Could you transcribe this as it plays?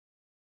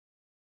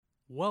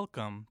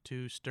Welcome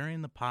to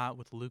Stirring the Pot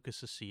with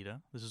Lucas Aceta.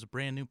 This is a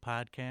brand new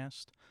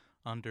podcast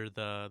under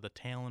the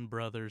Talon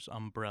Brothers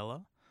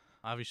umbrella.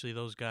 Obviously,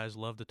 those guys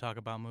love to talk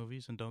about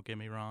movies, and don't get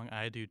me wrong,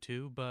 I do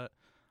too. But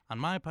on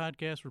my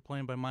podcast, we're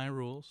playing by my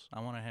rules.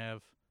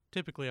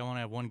 Typically, I want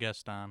to have one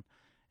guest on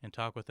and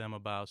talk with them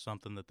about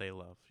something that they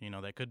love. You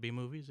know, that could be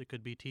movies, it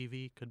could be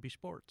TV, could be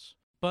sports.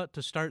 But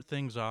to start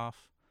things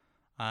off,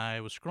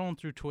 I was scrolling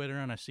through Twitter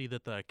and I see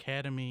that the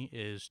Academy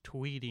is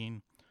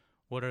tweeting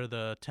what are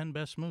the 10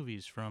 best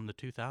movies from the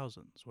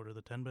 2000s? What are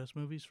the 10 best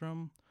movies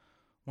from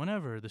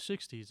whenever, the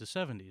 60s, the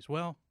 70s?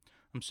 Well,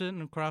 I'm sitting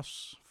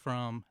across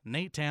from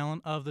Nate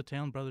Talon of the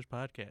Talon Brothers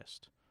podcast.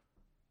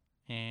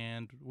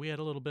 And we had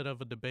a little bit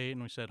of a debate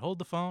and we said, hold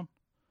the phone.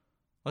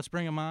 Let's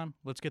bring him on.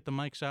 Let's get the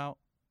mics out.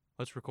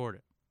 Let's record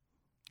it.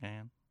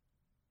 And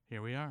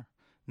here we are,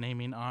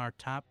 naming our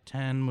top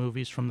 10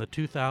 movies from the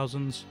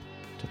 2000s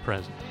to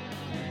present.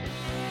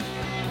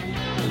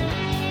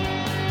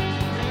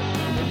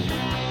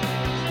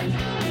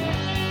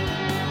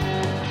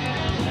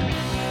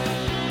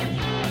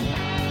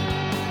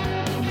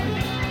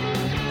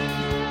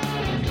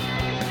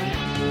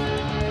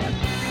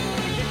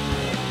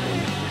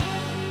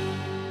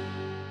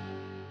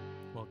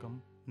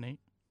 Welcome, Nate.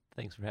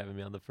 Thanks for having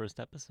me on the first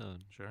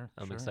episode. Sure.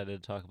 I'm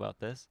excited to talk about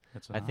this.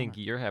 It's an I think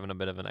honor. you're having a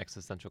bit of an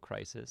existential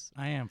crisis.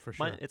 I am for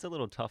sure. It's a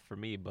little tough for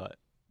me, but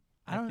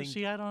I don't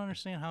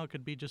understand how it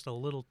could be just a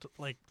little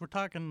like we're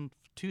talking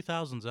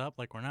 2000s up,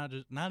 like we're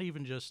not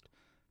even just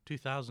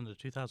 2000 to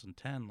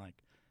 2010, like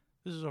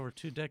this is over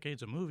 2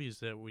 decades of movies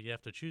that we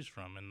have to choose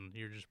from, and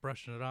you're just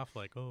brushing it off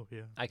like, oh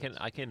yeah. I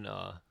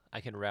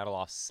can rattle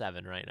off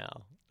 7 right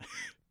now.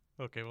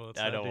 Okay, well let's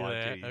I not don't do want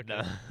that. to,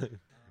 Okay.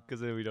 because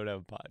then we don't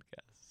have a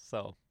podcast.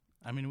 So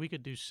I mean, we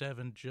could do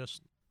 7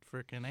 just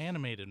freaking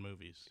animated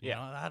movies. You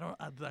know,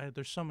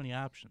 there's so many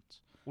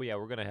options. well, yeah,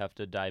 we're gonna have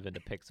to dive into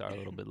Pixar a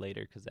little bit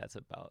later because that's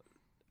about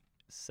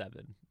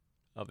 7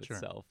 of Sure.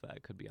 itself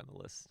that could be on the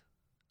list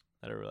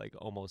that are like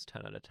almost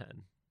 10 out of 10,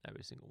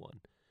 every single one.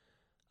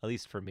 At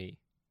least for me.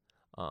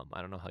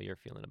 I don't know how you're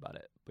feeling about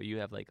it, but you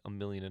have like 1.5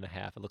 million. It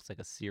looks like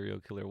a serial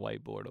killer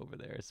whiteboard over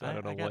there. So I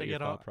don't know what your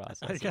thought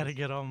process I got to is.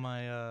 get all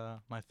my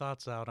my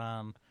thoughts out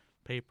on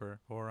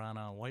paper or on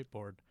a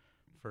whiteboard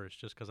first,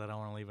 just because I don't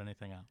want to leave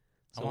anything out.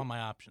 I So- want my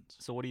options.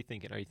 So what are you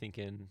thinking? Are you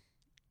thinking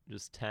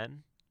just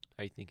 10?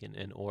 Are you thinking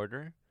in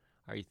order?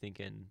 Are you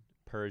thinking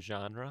per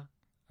genre?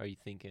 Are you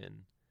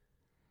thinking,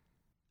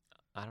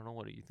 I don't know,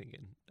 what are you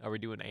thinking? Are we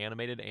doing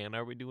animated and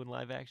are we doing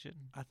live action?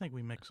 I think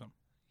we mix them.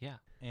 Yeah.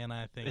 And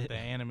I think the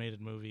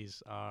animated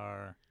movies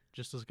are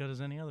just as good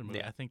as any other movie.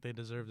 Yeah. I think they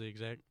deserve the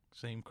exact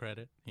same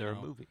credit. you They're know?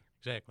 a movie.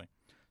 Exactly.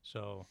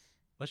 So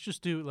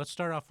let's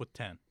start off with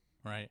 10,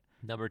 right?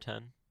 Number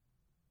 10,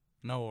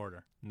 No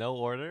order. no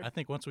order? I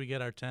think once we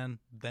get our 10,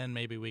 then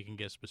maybe we can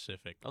get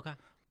specific. Okay.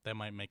 That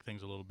might make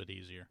things a little bit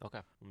easier. Okay.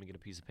 Let me get a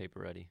piece of paper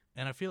ready.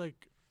 And I feel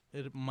like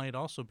it might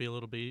also be a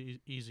little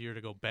bit easier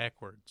to go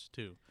backwards,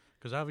 too.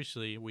 Because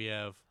obviously we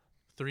have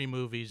 3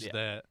 movies Yeah.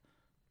 that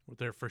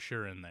they're for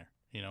sure in there,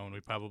 you know, and we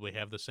probably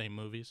have the same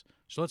movies.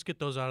 So let's get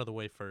those out of the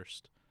way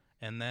first.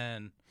 And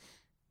then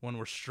when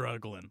we're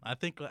struggling, I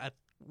think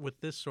with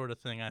this sort of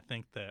thing, I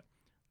think that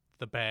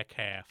the back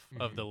half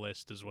of the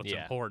list is what's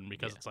Yeah. important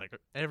because Yeah. it's like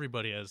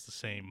everybody has the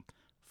same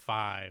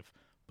 5,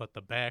 but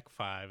the back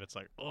 5, it's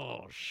like,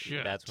 oh,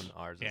 shit. That's when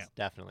ours Yeah. is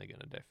definitely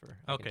going to differ.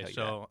 I can Okay, tell you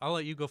so I'll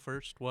let you go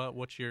first.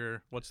 What's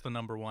the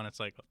number 1?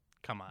 It's like,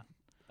 come on.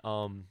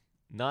 that.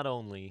 Not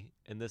only,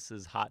 and this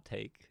is hot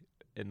take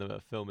in the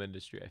film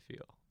industry, I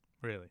feel.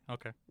 Really?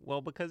 Okay.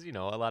 Well, because, a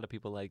lot of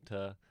people like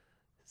to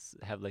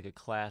have like a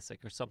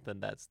classic or something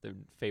that's their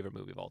favorite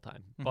movie of all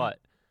time. Mhm. But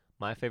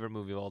my favorite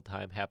movie of all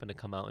time happened to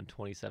come out in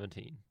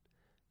 2017,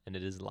 and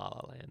it is La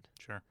La Land.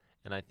 Sure.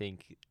 And I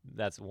think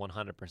that's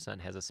 100%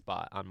 has a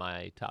spot on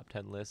my top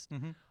 10 list.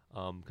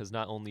 Mm-hmm. Because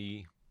not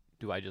only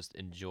do I just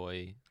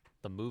enjoy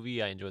the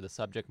movie, I enjoy the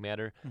subject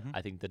matter. Mhm.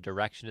 I think the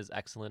direction is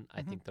excellent.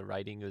 I Mhm. think the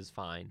writing is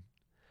fine.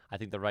 I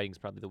think the writing is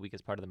probably the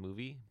weakest part of the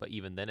movie, but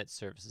even then it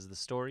services the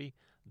story.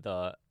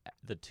 The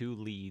 2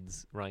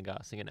 leads, Ryan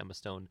Gosling and Emma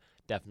Stone,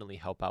 definitely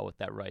help out with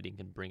that writing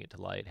and bring it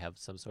to light, have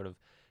some sort of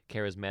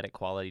charismatic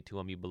quality to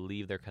them. You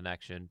believe their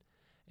connection.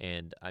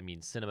 And, I mean,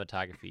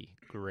 cinematography,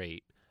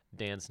 great.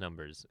 Dance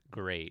numbers,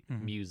 great.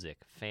 Mhm.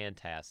 Music,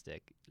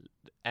 fantastic.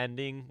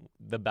 Ending,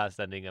 the best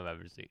ending I've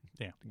ever seen.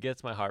 Yeah.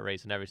 Gets my heart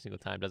racing every single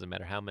time. Doesn't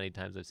matter how many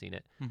times I've seen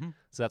it. Mm-hmm.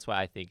 So that's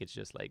why I think it's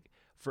just like,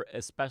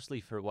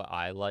 especially for what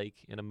I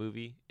like in a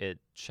movie, it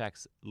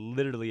checks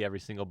literally every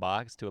single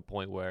box to a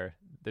point where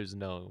there's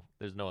no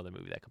other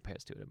movie that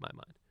compares to it in my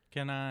mind.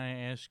 Can I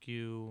ask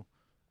you,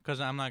 because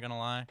I'm not going to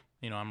lie,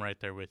 I'm right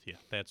there with you.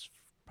 That's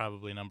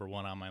probably number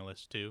 1 on my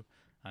list, too.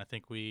 I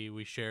think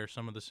we share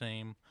some of the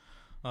same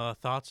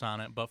thoughts on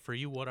it. But for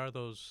you, what are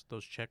those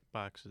check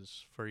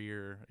boxes for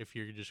if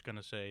you're just going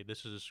to say,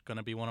 this is going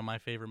to be one of my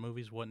favorite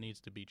movies, what needs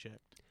to be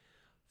checked?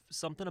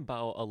 Something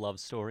about a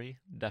love story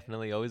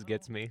definitely always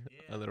gets me.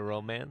 A little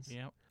romance.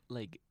 Yep.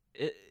 Like,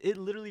 it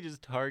literally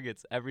just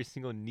targets every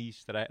single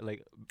niche that I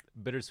like.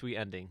 Bittersweet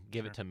ending,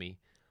 give Sure. it to me.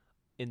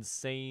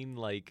 Insane,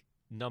 like,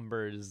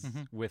 numbers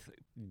Mhm. with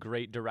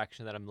great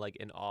direction that I'm like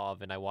in awe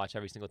of, and I watch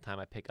every single time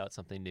I pick out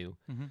something new.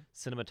 Mm-hmm.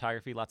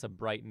 Cinematography, lots of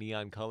bright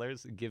neon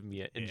colors. Give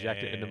me it.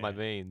 Inject it into my Yeah.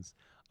 veins.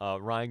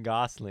 Ryan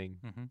Gosling,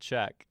 Mm-hmm.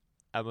 check.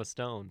 Emma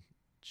Stone,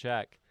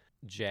 check.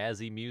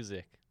 Jazzy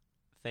music.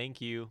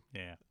 Thank you.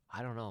 Yeah.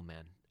 I don't know,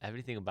 man.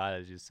 Everything about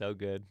it is just so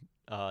good.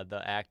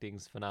 The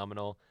acting's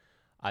phenomenal.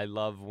 I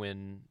love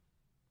when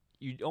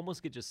you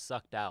almost get just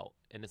sucked out,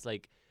 and it's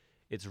like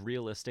it's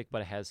realistic,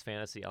 but it has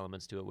fantasy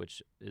elements to it,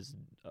 which is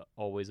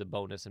always a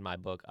bonus in my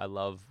book. I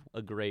love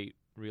a great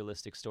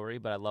realistic story,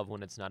 but I love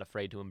when it's not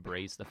afraid to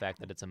embrace the fact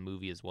that it's a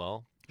movie as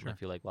well. And I Sure.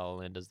 feel like La La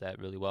Land does that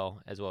really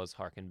well, as well as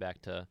harken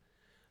back to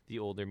the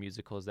older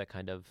musicals that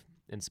kind of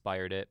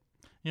inspired it.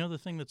 You know, the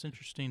thing that's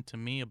interesting to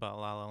me about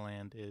La La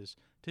Land is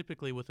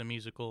typically with a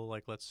musical,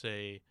 like let's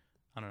say,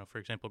 I don't know, for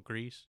example,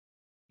 Grease.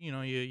 You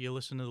know, you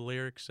listen to the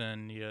lyrics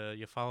and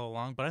you follow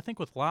along. But I think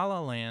with La La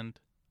Land,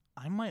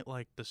 I might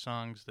like the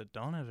songs that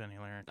don't have any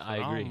lyrics I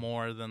at all agree.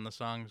 more than the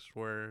songs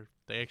where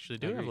they actually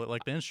do have agree.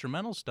 like the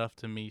instrumental stuff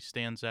to me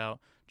stands out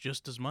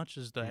just as much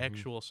as the Mhm.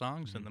 actual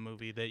songs in Mhm. the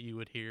movie that you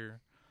would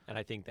hear. And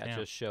I think that Yeah.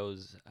 just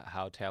shows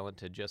how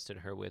talented Justin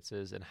Hurwitz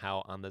is and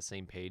how on the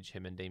same page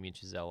him and Damien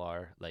Chazelle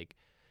are, like,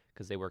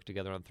 because they work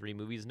together on 3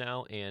 movies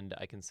now, and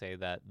I can say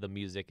that the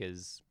music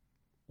is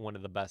one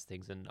of the best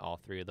things in all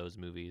 3 of those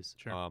movies.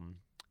 Sure.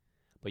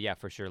 But yeah,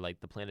 for sure, like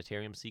the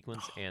planetarium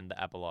sequence and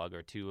the epilogue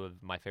are 2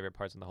 of my favorite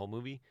parts in the whole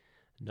movie.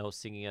 No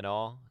singing at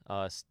all,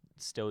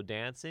 still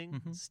dancing,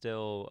 Mhm.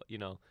 still,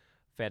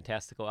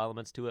 fantastical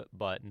elements to it,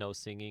 but no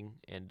singing,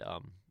 and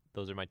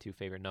those are my 2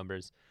 favorite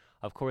numbers.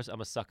 Of course,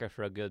 I'm a sucker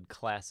for a good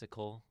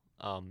classical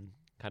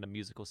kind of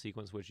musical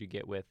sequence, which you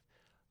get with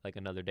like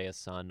Another Day of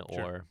Sun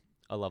Sure. or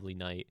A Lovely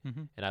Night,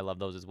 Mhm. and I love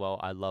those as well.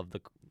 I love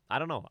I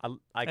don't know,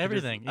 I could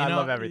Everything. I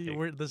love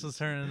everything. This is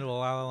turning into a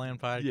La La Land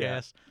podcast.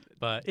 Yeah.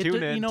 But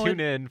Tune in, you know, tune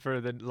in for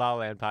the La La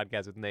Land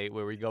podcast with Nate,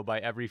 where we go by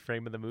every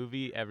frame of the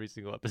movie, every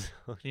single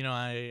episode. You know,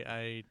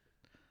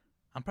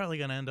 I'm probably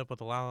gonna end up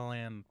with a La La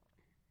Land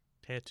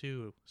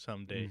tattoo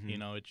someday. Mhm. You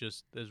know, it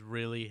just has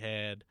really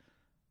had.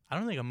 I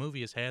don't think a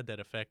movie has had that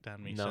effect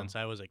on me No. since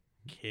I was a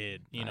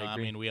kid. You I know, I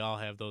agree. mean, we all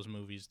have those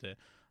movies that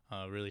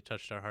really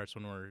touched our hearts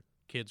when we were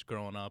kids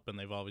growing up, and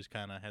they've always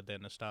kind of had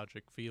that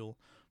nostalgic feel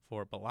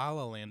for it. But La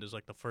La Land is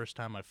like the first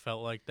time I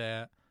felt like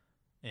that,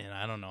 and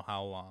I don't know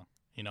how long.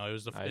 You know, it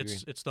was I agree.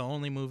 it's the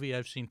only movie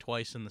I've seen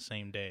twice in the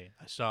same day.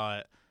 I saw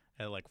it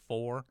at like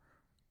 4,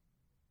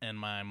 and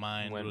my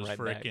mind Went was right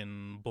back.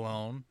 freaking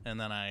blown. And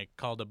then I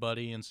called a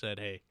buddy and said,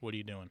 "Hey, what are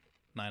you doing?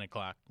 9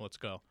 o'clock. Let's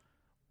go."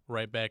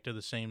 Right back to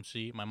the same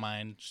seat. My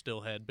mind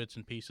still had bits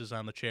and pieces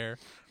on the chair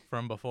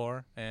from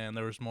before, and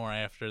there was more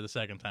after the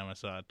second time I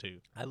saw it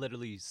too. I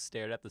literally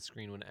stared at the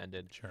screen when it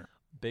ended. Sure.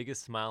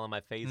 Biggest smile on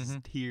my face,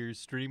 Mhm. tears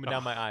streaming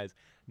down my eyes.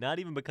 Not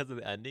even because of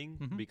the ending,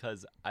 Mhm.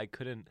 because I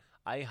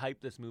hyped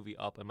this movie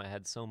up in my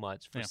head so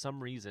much. For Yeah.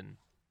 some reason,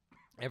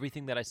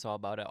 everything that I saw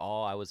about it,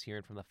 all I was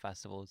hearing from the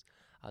festivals,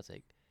 I was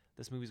like,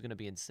 this movie's going to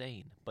be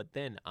insane. But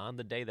then on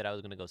the day that I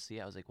was going to go see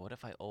it, I was like, what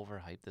if I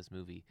overhyped this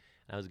movie?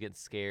 And I was getting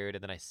scared,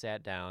 and then I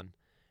sat down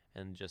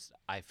and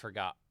I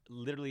forgot.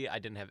 Literally, I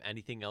didn't have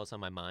anything else on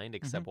my mind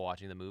except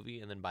watching the movie.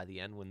 And then by the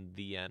end, when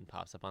the end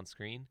pops up on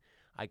screen,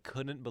 I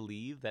couldn't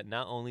believe that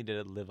not only did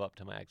it live up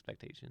to my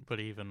expectations, But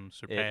even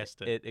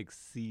surpassed it. it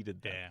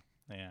exceeded them.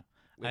 Yeah.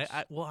 Which-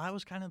 I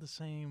was kind of the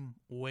same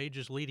way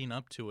just leading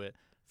up to it.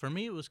 For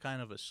me, it was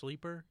kind of a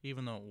sleeper,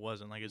 even though it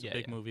wasn't. Like, it's Yeah, a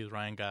big yeah. movie with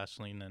Ryan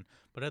Gosling.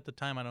 But at the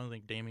time, I don't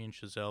think Damien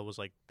Chazelle was,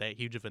 like, that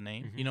huge of a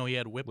name. Mhm. You know, he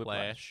had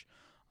Whiplash.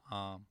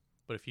 Whiplash.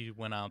 But if you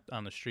went out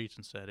on the streets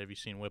and said, "Have you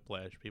seen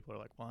Whiplash?" people are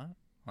like, "What?"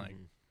 Like,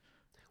 Mhm.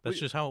 that's Wait,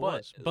 just how it but,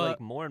 was. like But,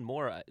 more and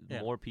more,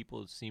 Yeah. more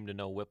people seem to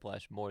know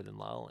Whiplash more than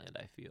La La Land,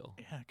 I feel.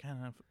 yeah, I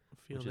kind of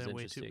feel Which is that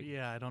way, too. interesting.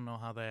 Yeah, I don't know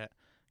how that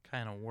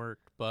kind of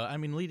worked. But, I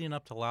mean, leading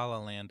up to La La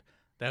Land,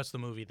 that's the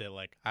movie that,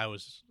 like, I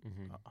was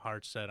Mhm.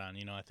 hard set on.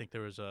 You know, I think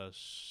there was a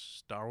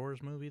Star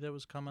Wars movie that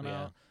was coming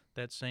Yeah. out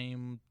that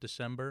same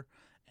December,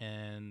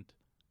 and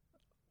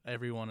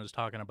everyone was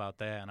talking about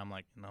that, and I'm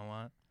like, you know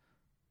what?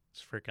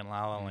 This freaking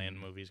La La Land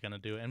Mhm. movie's gonna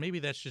do it. And maybe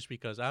that's just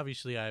because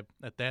obviously at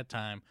that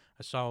time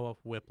I saw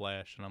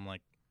Whiplash, and I'm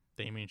like,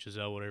 Damien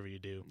Chazelle, whatever you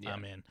do, Yeah.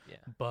 I'm in. Yeah.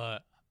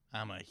 But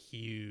I'm a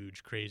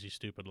huge Crazy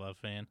Stupid Love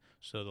fan,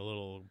 so the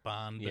little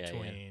bond Yeah, yeah.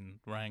 between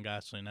Ryan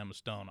Gosling and Emma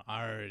Stone,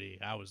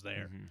 I was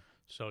there. Mhm.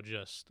 So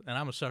and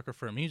I'm a sucker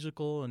for a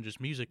musical and just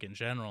music in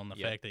general, and the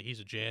Yep. fact that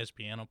he's a jazz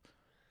piano.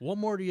 What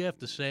more do you have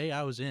to say?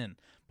 I was in,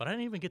 but I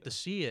didn't even get to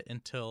see it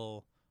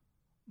until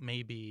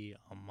maybe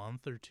a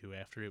month or 2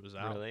 after it was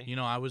out. Really? You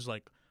know, I was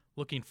like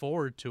looking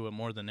forward to it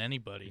more than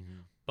anybody,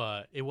 Mhm.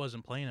 but it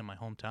wasn't playing in my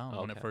hometown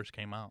when it Okay. first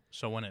came out.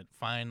 So when it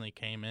finally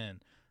came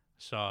in,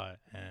 saw it,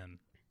 and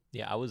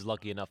Yeah, I was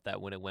lucky enough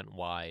that when it went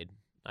wide,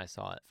 I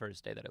saw it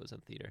first day that it was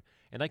in theater.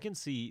 And I can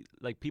see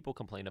like people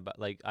complain about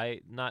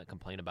not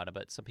complain about it,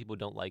 but some people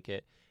don't like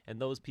it.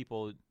 And those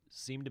people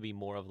seem to be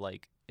more of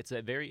like it's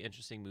a very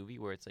interesting movie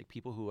where it's like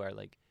people who are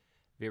like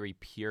very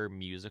pure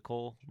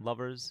musical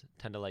lovers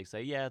tend to like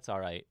say, yeah, it's all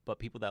right. But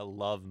people that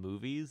love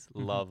movies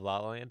Mhm. love La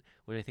La Land,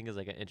 which I think is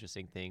like an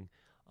interesting thing.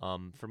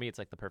 For me, it's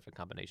like the perfect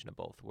combination of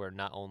both, where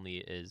not only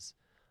is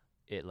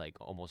it like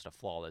almost a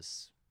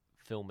flawless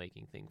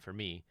filmmaking thing for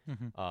me,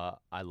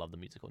 I love the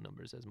musical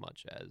numbers as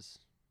much as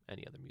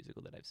any other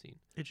musical that I've seen.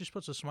 It just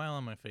puts a smile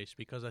on my face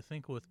because I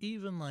think with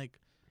even like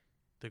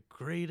the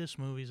greatest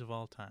movies of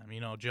all time,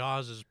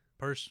 Jaws is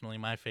personally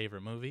my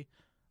favorite movie.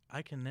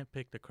 I can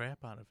nitpick the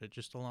crap out of it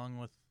just along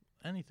with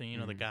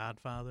anything, The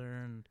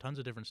Godfather and tons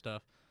of different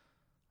stuff.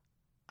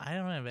 I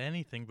don't have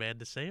anything bad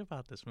to say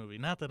about this movie.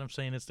 Not that I'm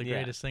saying it's the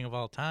greatest thing of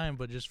all time,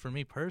 but just for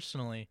me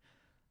personally,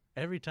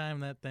 every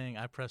time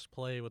I press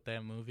play with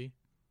that movie,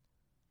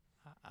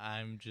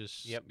 I'm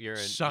just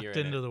sucked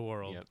into the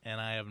world, and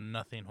I have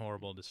nothing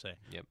horrible to say.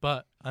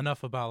 But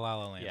enough about La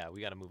La Land. Yeah, we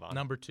got to move on.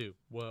 Number 2,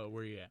 where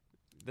are you at?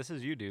 This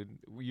is you, dude.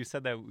 You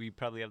said that we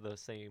probably have the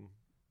same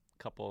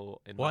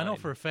couple in mind. Well, I know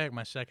for a fact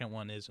my second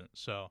one isn't,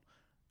 so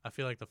I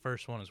feel like the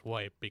first one is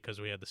wiped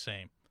because we had the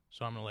same.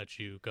 So I'm going to let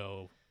you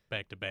go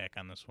back to back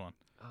on this one.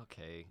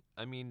 Okay.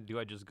 I mean, do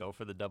I just go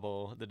for the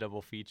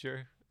double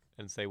feature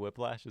and say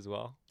Whiplash as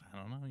well? I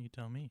don't know. You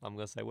tell me. I'm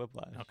going to say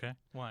Whiplash. Okay.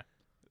 Why?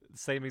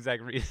 Same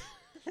exact reason.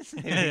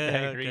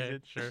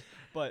 Reason. Sure.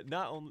 But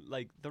not only,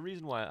 like, the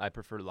reason why I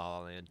prefer La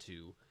La Land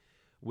to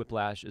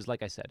Whiplash is,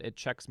 like I said, it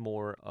checks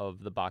more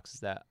of the boxes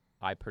that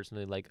I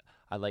personally like.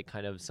 I like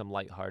kind of some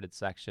lighthearted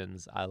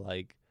sections. I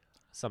like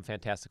some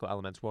fantastical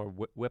elements where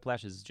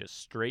Whiplash is just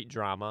straight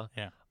drama.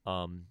 Yeah.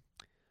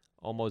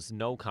 Almost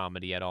no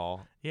comedy at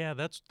all. Yeah,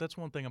 that's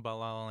one thing about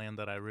La La Land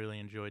that I really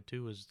enjoyed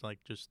too, is like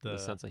just the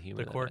sense of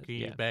humor, the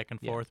quirky back and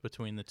forth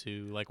between the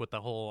two, like with the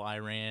whole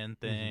Iran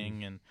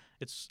thing, and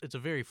it's a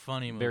very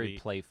funny movie, very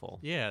playful.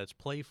 Yeah, it's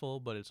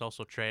playful, but it's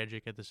also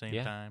tragic at the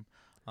same time.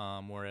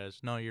 Whereas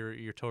no,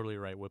 you're totally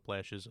right.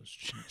 Whiplash is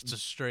it's a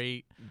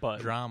straight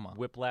drama.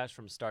 Whiplash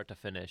from start to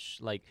finish.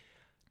 Like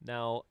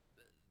now,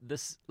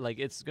 this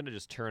it's gonna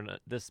just turn.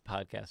 This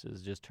podcast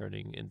is just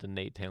turning into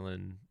Nate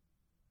Talon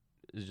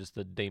is just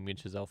the Damien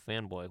Chazelle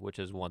fanboy, which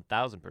is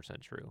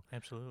 1,000% true.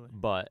 Absolutely.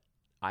 But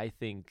I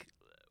think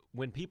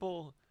when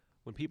people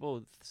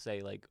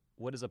say, like,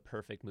 what is a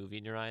perfect movie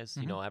in your eyes?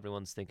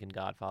 Everyone's thinking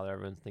Godfather,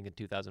 everyone's thinking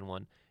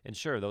 2001, and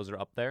sure, those are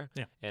up there.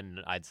 Yeah. And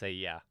I'd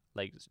say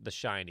like The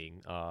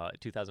Shining,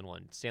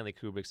 2001, Stanley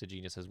Kubrick's a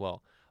genius as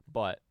well.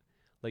 But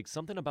like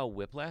something about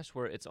Whiplash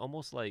where it's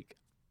almost like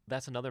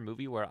that's another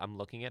movie where I'm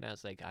looking at it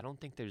as like I don't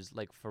think there's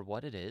like for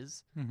what it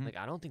is, like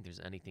I don't think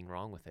there's anything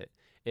wrong with it.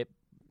 It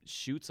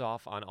shoots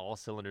off on all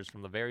cylinders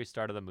from the very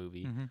start of the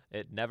movie.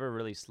 It never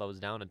really slows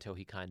down until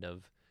he kind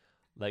of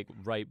like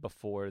right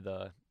before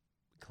the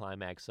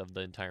climax of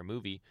the entire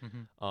movie,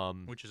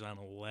 which is on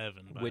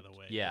 11 by the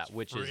way. Yeah, it's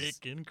which is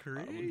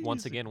crazy.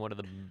 Once again one of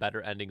the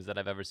better endings that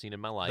I've ever seen in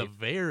my life. The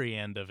very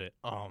end of it.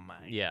 Oh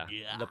my god.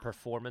 The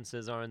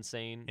performances are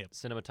insane.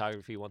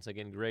 Cinematography once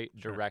again great.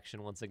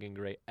 Direction once again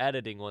great.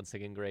 Editing once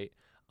again great.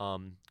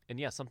 And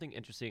something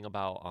interesting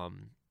about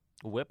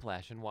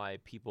Whiplash and why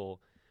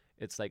people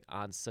it's like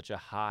on such a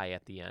high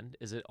at the end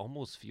is it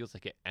almost feels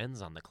like it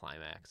ends on the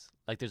climax.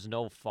 Like there's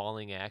no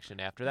falling action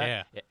after that.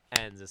 Yeah. It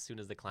ends as soon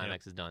as the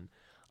climax is done.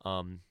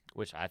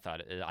 Which I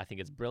think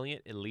it's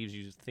brilliant. It leaves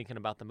you thinking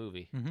about the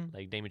movie.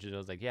 Like Damien Chazelle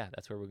was like, yeah,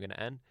 that's where we're gonna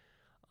end.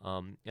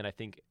 And I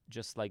think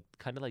just like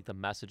kind of like the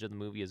message of the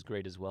movie is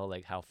great as well.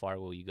 Like how far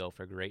will you go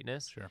for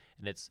greatness? Sure.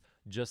 And it's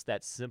just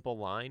that simple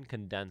line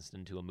condensed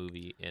into a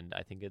movie, and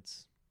I think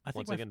it's I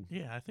think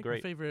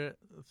great. My favorite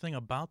thing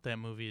about that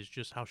movie is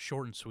just how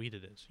short and sweet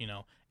it is.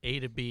 A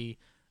to B,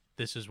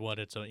 this is what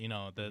it's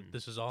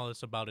this is all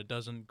it's about. It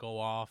doesn't go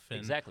off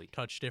and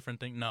touch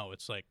different things. No,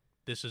 it's like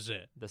this is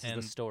it. This is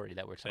the story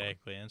that we're telling.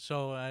 Exactly. And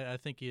so I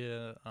think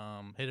you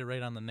hit it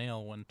right on the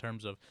nail in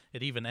terms of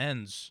it even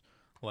ends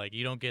like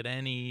you don't get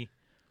any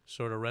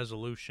sort of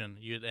resolution.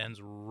 It ends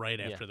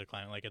right after the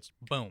climax. Like it's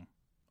boom,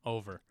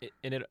 over.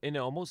 It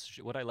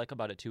almost what I like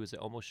about it too is it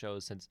almost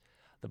shows since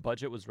the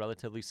budget was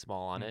relatively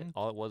small on it.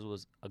 All it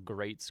was a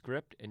great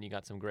script, and you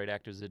got some great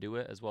actors to do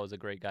it, as well as a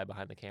great guy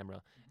behind the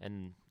camera.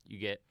 And you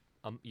get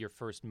your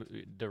first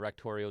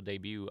directorial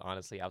debut,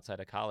 honestly, outside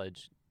of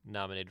college,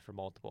 nominated for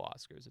multiple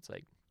Oscars. It's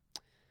like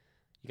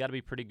you got to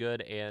be pretty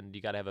good, and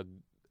you got to have a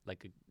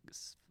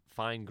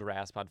fine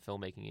grasp on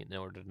filmmaking in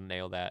order to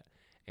nail that.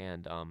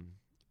 And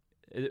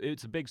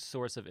it's a big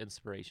source of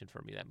inspiration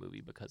for me, that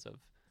movie, because of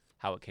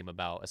how it came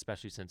about,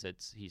 especially since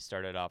he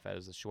started off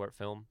as a short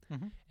film,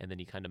 and then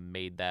he kind of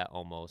made that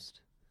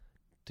almost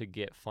to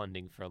get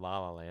funding for La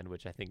La Land,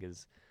 which I think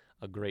is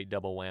a great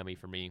double whammy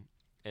for me.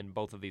 And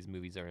both of these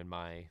movies are in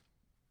my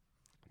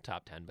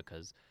top 10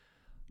 because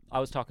I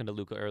was talking to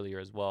Luca earlier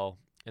as well,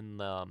 and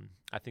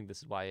I think this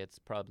is why it's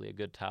probably a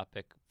good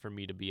topic for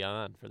me to be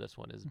on for this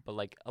one but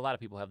like a lot of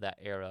people have that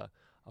era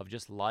of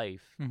just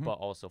life, but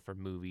also for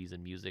movies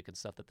and music and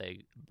stuff that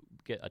they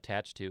get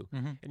attached to.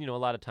 And, a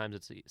lot of times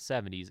it's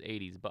 70s,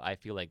 80s, but I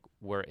feel like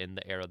we're in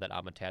the era that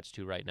I'm attached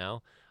to right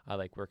now. I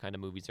like where kind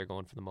of movies are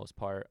going for the most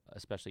part,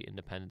 especially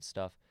independent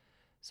stuff.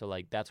 So,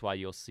 like, that's why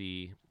you'll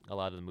see a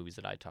lot of the movies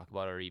that I talk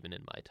about are even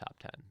in my top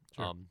 10.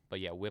 Sure. But,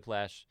 yeah,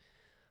 Whiplash,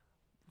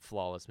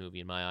 flawless movie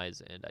in my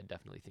eyes, and I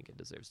definitely think it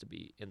deserves to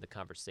be in the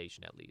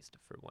conversation at least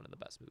for one of the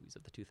best movies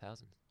of the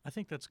 2000s. I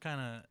think that's kind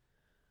of,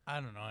 I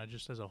don't know.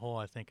 Just as a whole,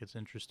 I think it's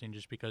interesting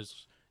just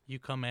because you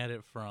come at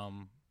it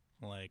from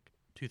like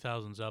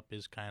 2000s up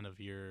is kind of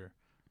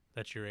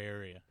that's your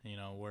area,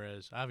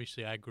 whereas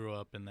obviously I grew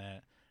up in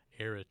that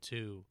era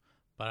too,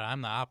 but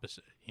I'm the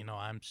opposite.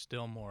 I'm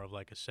still more of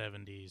like a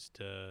 70s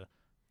to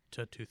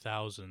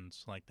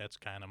 2000s. Like that's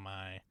kind of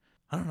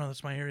I don't know,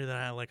 that's my area that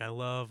I like. I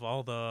love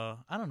all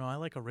I don't know, I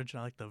like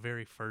original, I like the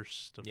very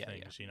first of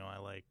things. I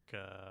like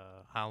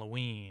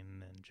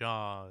Halloween and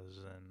Jaws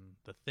and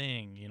The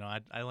Thing.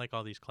 I like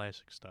all these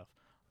classic stuff.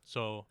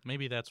 So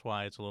maybe that's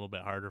why it's a little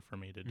bit harder for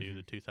me to do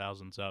the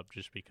 2000s up,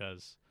 just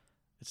because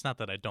it's not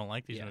that I don't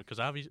like these movies, because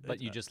obviously.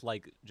 But you just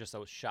like just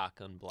a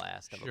shotgun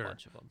blast of a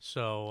bunch of them.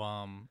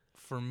 So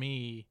for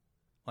me,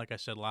 like I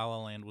said, La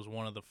La Land was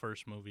one of the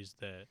first movies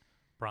that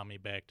brought me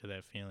back to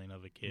that feeling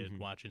of a kid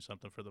watching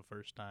something for the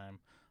first time.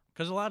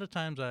 Because a lot of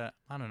times I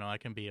don't know, I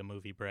can be a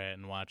movie brat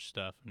and watch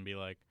stuff and be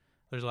like,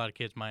 there's a lot of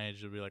kids my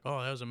age that be like,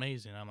 oh, that was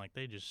amazing. I'm like,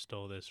 they just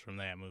stole this from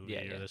that movie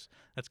or this.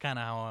 That's kind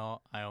of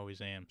how I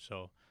always am.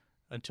 So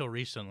until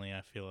recently,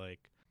 I feel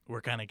like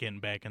we're kind of getting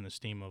back in the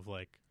steam of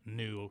like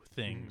new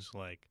things.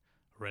 Like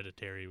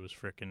Hereditary was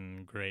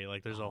freaking great.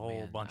 Like there's a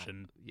whole bunch of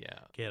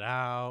Get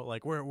Out.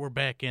 Like we're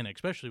back in,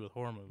 especially with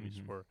horror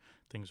movies where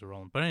things are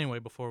rolling. But anyway,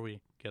 before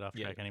we get off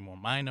track anymore,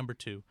 my number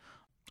 2,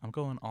 I'm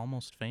going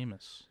Almost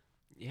Famous.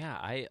 Yeah,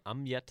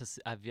 I've yet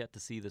to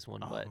see this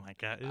one. Oh my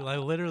god! I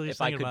literally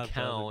if I could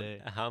count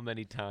how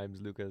many times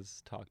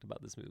Lucas talked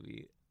about this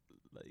movie,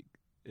 like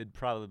it'd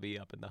probably be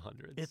up in the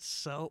hundreds. It's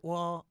so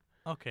well.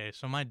 Okay,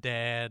 so my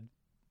dad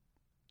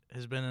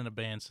has been in a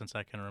band since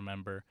I can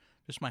remember.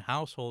 Just my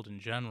household in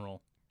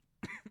general,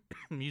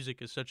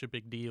 music is such a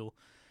big deal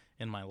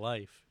in my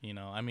life.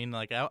 I mean,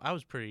 like I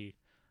was pretty.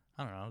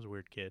 I don't know. I was a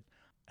weird kid.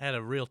 I had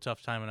a real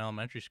tough time in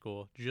elementary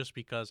school just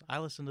because I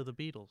listened to the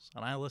Beatles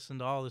and I listened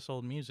to all this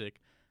old music.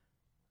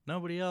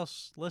 Nobody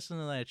else listened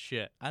to that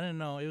shit. I didn't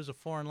know. It was a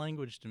foreign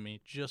language to me,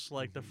 just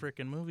like the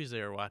freaking movies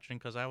they were watching,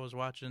 because I was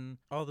watching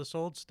all this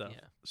old stuff.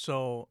 Yeah.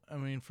 So, I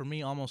mean, for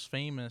me, Almost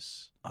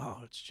Famous,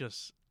 it's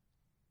just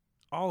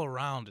all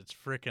around, it's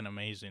freaking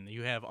amazing.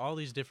 You have all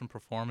these different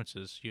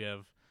performances. You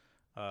have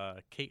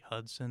Kate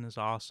Hudson is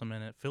awesome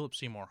in it. Philip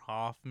Seymour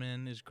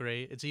Hoffman is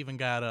great. It's even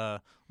got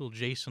a little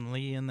Jason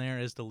Lee in there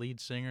as the lead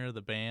singer of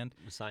the band.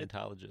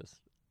 Scientologist.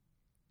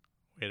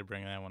 Way to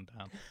bring that one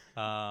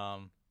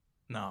down.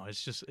 No,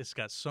 it's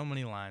got so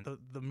many lines.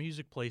 The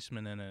music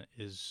placement in it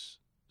is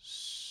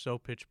so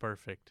pitch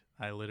perfect.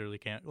 I literally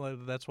can't.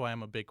 That's why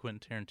I'm a big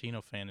Quentin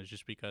Tarantino fan, is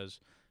just because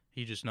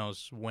he just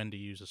knows when to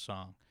use a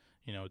song.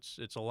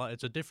 It's a lot.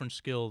 It's a different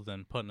skill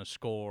than putting a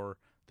score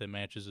that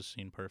matches a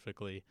scene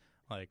perfectly.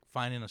 Like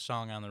finding a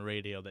song on the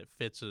radio that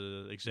fits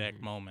a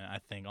exact moment. I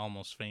think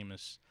Almost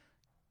Famous.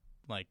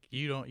 Like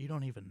you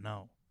don't even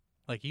know.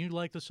 Like you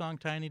like the song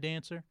Tiny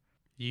Dancer.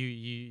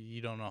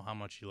 You don't know how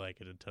much you like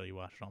it until you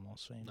watch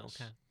Almost Famous.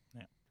 Okay.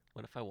 Yeah.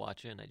 What if I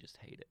watch it and I just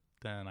hate it?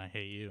 Then I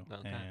hate you.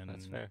 Okay, and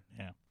that's fair.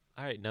 Yeah.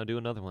 All right, now do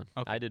another one.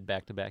 Okay. I did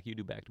back-to-back. You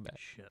do back-to-back.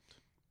 Shit.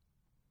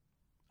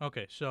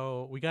 Okay,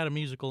 so we got a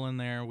musical in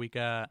there.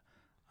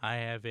 I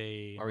have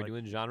a... Are we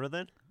doing genre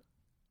then?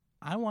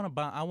 I want to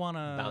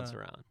bounce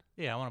around.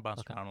 Yeah, I want to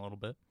bounce around a little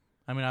bit.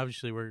 I mean,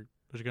 obviously,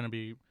 there's going to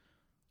be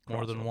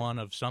more than one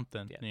of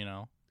something,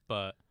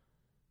 but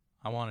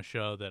I want to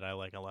show that I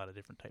like a lot of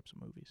different types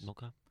of movies.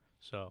 Okay.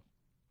 So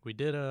we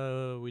did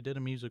a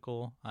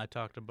musical. I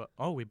talked about.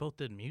 Oh, we both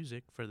did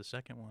music for the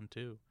second one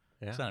too.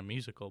 Yeah. It's not a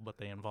musical, but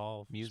they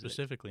involve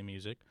specifically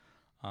music.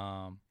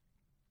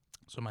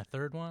 So my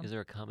third one. Is there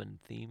a common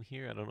theme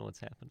here? I don't know what's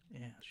happening.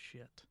 Yeah,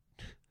 shit.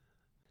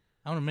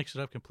 I'm gonna mix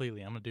it up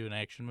completely. I'm gonna do an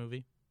action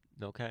movie.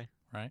 Okay.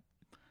 Right.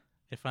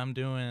 If I'm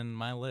doing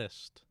my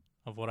list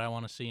of what I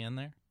want to see in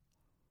there,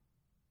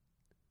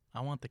 I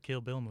want the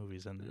Kill Bill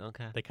movies in there.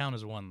 Okay. They count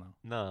as one, though.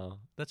 No.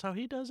 That's how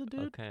he does it,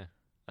 dude. Okay.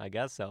 I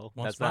guess so.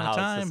 Once That's upon a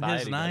time, society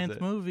his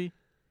 9th movie.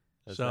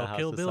 That's so not how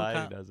Kill Bill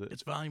does it.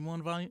 It's volume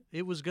 1.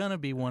 It was going to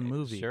be one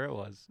movie. Sure it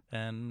was.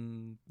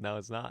 And no,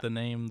 it's not. The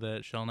name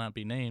that shall not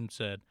be named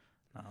said,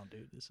 "Oh,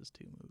 dude, this is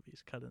 2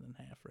 movies. Cut it in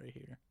half right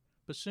here."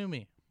 But sue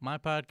me. My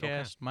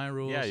podcast, my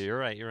rules. Yeah, you're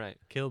right.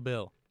 Kill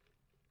Bill.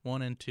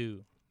 1 and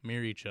 2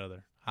 mirror each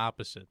other.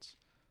 Opposites.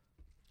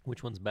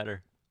 Which one's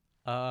better?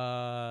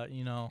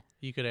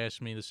 You could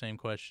ask me the same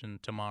question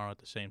tomorrow at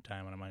the same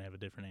time and I might have a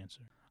different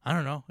answer. I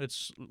don't know.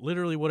 It's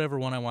literally whatever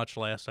one I watched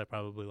last I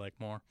probably like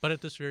more. But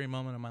at this very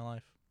moment in my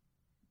life,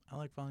 I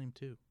like Volume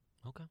 2.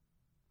 Okay.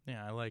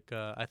 Yeah,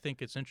 I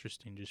think it's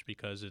interesting just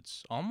because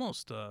it's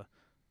almost the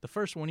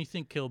first one. When you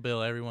think Kill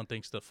Bill, everyone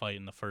thinks the fight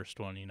in the first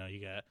one. You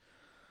got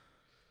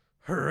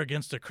her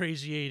against a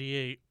crazy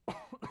 88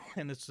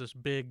 and it's this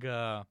big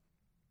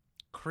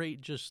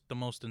just the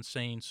most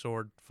insane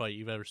sword fight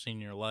you've ever seen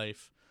in your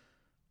life.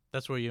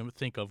 That's what you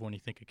think of when you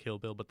think of Kill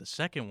Bill. But the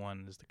second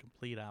one is the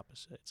complete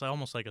opposite. It's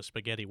almost like a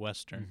spaghetti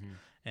western.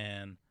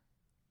 And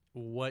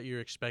what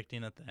you're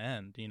expecting at the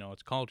end,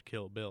 it's called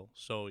Kill Bill.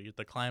 So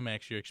the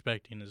climax you're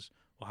expecting is,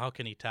 well, how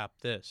can he top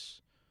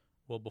this?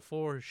 Well,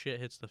 before shit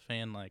hits the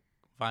fan like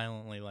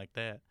violently like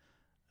that,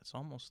 it's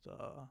almost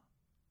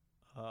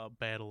a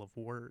battle of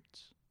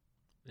words.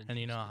 And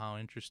you know Interesting. how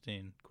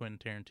interesting Quentin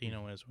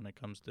Tarantino is when it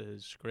comes to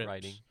his scripts.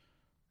 Writing.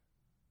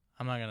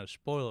 I'm not going to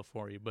spoil it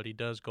for you, but he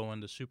does go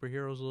into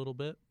superheroes a little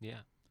bit. Yeah.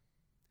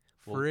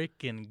 Well-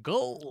 Freaking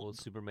gold. Well,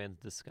 Superman's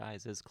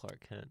disguise is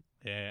Clark Kent.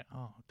 Yeah.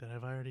 Oh, did I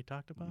have already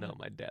talked about it? No,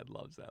 my dad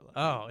loves that.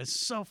 Oh,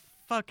 it's so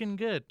fucking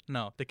good.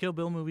 No, the Kill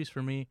Bill movies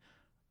for me,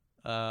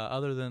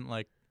 other than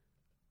like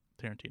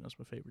Tarantino's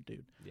my favorite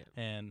dude. Yeah.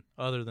 And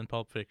other than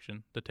Pulp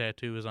Fiction, the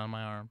tattoo is on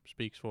my arm,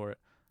 speaks for it.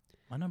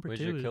 My number Where's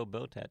 2 your is Kill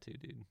Bill tattoo,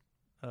 dude?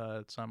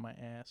 it's on my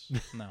ass.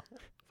 No.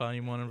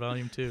 Volume 1 and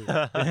Volume 2.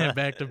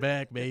 Back to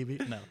back, baby.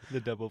 No. The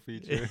double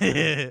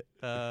feature.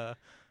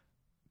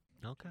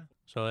 Okay.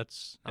 So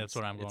that's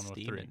what I'm going it's with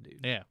steaming, 3. dude.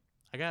 Yeah.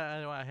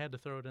 I had to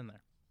throw it in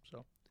there.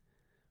 So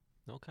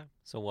Okay.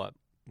 So what?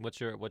 What's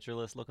your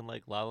list looking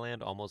like? La La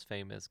Land, Almost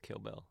Famous, Kill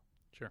Bill.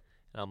 Sure.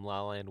 And I'm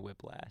La La Land,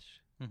 Whiplash.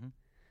 Mhm.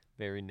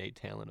 Very Nate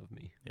Talon of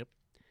me. Yep.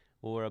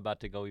 Well, we're about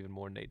to go even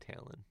more Nate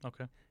Talon.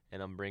 Okay.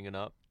 And I'm bringing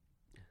up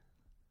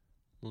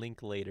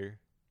Linklater.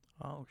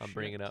 Oh I'm shit.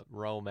 bringing up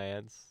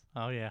romance.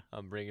 Oh yeah.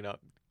 I'm bringing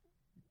up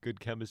good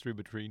chemistry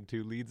between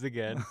two leads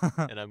again.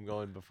 And I'm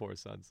going Before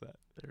Sunset.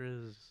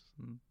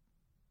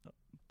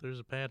 There's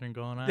a pattern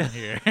going on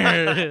here.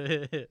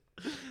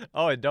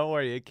 Oh, and don't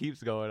worry, it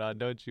keeps going on.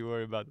 Don't you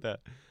worry about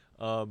that.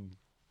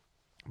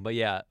 But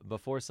yeah,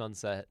 Before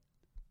Sunset,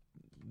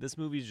 this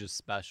movie's just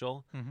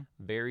special. Mhm.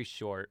 Very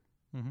short.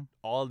 Mhm.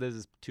 All it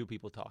is two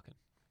people talking.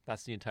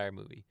 That's the entire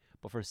movie.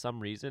 But for some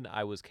reason,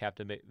 I was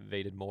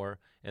captivated more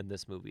in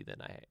this movie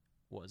than I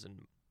was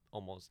in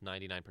almost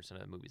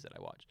 99% of the movies that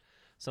I watched.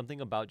 Something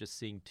about just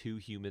seeing two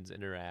humans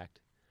interact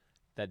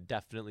that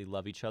definitely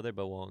love each other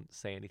but won't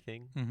say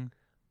anything. Mhm.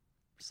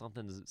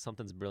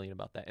 Something's brilliant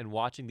about that. And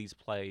watching this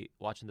play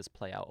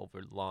out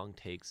over long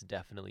takes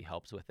definitely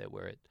helps with it,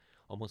 where it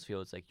almost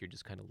feels like you're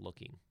just kind of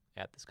looking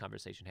at this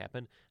conversation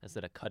happen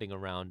instead of cutting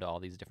around all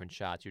these different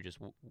shots. You're just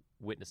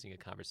witnessing a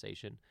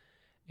conversation.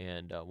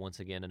 And once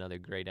again, another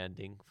great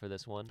ending for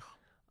this one.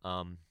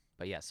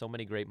 But yeah, so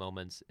many great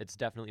moments. It's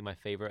definitely my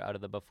favorite out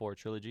of the Before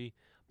trilogy.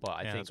 But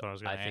I Yeah, think that's what I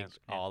was gonna ask,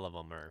 yeah. all of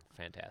them are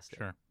fantastic.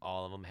 Sure.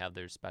 All of them have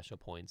their special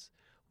points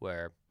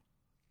where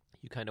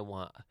you kind of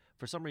want.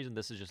 For some reason,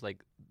 this is just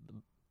like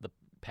the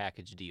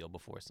package deal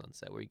Before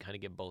Sunset, where you kind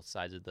of get both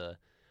sides of the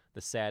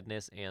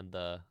sadness and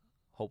the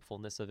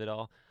hopefulness of it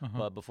all. Uh-huh.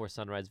 But Before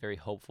Sunrise, very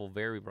hopeful,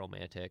 very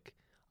romantic.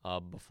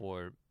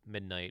 Before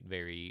Midnight,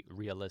 very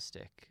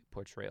realistic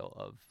portrayal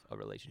of a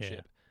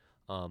relationship.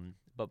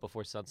 But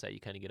Before Sunset, you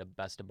kind of get a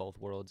best of both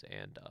worlds,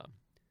 and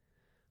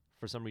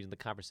for some reason, the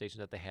conversation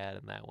that they had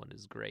in that one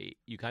is great.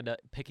 You kind of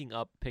picking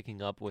up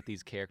with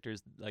these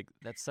characters, like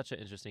that's such an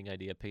interesting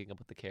idea. Picking up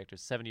with the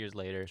characters 7 years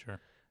later, Sure.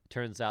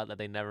 turns out that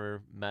they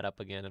never met up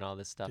again, and all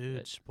this stuff.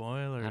 Dude,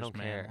 spoilers, I don't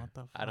man. care. What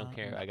the fuck? I don't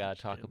care. No, I gotta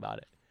just talk kidding. about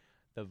it.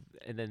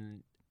 And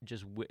then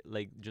just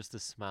just the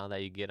smile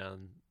that you get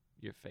on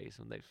your face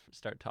when they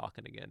start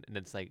talking again, and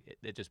it's like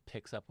it just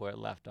picks up where it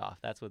left off.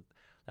 That's what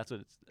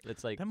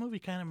it's like. That movie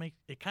kind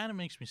of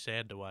makes me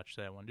sad to watch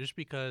that one, just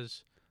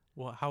because.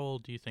 Well, how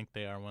old do you think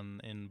they are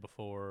when in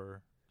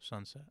Before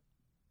Sunset?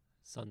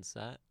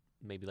 Sunset,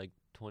 maybe like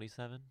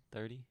 27,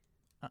 30.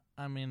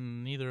 I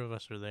mean, neither of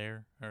us are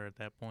there or at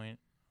that point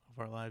of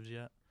our lives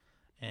yet.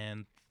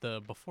 And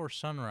the Before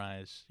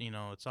Sunrise,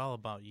 it's all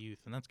about youth,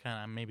 and that's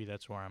maybe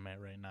that's where I'm at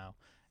right now,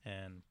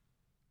 and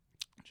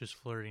just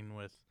flirting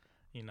with,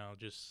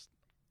 just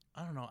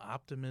I don't know,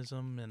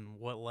 optimism and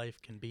what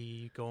life can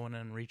be, going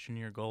and reaching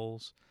your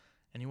goals.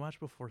 And you watch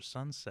Before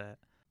Sunset,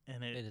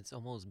 and it's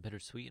almost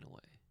bittersweet in a way.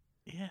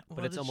 Yeah,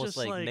 But it's almost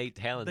just like Nate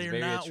Talon's they're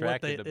very not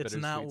attracted to it's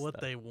bittersweet not what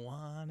stuff. they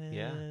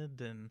wanted,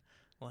 and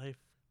life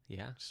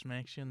Yeah.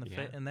 smacks you in the Yeah.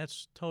 face, and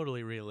that's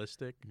totally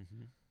realistic.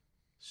 Mm-hmm.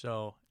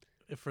 So,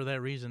 for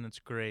that reason, it's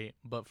great.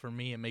 But for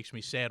me, it makes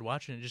me sad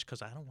watching it just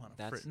because I don't want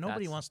to.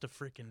 Nobody wants to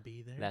freaking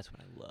be there. That's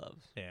what I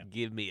love. Yeah.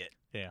 Give me it.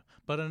 Yeah.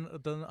 But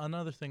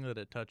another thing that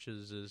it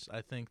touches is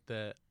I think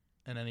that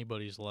in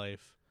anybody's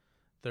life,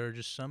 there are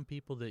just some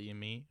people that you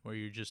meet where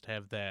you just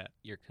have that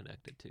You're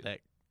connected to.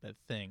 that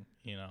thing,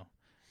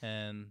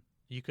 and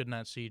you could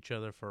not see each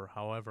other for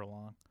however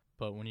long.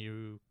 But when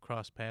you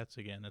cross paths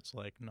again, it's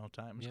like no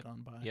time has Yep.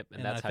 gone by. Yep,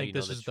 and that's how you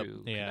know the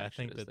true I connection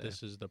think is that there.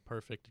 this is the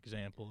perfect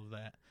example of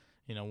that.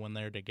 When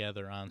they're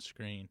together on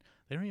screen,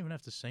 they don't even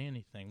have to say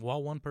anything.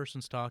 While one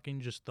person's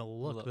talking, just the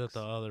look Looks. that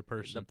the other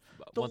person.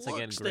 Once again,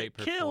 looks great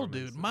that kill,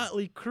 dude. performance.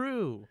 Motley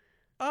Crue.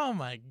 Oh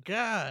my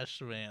gosh,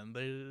 man.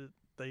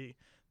 They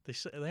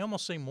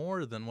almost say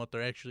more than what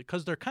they're actually,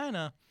 because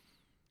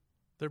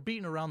they're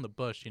beating around the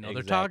bush. They're talking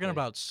Exactly.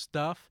 about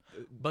stuff,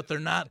 but they're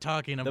not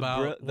talking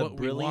about what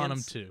we want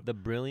them to. The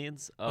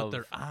brilliance But of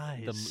their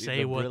eyes the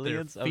say what they're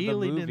brilliance of the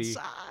feeling movie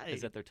inside.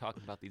 is that they're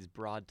talking about these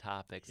broad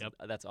topics. Yep.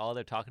 That's all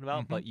they're talking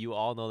about, but you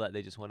all know that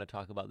they just want to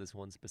talk about this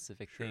one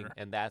specific thing, Sure.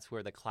 and that's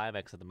where the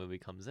climax of the movie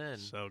comes in,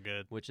 So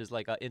good. which is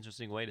like an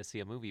interesting way to see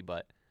a movie,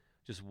 but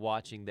just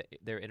watching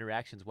their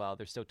interactions while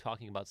they're still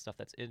talking about stuff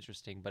that's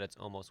interesting, but it's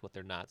almost what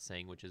they're not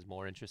saying, which is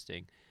more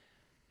interesting.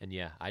 And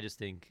yeah, I just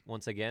think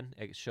once again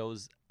it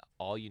shows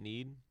all you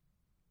need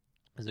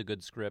is a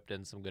good script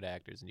and some good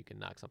actors, and you can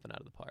knock something out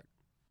of the park.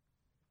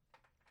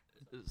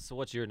 So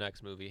what's your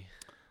next movie?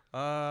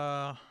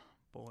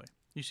 Boy.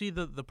 You see,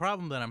 the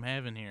problem that I'm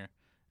having here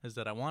is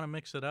that I want to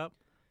mix it up,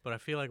 but I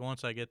feel like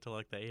once I get to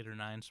like the 8 or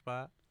 9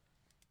 spot,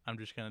 I'm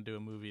just gonna do a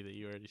movie that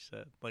you already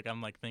said. Like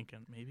I'm like thinking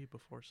maybe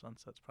Before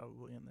Sunset's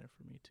probably in there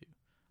for me too,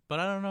 but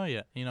I don't know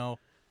yet. You know,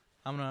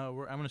 I'm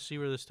gonna see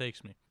where this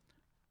takes me.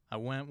 I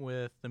went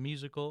with the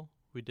musical.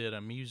 We did a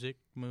music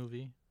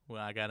movie.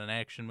 Well, I got an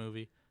action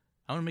movie.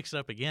 I'm gonna mix it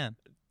up again.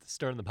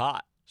 Stirring the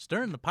pot.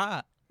 Stirring the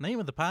pot. Name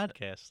of the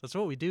podcast. That's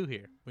what we do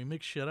here. We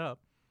mix shit up.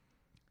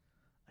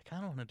 I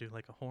kind of want to do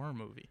like a horror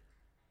movie.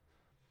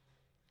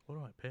 What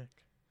do I pick?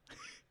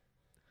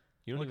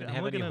 You don't I'm even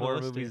have looking any at a horror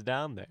list movies here.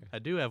 down there. I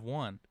do have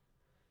one.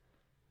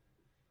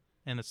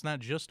 And it's not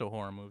just a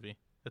horror movie.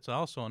 It's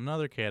also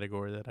another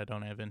category that I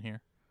don't have in here.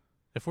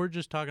 If we're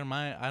just talking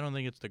I don't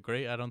think it's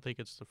I don't think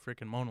it's the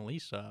freaking Mona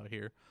Lisa out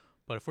here.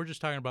 But if we're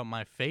just talking about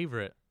my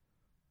favorite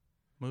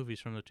movies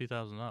from the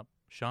 2000s up,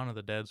 Shaun of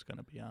the Dead's going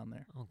to be on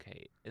there.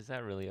 Okay, is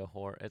that really a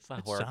horror? It's a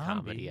It's horror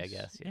comedy, I zombies.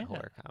 guess. Yeah,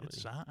 horror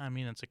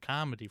comedy. It's a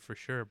comedy for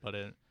sure, but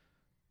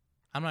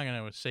I'm not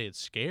going to say it's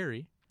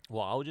scary.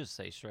 Well, I would just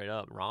say straight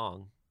up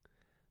wrong,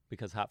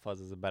 because Hot Fuzz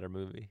is a better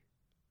movie.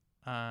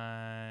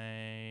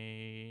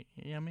 I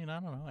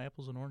don't know.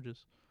 Apples and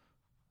oranges.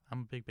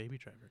 I'm a big Baby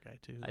Driver guy,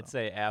 too. I'd though.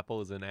 say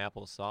apples and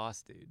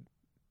applesauce, dude.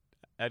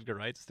 Edgar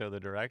Wright's still the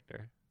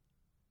director.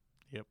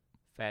 Yep.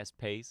 Fast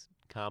pace,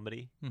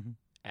 comedy, Mhm.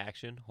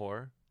 action,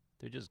 horror.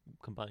 They just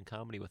combine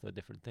comedy with a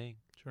different thing.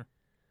 Sure.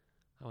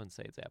 I wouldn't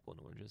say it's apple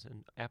and oranges.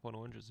 And apple and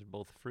oranges are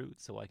both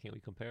fruits, so why can't we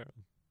compare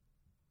them?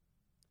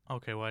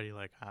 Okay, why do you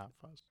like Hot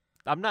Fuzz?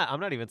 I'm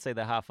not even saying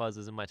that Hot Fuzz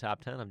is in my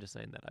top 10. I'm just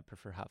saying that I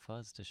prefer Hot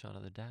Fuzz to Shaun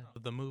of the Dead.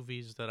 The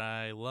movies that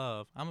I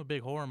love, I'm a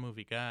big horror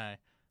movie guy.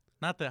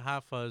 Not that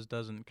Hot Fuzz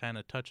doesn't kind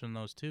of touch on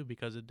those too,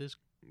 because it is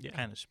Yeah.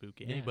 kind of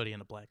spooky. Yeah. Anybody in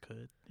a black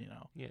hood, you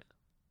know.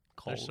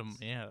 Colts. There's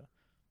some,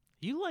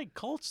 You like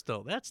cults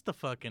though. That's the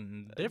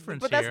fucking difference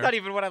But here. that's not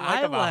even what I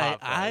like about Hot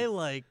Fuzz. I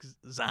like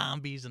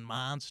zombies and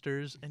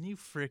monsters, and you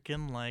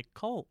freaking like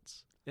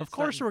cults. It's Of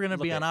course, not- we're gonna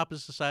look be at- on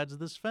opposite sides of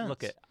this fence.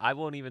 Look at, I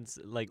won't even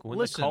like when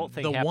Listen, the cult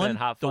thing the happened one- in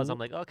Hot the Fuzz. w-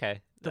 I'm like,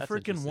 okay, the that's freaking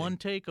interesting. one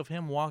take of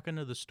him walking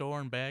to the store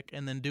and back,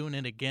 and then doing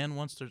it again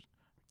once there's.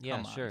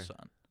 Yeah, Come sure, on,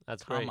 son.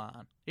 that's Come great.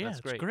 on. Yeah, That's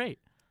it's great. great.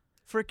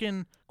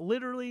 Freaking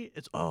literally,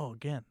 it's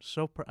again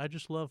so. I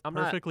just love I'm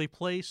not- perfectly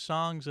placed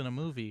songs in a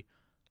movie.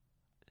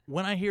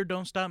 When I hear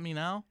 "Don't Stop Me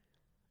Now,"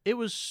 it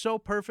was so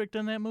perfect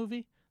in that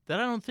movie that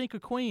I don't think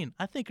of Queen.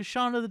 I think of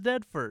Shaun of the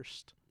Dead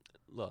first.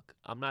 Look,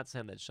 I'm not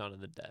saying that Shaun of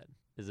the Dead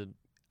is a.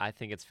 I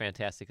think it's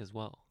fantastic as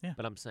well. Yeah.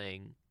 But I'm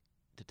saying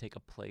to take a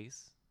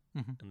place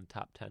Mhm. in the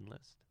top 10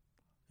 list.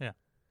 Yeah.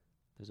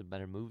 There's a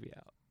better movie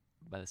out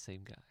by the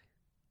same guy.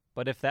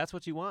 But if that's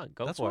what you want,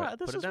 go That's for why it.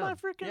 this Put is it down. my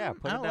freaking. Yeah,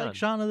 put I it down. like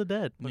Shaun of the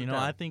Dead. Put you it know,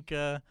 I down.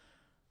 think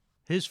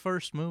his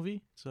first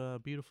movie. It's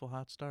a beautiful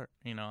hot start.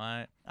 You know,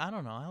 I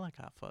don't know. I like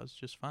Hot Fuzz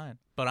just fine.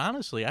 But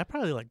honestly, I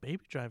probably like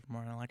Baby Driver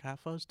more than I like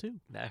Hot Fuzz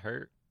too. That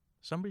hurt.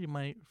 Somebody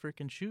might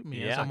freaking shoot me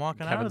yeah, as I'm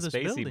walking Kevin out of this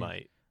Spacey building.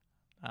 might.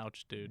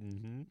 Ouch, dude.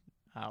 Mm-hmm.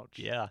 Ouch.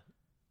 Yeah.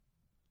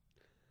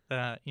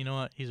 You know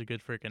what? He's a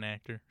good freaking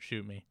actor.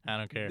 Shoot me. I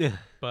don't care.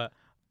 But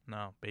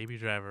no, Baby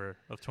Driver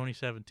of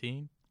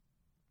 2017.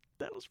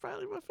 That was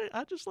probably my favorite.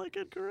 I just like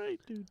Edgar Wright,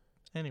 dude.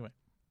 Anyway,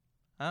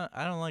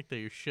 I don't like that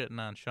you're shitting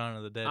on Shaun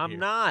of the Dead. I'm here.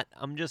 not.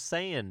 I'm just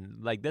saying.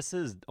 Like, this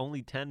is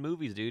only 10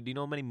 movies, dude. Do you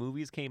know how many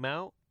movies came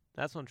out?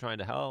 That's what I'm trying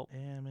to help.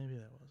 Yeah, maybe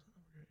that wasn't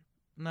great.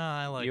 No,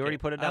 I like it. You already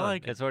put it I down.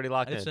 like It's already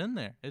locked It's in. in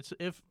there. It's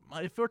if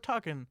we're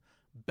talking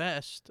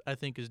best, I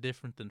think is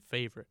different than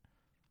favorite.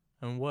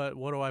 And what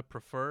do I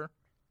prefer?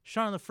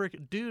 Shaun of the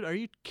freaking dude, are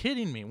you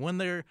kidding me? When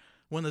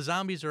the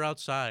zombies are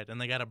outside and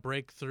they got to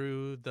break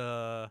through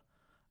the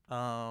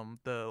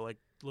like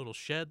little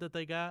shed that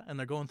they got, and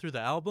they're going through the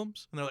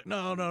albums, and they're like,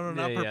 no,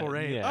 not Yeah, Purple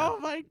Rain. yeah. Oh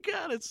my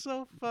god, it's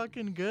so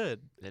fucking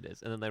good. It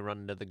is. And then they run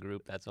into the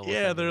group. That's almost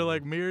Yeah, every they're movie.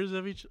 like mirrors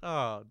of each.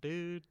 Oh,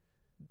 dude,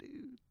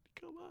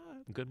 come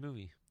on, Good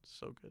movie.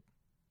 so good.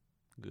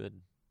 Good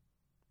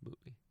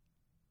movie.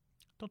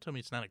 Don't tell me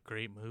it's not a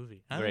great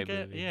movie. Great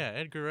movie. Yeah,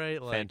 Edgar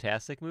Wright. Like,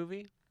 Fantastic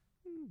movie?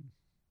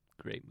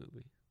 Great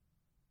movie.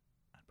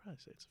 I'd probably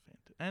say it's a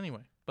fantastic.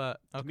 Anyway, but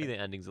To me, okay. the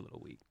ending's a little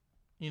weak.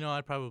 You know,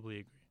 I'd probably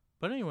agree.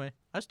 But anyway,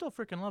 I still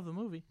freaking love the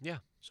movie. Yeah.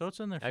 So it's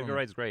in there for Edgar me.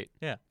 Wright's great.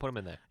 Yeah. Put him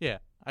in there. Yeah,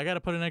 I got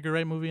to put an Edgar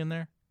Wright movie in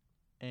there,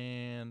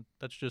 and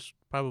that's just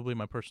probably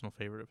my personal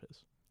favorite of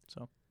his.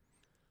 So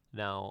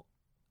Now,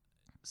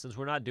 since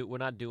we're not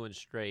doing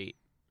straight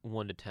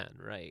 1 to 10,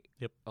 right?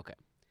 Yep. Okay.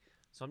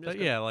 So I'm just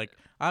but yeah, like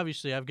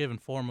obviously I've given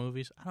 4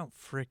 movies. I don't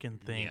freaking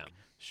think Yeah.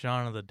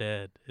 Shaun of the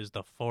Dead is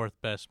the 4th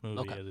best movie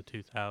Okay. of the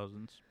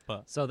 2000s.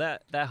 But So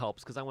that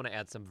helps because I want to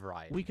add some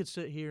variety. we could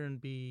sit here and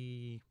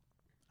be,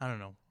 I don't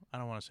know. I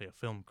don't want to say a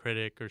film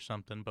critic or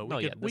something, but no,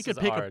 we yeah, could we this could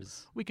is pick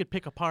ours. we could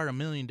pick apart a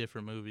million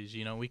different movies.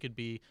 You know, we could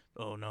be,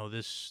 oh no,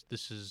 this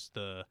is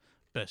the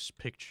best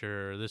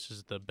picture. This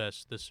is the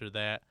best this or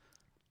that.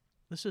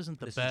 This isn't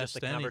the This is best just a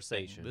anything.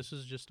 conversation. This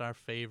is just our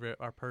favorite,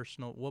 our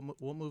personal.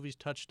 What movies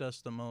touched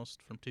us the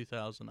most from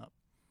 2000 up?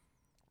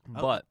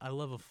 But I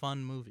love a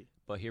fun movie.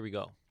 but here we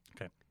go.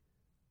 Okay.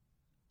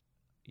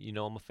 You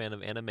know I'm a fan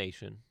of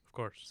animation, Of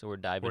course. so we're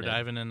diving We're in.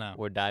 diving in now.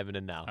 We're diving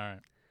in now. All right.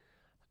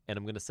 And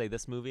I'm going to say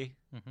this movie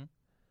Mm-hmm.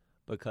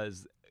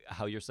 because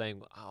how you're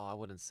saying, oh, I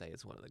wouldn't say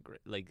it's one of the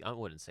great, like, I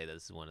wouldn't say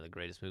this is one of the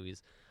greatest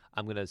movies.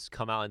 I'm going to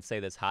come out and say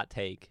this hot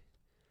take.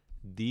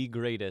 The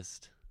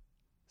greatest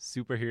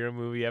superhero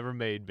movie ever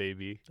made,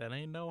 baby. That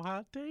ain't no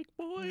hot take,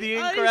 boy. The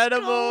Ice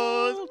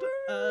Incredibles. cold.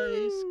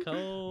 Ice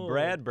cold.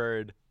 Brad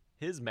Bird,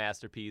 his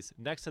masterpiece,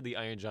 next to The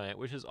Iron Giant,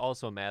 which is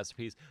also a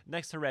masterpiece,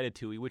 next to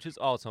Ratatouille, which is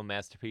also a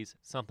masterpiece.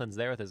 Something's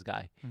there with this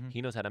guy. Mhm.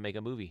 He knows how to make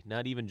a movie,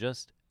 not even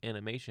just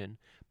animation.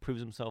 Proves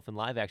himself in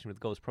live action with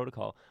Ghost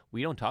Protocol.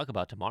 We don't talk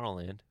about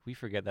Tomorrowland. We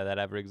forget that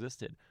ever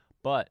existed.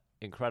 But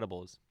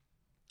Incredibles,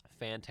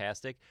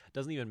 fantastic.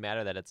 Doesn't even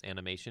matter that it's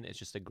animation. It's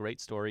just a great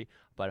story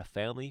about a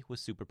family with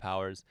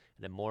superpowers,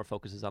 and it more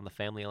focuses on the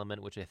family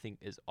element, which I think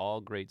is all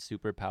great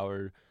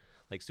superpower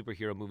like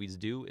superhero movies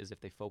do, is if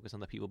they focus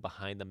on the people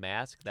behind the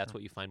mask. That's Sure.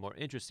 what you find more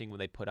interesting when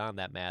they put on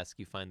that mask.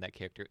 You find that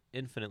character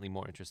infinitely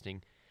more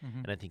interesting, Mhm.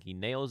 and I think he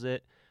nails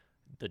it.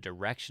 The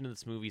direction of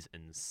this movie is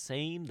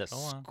insane. The Go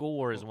on.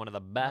 score is one of the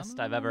best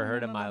I've ever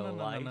heard in my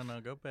life. No.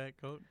 Go back.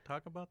 Go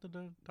talk about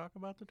the.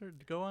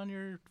 Go on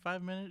your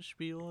 5-minute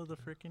spiel of the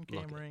freaking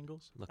Look camera it.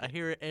 angles. Look I it.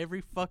 hear it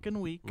every fucking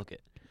week. Look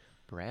at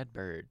Brad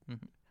Bird.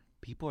 Mhm.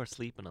 People are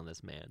sleeping on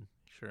this man.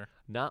 Sure.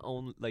 Not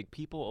only like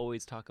people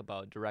always talk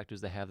about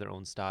directors that have their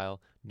own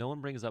style. No one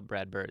brings up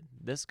Brad Bird.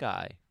 This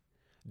guy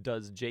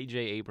does J.J.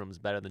 Abrams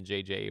better than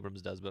J.J.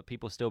 Abrams does, but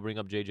people still bring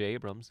up J.J.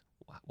 Abrams.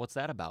 What's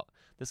that about?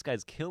 This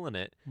guy's killing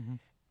it. Mhm.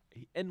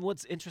 And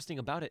what's interesting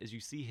about it is you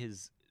see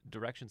his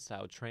direction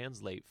style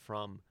translate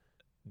from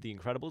The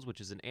Incredibles,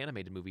 which is an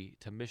animated movie,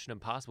 to Mission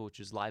Impossible, which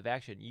is live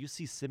action. You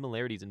see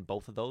similarities in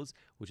both of those,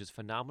 which is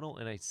phenomenal.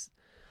 And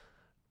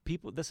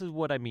this is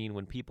what I mean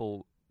when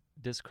people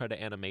discredit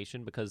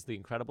animation, because The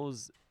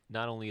Incredibles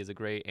not only is a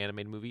great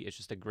animated movie, it's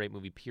just a great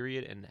movie,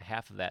 period. And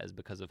half of that is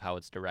because of how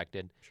it's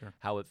directed, Sure.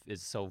 how it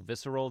is so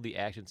visceral. The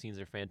action scenes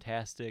are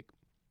fantastic.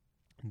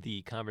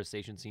 The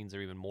conversation scenes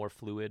are even more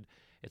fluid.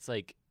 It's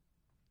like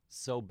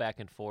so back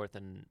and forth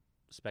and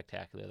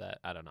spectacular that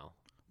I don't know.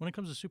 When it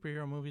comes to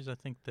superhero movies, I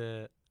think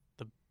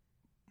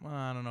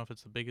I don't know if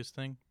it's the biggest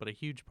thing, but a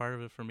huge part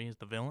of it for me is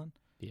the villain.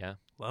 Yeah,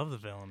 Love the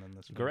villain in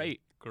this movie.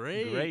 great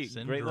Great little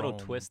Syndrome.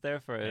 twist there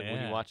for when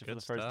Yeah, you watch it for good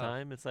the first stuff.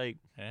 time. It's like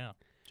Yeah.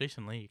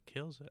 Jason Lee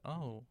kills it.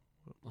 Oh,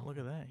 look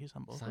at that. He's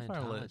on both of our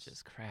Scientologist.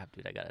 lists. Crap,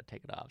 dude, I gotta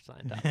take it off.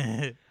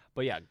 Scientologist.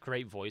 But yeah,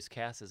 great voice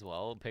cast as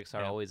well.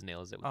 Pixar Yeah. always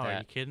nails it with Oh, are you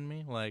that. kidding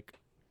me? Like,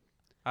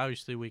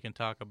 obviously we can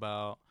talk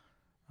about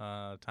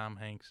Tom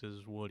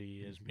Hanks's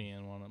Woody as Mhm.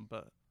 being one of them,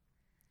 but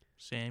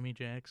Sammy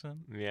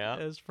Jackson Yeah,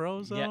 as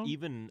Frozone. yeah.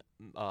 Even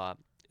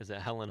is it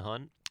Helen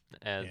Hunt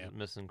as Yeah.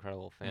 Miss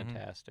Incredible?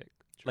 Fantastic.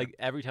 Sure. Like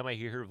every time I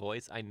hear her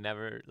voice, I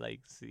never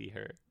like see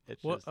her.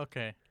 It's What? just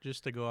Okay,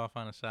 just to go off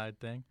on a side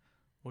thing,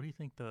 what do you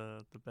think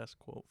the best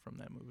quote from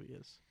that movie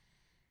is?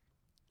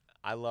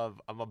 I'm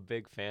a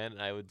big fan,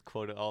 and I would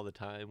quote it all the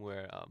time.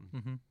 Where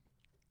Mm-hmm.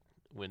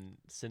 when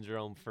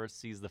Syndrome first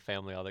sees the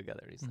family all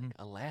together, he's Mhm. like,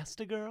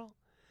 "Elastigirl,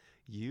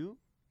 you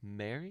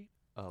married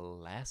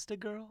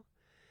Elastigirl?"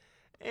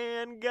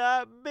 And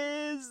got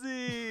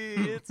busy.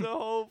 It's a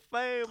whole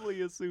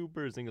family of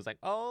supers. And he was like,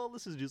 "Oh,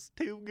 this is just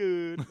too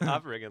good." I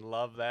freaking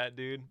love that,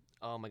 dude.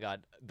 Oh my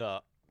god,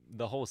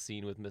 the whole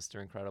scene with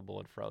Mr. Incredible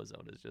and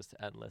Frozone is just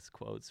endless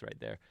quotes right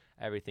there.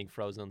 Everything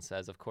Frozone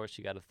says, of course,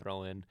 you got to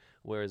throw in,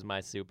 "Where's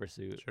my super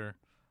suit?" Sure.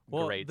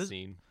 Well, Great this-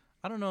 scene.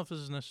 I don't know if this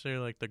is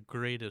necessarily like the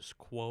greatest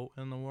quote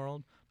in the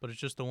world, but it's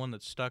just the one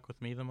that stuck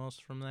with me the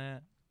most from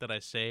that I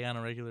say on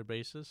a regular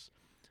basis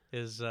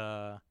is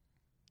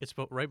it's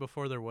right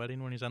before their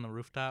wedding when he's on the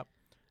rooftop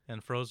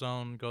and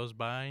Frozone goes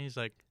by. He's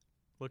like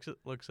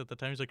looks at the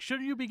time. He's like,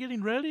 "Shouldn't you be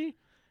getting ready?"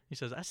 He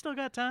says, "I still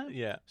got time."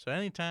 Yeah. So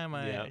anytime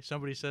Yeah.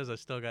 somebody says I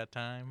still got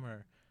time,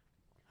 or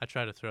I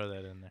try to throw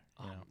that in there.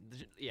 You know?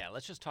 Yeah,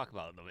 let's just talk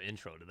about the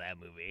intro to that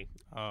movie.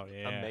 Oh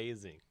yeah.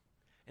 Amazing.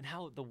 And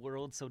how the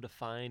world's so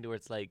defined, where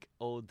it's like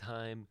old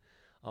time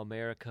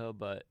America,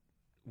 but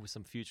with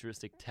some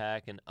futuristic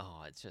tech. And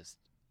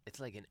it's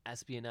like an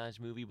espionage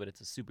movie, but it's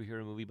a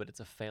superhero movie, but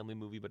it's a family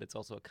movie, but it's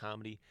also a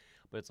comedy,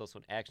 but it's also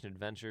an action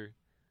adventure.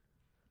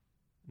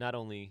 Not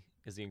only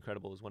is The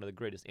Incredibles one of the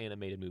greatest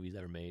animated movies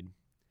ever made,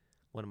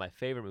 one of my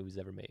favorite movies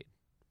ever made,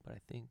 but I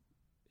think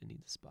it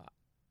needs a spot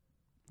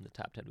in the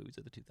top 10 movies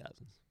of the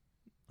 2000s.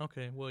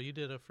 Okay, well, you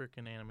did a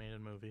freaking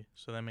animated movie,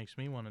 so that makes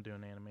me want to do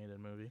an animated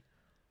movie.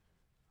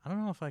 I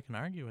don't know if I can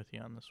argue with you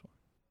on this one.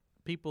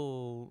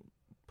 People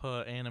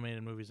put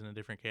animated movies in a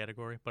different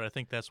category, but I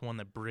think that's one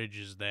that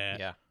bridges that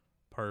Yeah.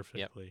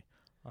 perfectly.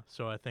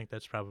 So I think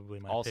that's probably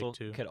my Also, pick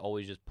too. could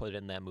always just put it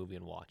in that movie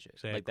and watch it.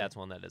 Exactly. Like, that's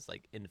one that is,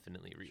 like,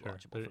 infinitely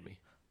rewatchable There- for me.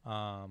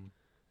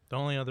 The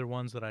only other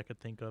ones that I could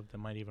think of that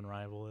might even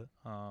rival it,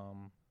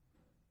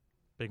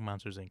 Big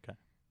Monsters Inc. guy.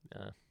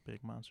 Yeah.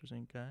 Big Monsters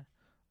Inc. guy.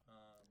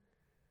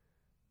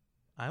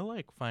 I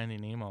like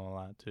Finding Nemo a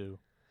lot too.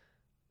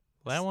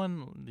 That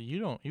one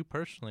you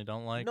personally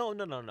don't like. No.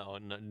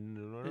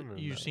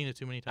 You've seen it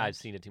too many times. I've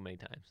seen it too many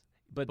times.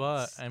 But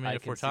I mean,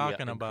 if can we're see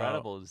talking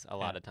about Incredibles a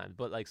lot of times,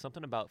 but like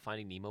something about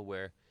Finding Nemo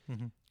where,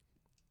 hmm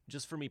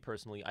just for me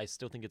personally, I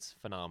still think it's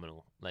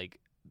phenomenal. Like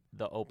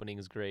the opening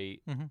is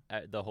great, hmm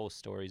the whole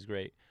story is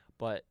great,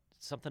 but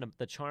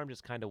the charm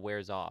just kind of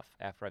wears off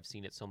after I've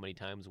seen it so many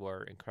times.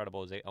 Where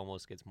Incredibles, it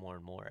almost gets more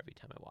and more every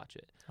time I watch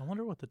it. I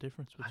wonder what the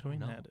difference I don't between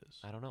know. that is.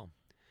 I don't know.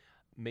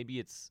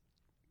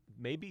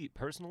 Maybe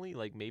personally,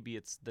 like maybe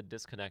it's the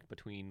disconnect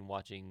between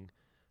watching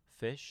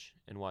fish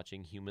and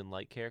watching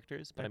human-like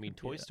characters. But That I mean,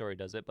 could be Toy it. Story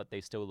does it, but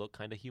they still look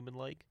kind of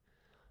human-like.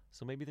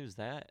 So maybe there's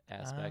that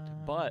aspect.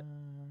 But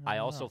I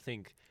don't also know.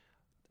 think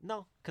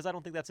no, because I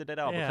don't think that's it at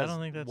all. Yeah, I because don't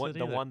think that's it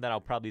the either. one that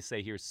I'll probably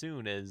say here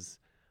soon is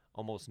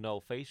almost no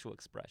facial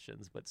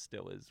expressions, but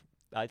still is,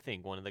 I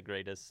think, one of the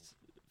greatest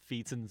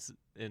feats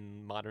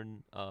in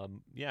modern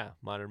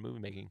modern movie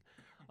making.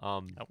 I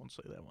won't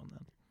say that one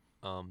then.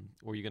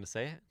 Were you gonna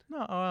say it?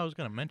 No, I was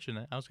gonna mention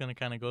it. I was gonna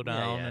kind of go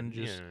down and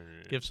just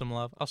give some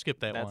love. I'll skip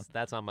that one.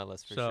 That's on my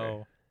list for So,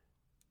 sure.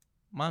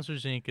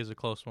 Monsters Inc. is a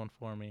close one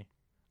for me.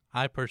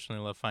 I personally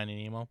love Finding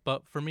Nemo,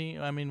 but for me,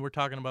 I mean, we're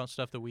talking about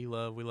stuff that we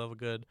love. We love a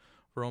good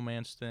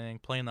romance thing,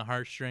 playing the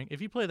heartstring. If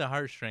you play the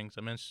heartstrings,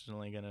 I'm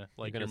instantly gonna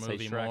like You're your gonna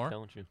movie say Shrek, more.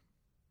 don't you?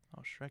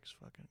 Oh, Shrek's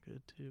fucking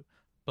good too.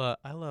 But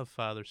I love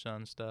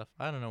father-son stuff.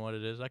 I don't know what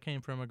it is. I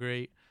came from a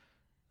great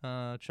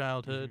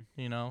childhood,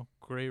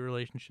 great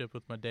relationship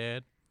with my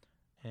dad.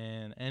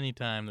 And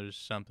anytime there's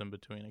something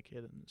between a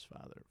kid and his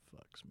father, it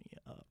fucks me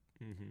up.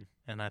 Mm-hmm.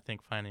 And I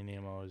think Finding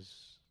Nemo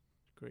is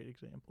a great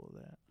example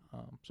of that.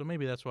 So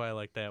maybe that's why I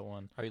like that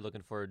one. Are you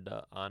looking forward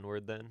to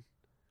Onward then?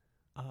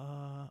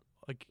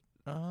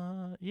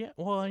 Yeah.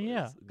 Well,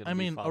 yeah. It's gonna I be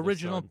mean,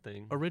 father-son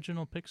thing.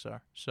 original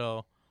Pixar.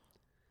 So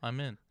I'm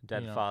in.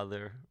 Dead you know.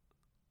 father,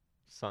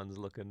 son's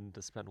looking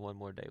to spend one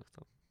more day with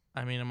them.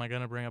 I mean, am I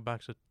gonna bring a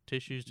box of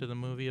tissues to the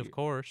movie? Of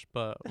course,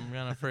 but I'm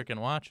gonna freaking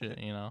watch it.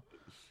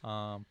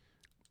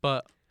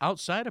 But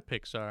outside of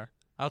Pixar,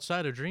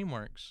 outside of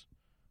DreamWorks,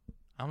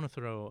 I'm gonna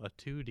throw a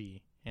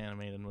 2D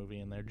animated movie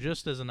in there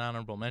just as an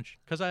honorable mention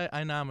because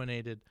I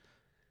nominated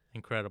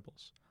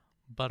Incredibles,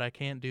 but I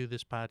can't do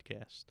this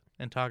podcast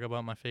and talk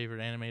about my favorite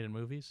animated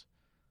movies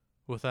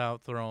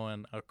without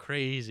throwing a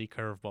crazy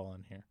curveball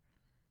in here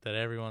that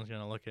everyone's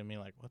gonna look at me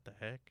like, what the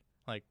heck?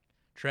 Like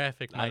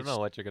traffic I might don't know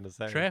what you're gonna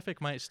say.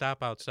 traffic might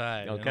stop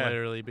outside and Okay.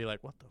 literally be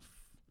like, what the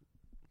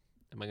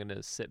Am I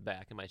gonna sit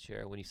back in my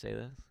chair when you say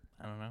this?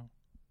 I don't know.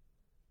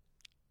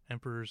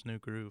 Emperor's New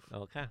Groove.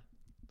 Okay.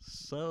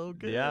 So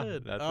good. Yeah,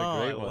 that's a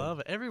great I one. love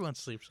it. Everyone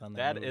sleeps on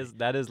that movie.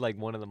 That is like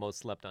one of the most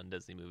slept on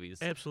Disney movies.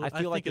 Absolutely.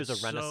 I feel like think there's a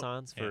it's so-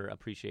 renaissance yeah. for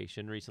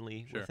appreciation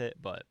recently Sure. with it,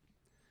 but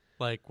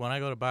Like when I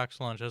go to Box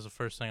Lunch, that's the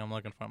first thing I'm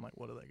looking for. I'm like,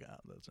 what do they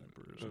got? That's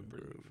Emperor's New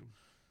Groove.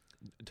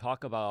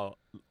 talk about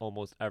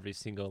almost every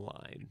single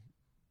line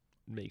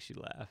makes you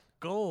laugh.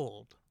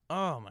 Gold.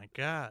 Oh my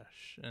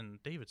gosh.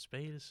 And David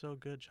Spade is so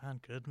good. John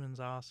Goodman's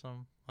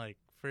awesome. Like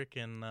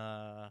freaking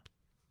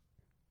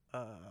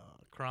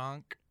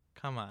Kronk.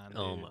 Come on.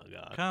 Oh dude. my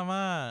god. Come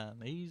on.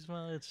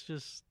 It's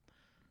just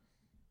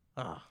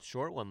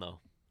Short one though.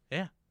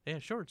 yeah,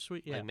 short,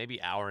 sweet, yeah. Like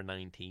maybe hour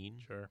 19.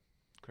 Sure.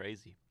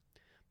 Crazy.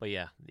 But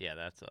yeah,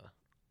 that's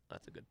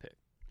a good pick.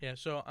 Yeah,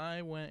 so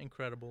I went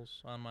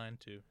Incredibles on mine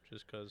too,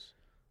 just because,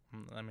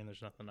 I mean,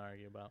 there's nothing to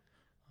argue about.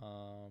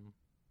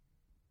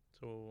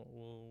 So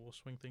we'll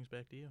swing things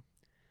back to you.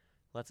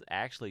 Let's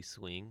actually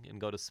swing and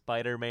go to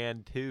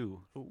Spider-Man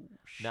 2. Oh,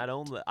 Not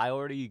only I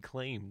already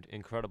claimed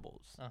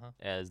Incredibles Uh-huh.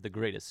 as the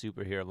greatest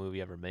superhero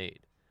movie ever made,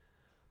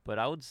 but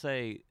I would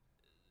say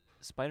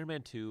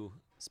Spider-Man 2,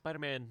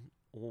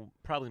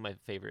 probably my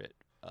favorite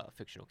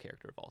fictional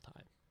character of all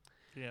time.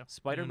 Yeah.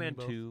 Spider-Man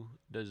both. 2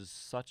 does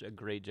such a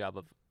great job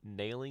of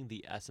nailing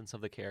the essence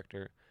of the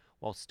character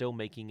while still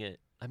making it.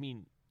 I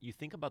mean, you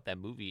think about that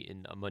movie,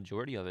 and a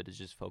majority of it is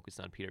just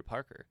focused on Peter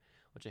Parker,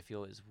 which I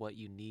feel is what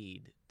you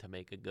need to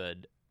make a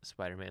good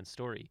Spider-Man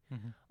story.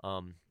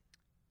 Mhm.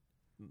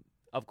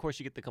 Of course,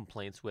 you get the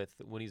complaints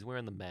with when he's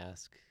wearing the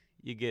mask,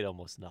 you get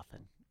almost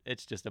nothing.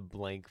 It's just a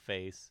blank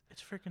face.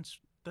 It's freaking.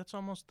 That's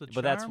almost the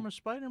But that's- charm of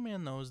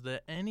Spider-Man, though, is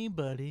that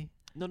anybody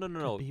No,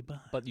 could be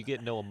behind but you the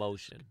get no mask.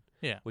 emotion.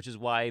 Yeah. Which is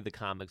why the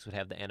comics would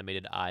have the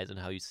animated eyes and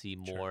how you see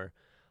Sure. more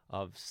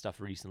of stuff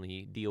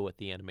recently deal with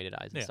the animated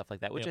eyes and Yeah. stuff like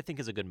that, which Yep. I think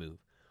is a good move.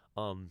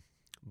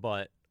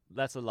 But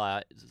that's a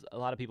lot. A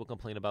lot of people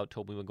complain about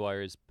Tobey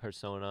Maguire's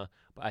persona,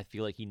 but I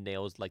feel like he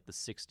nails like the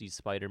 '60s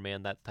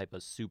Spider-Man, that type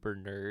of super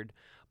nerd,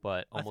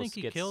 but I almost think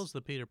he gets kills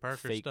the Peter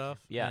Parker fake-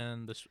 stuff. yeah.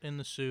 And in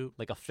the suit.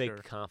 like a fake Sure.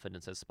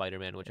 confidence as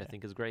Spider-Man, which I Yeah.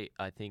 think is great.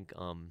 I think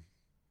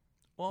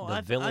Well, the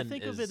I villain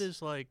think of it is-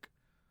 as like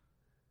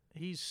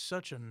he's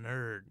such a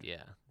nerd.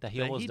 that he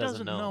that almost he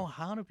doesn't know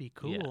how to be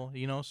cool,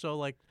 So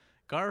like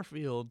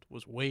Garfield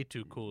was way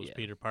too cool as Yeah.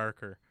 Peter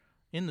Parker.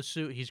 In the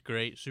suit, he's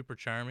great, super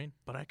charming,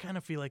 but I kind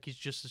of feel like he's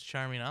just as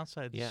charming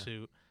outside the Yeah.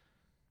 suit.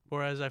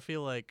 Whereas I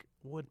feel like,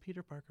 would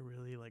Peter Parker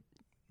really like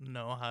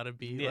know how to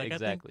be? Yeah, like,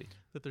 exactly. I think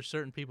that there's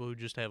certain people who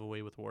just have a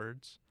way with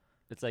words,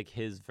 It's like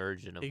his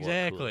version of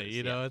exactly. what cool is.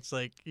 You know, it's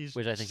like he's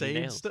Which I think he saying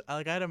nails.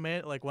 like I'd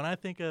imagine, like when I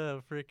think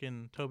of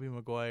freaking Tobey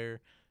Maguire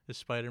as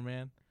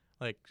Spider-Man,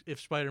 like if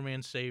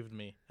Spider-Man saved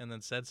me and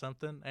then said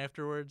something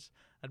afterwards,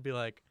 I'd be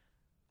like,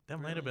 that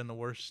might have Really? been the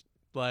worst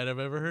line I've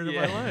ever heard in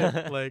Yeah. my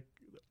life. Like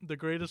the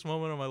greatest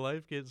moment of my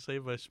life, getting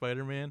saved by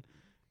Spider-Man,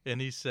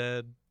 and he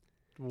said,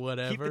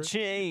 whatever. Keep the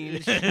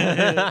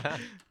change.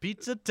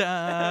 Pizza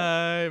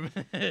time.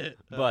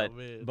 But oh,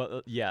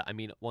 man. yeah, I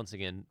mean, once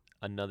again,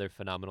 another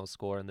phenomenal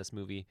score in this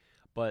movie.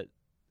 But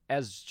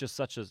as just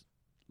such a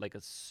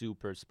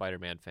super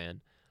Spider-Man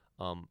fan,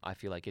 I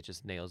feel like it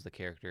just nails the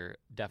character.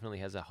 Definitely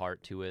has a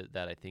heart to it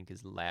that I think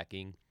is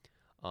lacking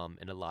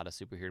in a lot of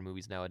superhero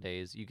movies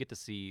nowadays. You get to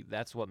see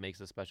that's what makes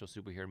a special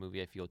superhero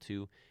movie. I feel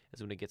too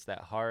is when it gets that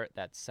heart,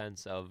 that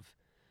sense of,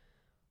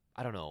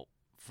 I don't know.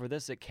 For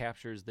this, it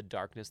captures the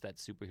darkness that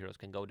superheroes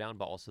can go down,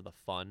 but also the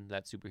fun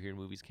that superhero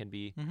movies can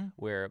be. Mm-hmm.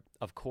 Where,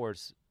 of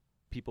course,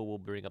 people will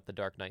bring up the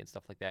Dark Knight and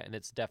stuff like that, and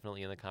it's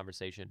definitely in the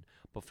conversation.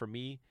 But for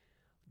me,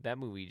 that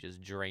movie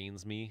just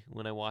drains me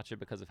when I watch it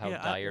because of how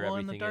dire well,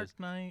 everything in the Dark is.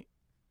 Knight.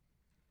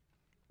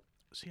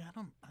 See, I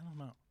don't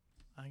know.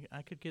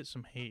 I could get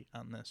some hate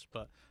on this,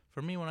 but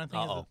for me, when I think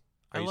of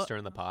Are you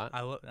stirring the pot? I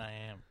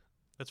am.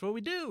 That's what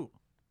we do.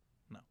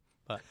 No,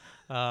 but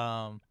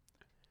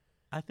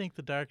I think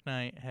The Dark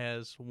Knight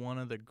has one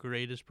of the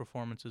greatest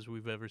performances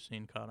we've ever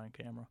seen caught on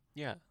camera.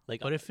 Yeah,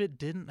 like. But if it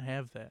didn't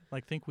have that,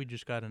 like, think we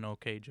just got an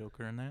okay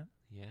Joker in that.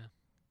 Yeah.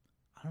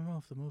 I don't know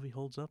if the movie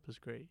holds up as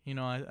great. You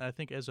know, I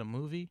think as a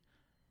movie,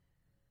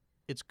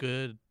 it's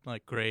good,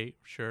 like great,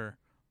 sure.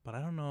 But I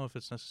don't know if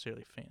it's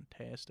necessarily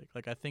fantastic.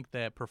 Like, I think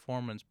that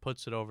performance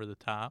puts it over the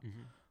top.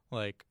 Mm-hmm.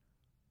 Like,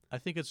 I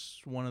think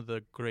it's one of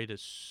the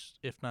greatest,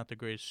 if not the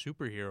greatest,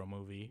 superhero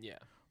movie. Yeah.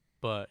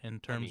 But in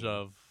terms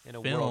of in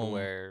a film, world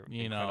where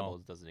you Incredibles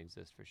know, doesn't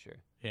exist for sure.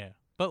 yeah.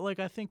 But like,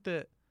 I think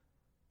that,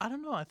 I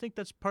don't know. I think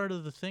that's part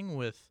of the thing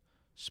with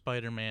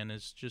Spider-Man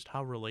is just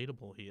how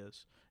relatable he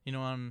is. You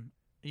know,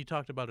 you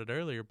talked about it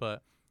earlier,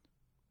 but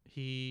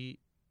his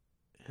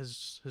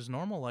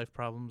normal life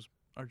problems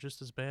are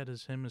just as bad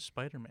as him as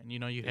Spider-Man. You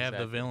know, you have the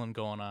Exactly. villain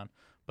going on,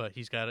 but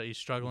he's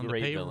struggling Great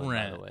to pay villain,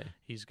 rent. by the way.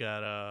 He's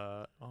got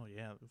oh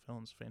yeah, the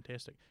villain's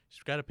fantastic. He's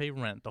got to pay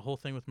rent. The whole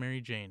thing with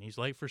Mary Jane. He's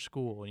late for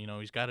school. You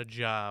know, he's got a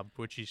job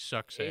which he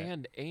sucks at.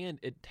 And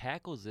it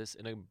tackles this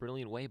in a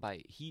brilliant way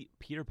by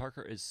Peter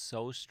Parker is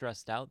so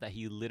stressed out that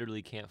he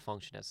literally can't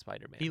function as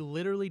Spider-Man. He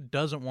literally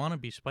doesn't want to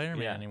be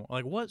Spider-Man Yeah. anymore.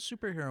 Like, what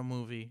superhero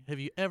movie have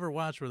you ever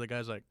watched where the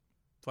guy's like,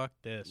 fuck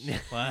this?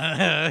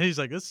 He's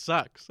like, this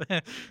sucks.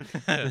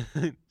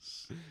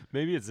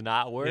 Maybe it's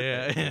not worth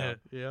it. You know?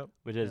 Yep.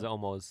 Which is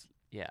almost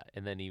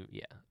and then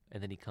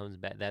he comes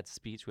back. That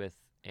speech with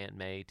Aunt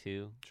May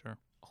too. Sure.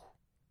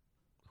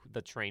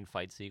 The train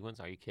fight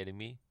sequence. Are you kidding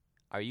me?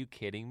 Are you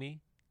kidding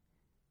me?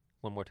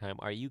 One more time.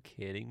 Are you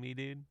kidding me,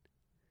 dude?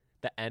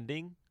 The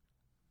ending.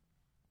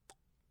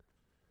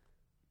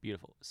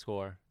 Beautiful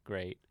score.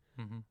 Great.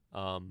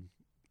 Mm-hmm.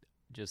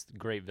 Just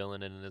great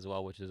villain in it as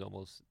well, which is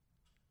almost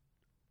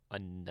a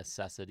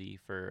necessity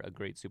for a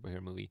great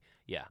superhero movie.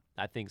 Yeah,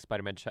 I think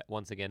Spider-Man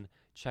once again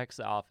checks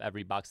off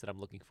every box that I'm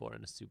looking for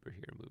in a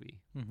superhero movie.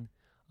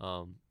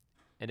 Mm-hmm.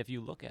 And if you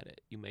look at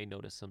it, you may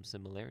notice some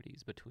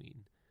similarities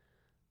between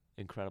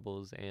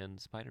Incredibles and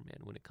Spider-Man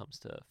when it comes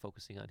to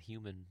focusing on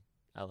human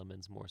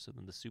elements more so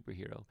than the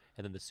superhero,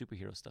 and then the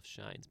superhero stuff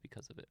shines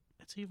because of it.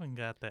 It's even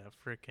got that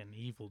freaking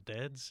Evil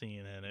Dead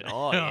scene in it.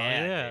 Oh,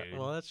 yeah, dude.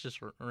 Well, that's just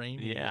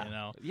rainy, Yeah, you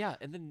know. Yeah,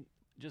 and then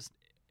just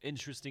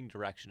interesting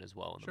direction as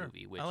well in the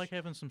movie. Which I like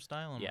having some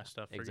style in my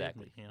stuff.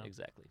 Exactly. Forgive me, you know?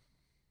 Exactly.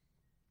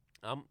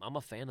 I'm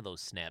a fan of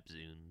those snap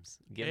zooms.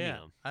 Give me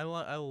them. I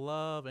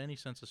love any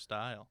sense of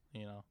style,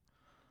 you know.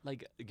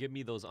 Like, give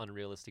me those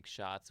unrealistic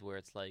shots where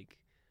it's like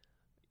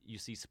you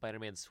see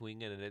Spider-Man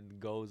swinging and it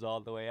goes all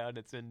the way out.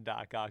 It's in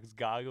Doc Ock's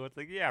goggle. It's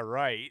like, yeah,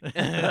 right.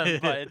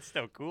 But it's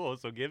still cool,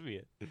 so give me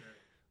it.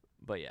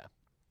 But yeah,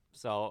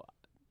 so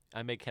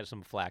I may catch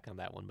some flack on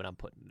that one, but I'm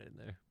putting it in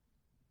there.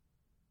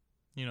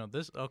 You know,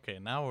 okay,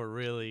 now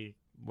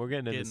we're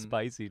getting into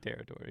spicy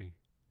territory.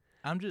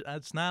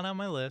 It's not on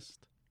my list.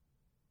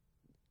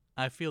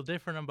 I feel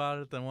different about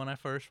it than when I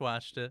first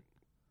watched it.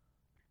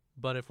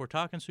 But if we're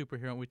talking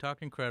superhero, we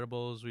talk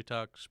Incredibles, we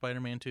talk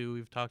Spider-Man 2,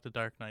 we've talked The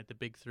Dark Knight, the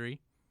big three.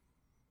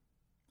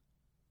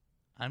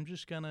 I'm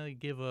just going to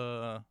give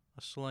a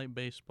slight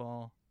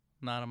baseball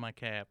nod on my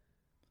cap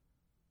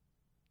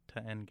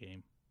to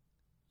Endgame.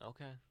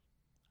 Okay.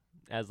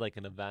 As like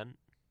an event?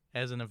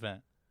 As an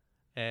event.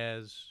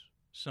 As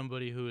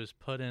somebody who has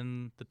put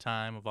in the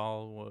time of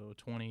all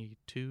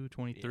 22,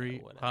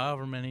 23,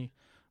 however many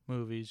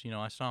movies. You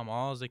know, I saw them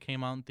all as they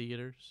came out in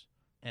theaters.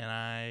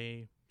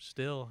 And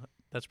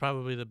that's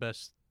probably the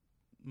best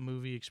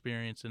movie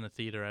experience in a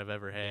theater I've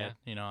ever had. Yeah.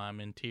 You know, I'm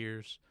in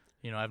tears.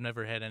 You know, I've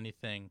never had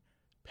anything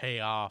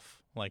pay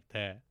off like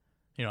that.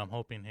 You know, I'm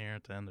hoping here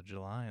at the end of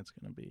July it's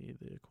going to be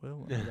the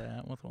equivalent of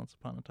that with Once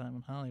Upon a Time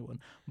in Hollywood.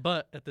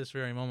 But at this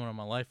very moment of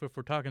my life, if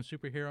we're talking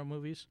superhero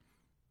movies,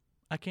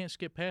 I can't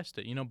skip past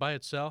it. You know, by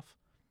itself,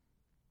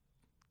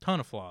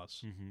 ton of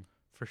flaws,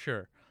 for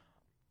sure.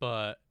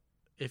 But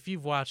if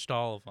you've watched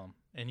all of them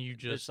and you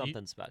There's just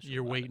something special.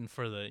 you're about waiting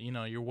for the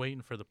you're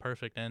waiting for the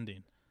perfect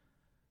ending.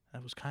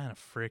 That was kind of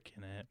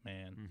freaking it,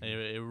 man. Mhm.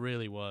 It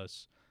really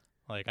was.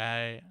 Like,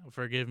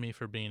 forgive me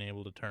for being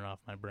able to turn off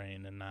my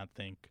brain and not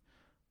think,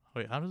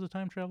 wait, how does the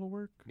time travel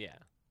work? it. Yeah,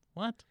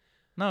 What?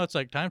 No, it's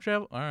like time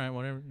travel. All right,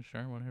 whatever,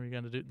 sure, whatever you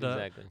got to do.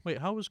 exactly. Wait,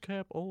 how was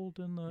Cap old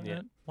in the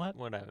Yeah. what?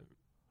 Whatever.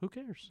 Who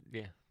cares?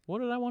 Yeah. What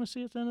did I want to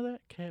see at the end of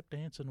that? Cap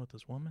dancing with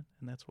this woman,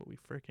 and that's what we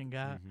freaking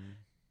got. Mhm.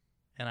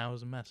 And I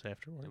was a mess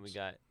afterwards. And we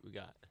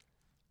got.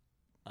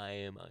 I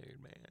am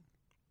Iron Man.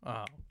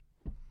 Oh,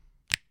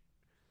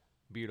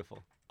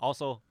 Beautiful.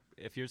 Also,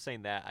 if you're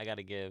saying that, I got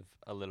to give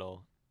a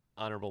little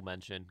honorable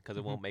mention because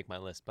it Mhm. won't make my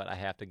list, but I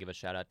have to give a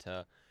shout out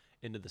to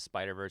Into the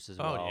Spider-Verse as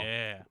oh well.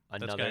 yeah,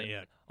 That's Another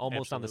yeah,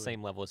 almost on the absolutely.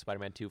 same level as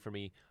Spider-Man 2 for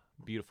me.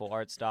 Beautiful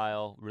art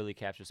style, really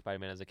captures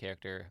Spider-Man as a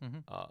character.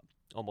 Mhm.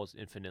 Almost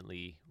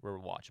infinitely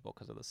rewatchable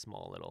because of the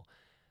small little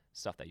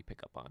stuff that you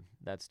pick up on.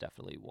 That's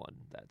definitely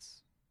one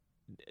that's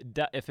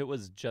if it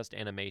was just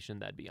animation,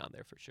 that'd be on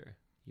there for sure.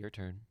 Your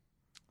turn.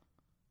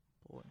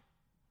 boy.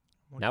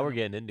 Now we're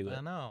getting into I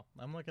it. know.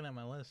 I'm looking at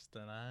my list,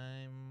 and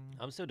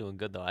I'm still doing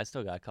good though. I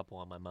still got a couple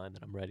on my mind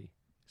that I'm ready.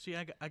 see.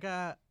 I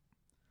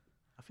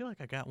feel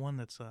like I got one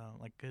that's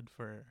like good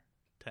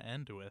to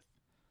end with.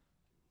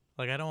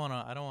 Like I don't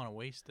wanna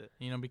waste it,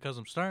 because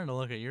I'm starting to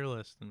look at your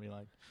list and be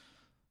like,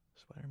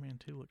 Spider-Man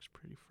 2 looks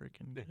pretty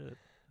freaking good.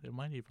 It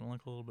might even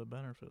look a little bit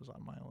better if it was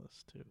on my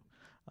list too.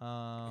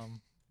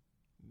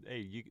 Hey,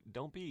 you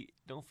don't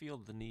feel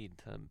the need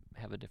to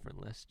have a different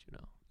list.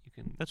 You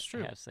can. That's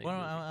true. Have same Well,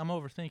 movie. I'm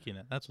overthinking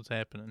it. That's what's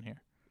happening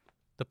here.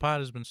 The pot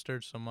has been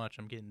stirred so much,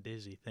 I'm getting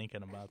dizzy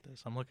thinking about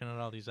this. I'm looking at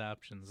all these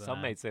options. and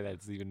Some might say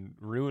that's even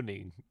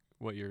ruining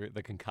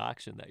the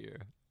concoction that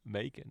you're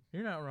making.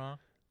 You're not wrong.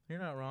 You're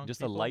not wrong.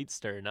 Just People- a light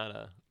stir, not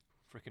a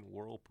freaking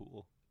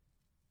whirlpool.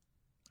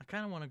 I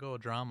kind of want to go a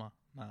drama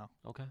now.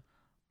 Okay.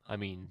 I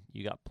mean,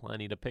 you got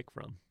plenty to pick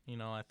from.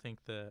 I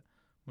think that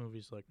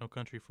movies like No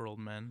Country for Old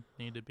Men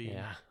need to be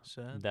Yeah,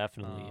 said.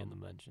 definitely in the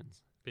Um,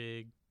 mentions.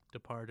 Big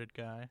Departed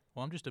guy.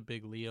 Well, I'm just a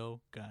big Leo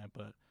guy,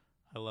 but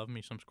I love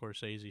me some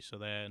Scorsese, so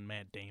that and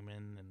Matt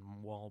Damon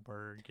and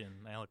Wahlberg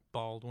and Alec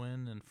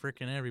Baldwin and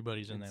frickin'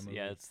 everybody's in that It's- movie.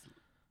 Yeah, it's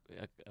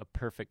a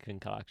perfect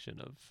concoction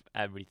of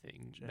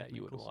everything Jack that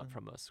you would want Nicholson.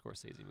 from a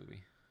Scorsese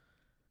movie.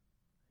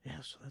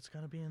 Yeah, so that's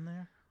got to be in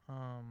there.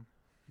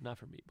 Not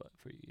for me, but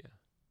for you, yeah.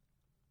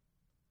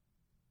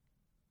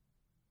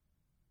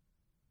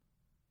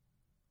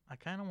 I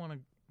kind of want to.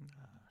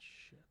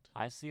 Shit.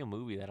 I see a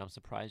movie that I'm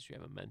surprised you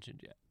haven't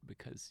mentioned yet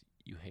because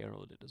you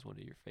heralded it as one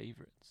of your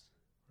favorites.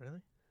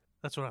 Really?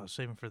 That's what I was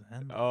saving for the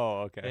end.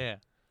 Oh, okay. Yeah.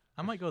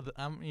 I might go.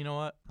 You know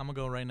what? I'm gonna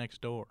go right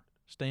next door.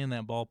 Stay in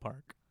that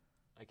ballpark.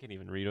 I can't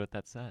even read what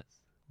that says.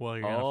 Well,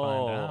 you're gonna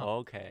find out.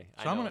 Okay.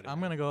 So I'm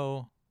gonna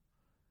go.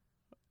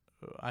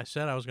 I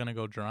said I was gonna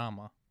go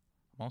drama.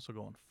 I'm also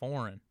going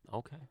foreign.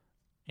 Okay.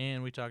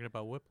 And we talked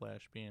about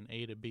Whiplash being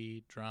A to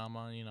B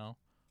drama.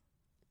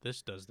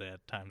 This does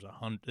that times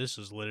 100. This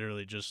is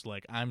literally just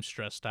like I'm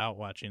stressed out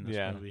watching this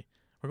Yeah. movie.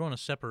 We're going to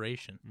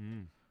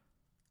Separation.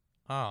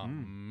 Oh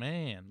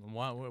man, we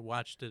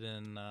watched it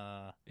in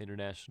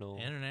International.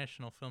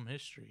 international film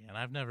history, and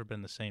I've never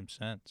been the same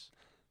since.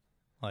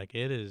 Like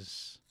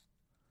it's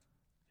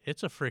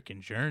a freaking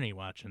journey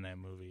watching that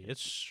movie. It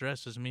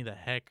stresses me the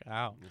heck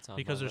out It's on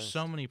because my there's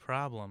so list. many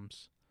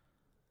problems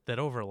that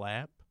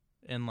overlap,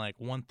 and like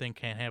one thing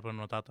can't happen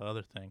without the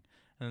other thing,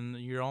 and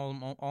you're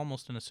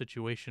almost in a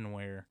situation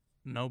where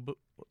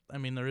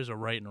there is a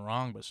right and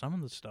wrong, but some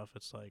of the stuff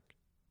it's like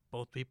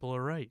both people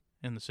are right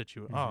in the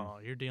situation. Mhm. Oh,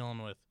 you're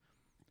dealing with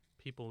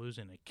people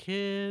losing a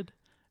kid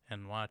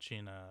and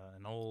watching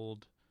an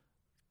old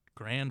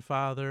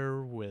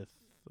grandfather with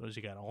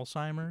he got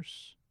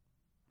Alzheimer's.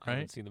 I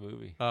haven't right? seen the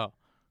movie. Oh,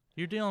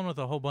 you're dealing with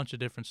a whole bunch of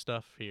different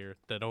stuff here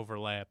that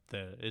overlap.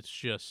 That it's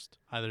just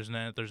there's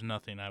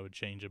nothing I would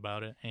change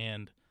about it.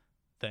 And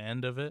the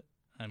end of it,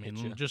 I mean,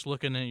 Hit ya. just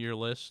looking at your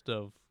list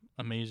of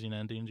amazing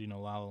endings, La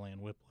La Land,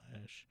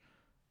 Whiplash,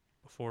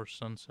 Before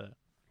Sunset.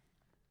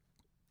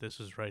 This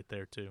is right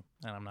there too,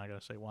 and I'm not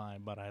gonna say why,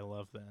 but I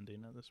love the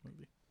ending of this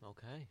movie.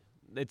 Okay.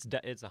 It's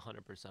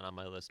 100% on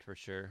my list for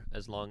sure.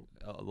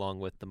 Along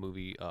with the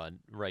movie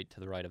right to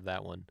the right of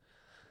that one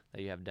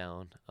that you have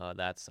down,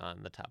 that's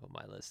on the top of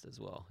my list as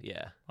well.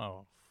 Yeah.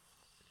 Oh,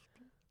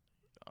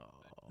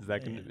 Is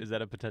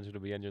that a potential to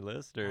be on your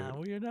list or?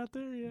 we're not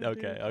there yet.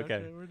 Okay, dude.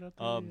 okay. We're not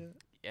there yet.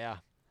 Yeah.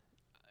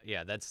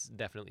 Yeah, that's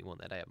definitely one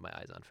that I have my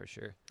eyes on for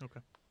sure.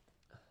 Okay.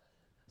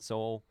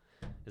 So,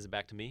 is it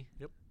back to me?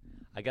 Yep.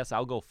 I guess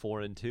I'll go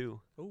 4 and 2,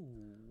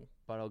 Ooh.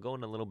 but I'll go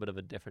in a little bit of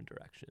a different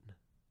direction.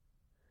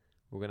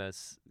 We're going to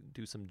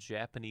do some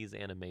Japanese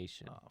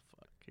animation. Oh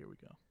fuck! Here we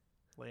go.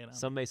 Lay it on.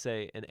 Some may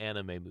say an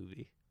anime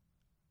movie,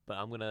 but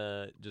I'm going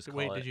to just call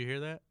Wait, it. did you hear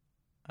that?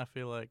 I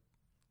feel like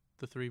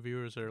the 3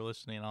 viewers that are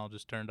listening all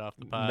just turned off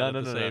the pod No, at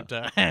no, the no, same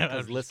no. time. I'm 'Cause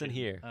just listen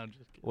kidding. here. I'm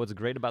just kidding. What's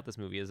great about this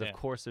movie is, Yeah. of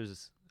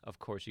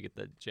course you get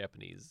the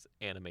Japanese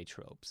anime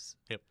tropes.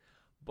 Yep.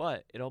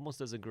 But it almost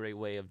does a great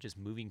way of just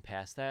moving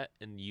past that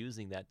and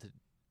using that to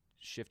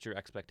shift your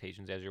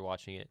expectations as you're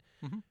watching it.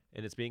 Mhm.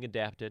 And it's being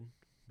adapted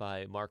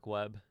by Mark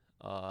Webb,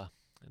 and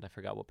I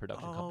forgot what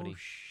production company. Oh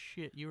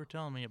shit! You were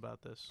telling me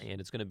about this. And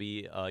it's gonna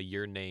be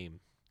Your Name.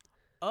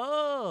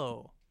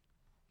 Oh.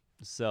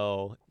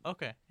 So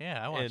Okay.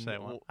 Yeah, I watched And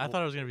that one. I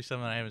thought it was gonna be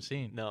something I haven't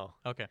seen. no,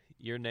 Okay.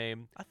 Your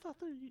Name. I thought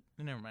that.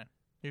 Never mind.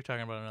 You were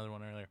talking about another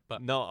one earlier,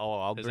 but No,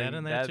 I'll is bring that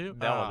in there too?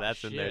 No, Oh,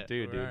 that's in there shit.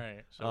 too, dude. All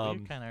right. So we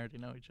Um, kind of already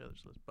know each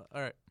other's list, but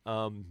all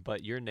right.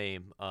 But Your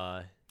Name.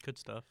 Good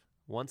stuff.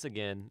 Once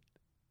again,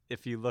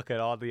 if you look at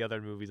all the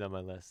other movies on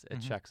my list, it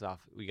Mhm. checks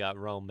off. We got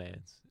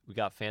romance. We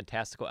got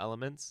fantastical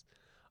elements.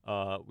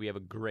 We have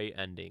a great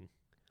ending.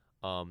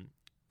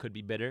 Could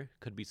be bitter,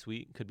 could be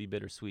sweet, could be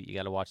bittersweet. You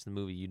got to watch the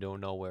movie. You don't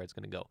know where it's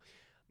going to go.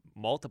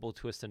 Multiple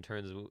twists and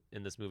turns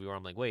in this movie where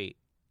I'm like, wait,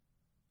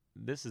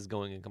 this is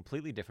going in a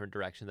completely different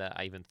direction that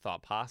I even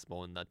thought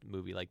possible in a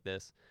movie like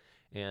this.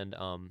 And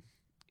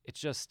it's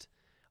just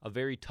a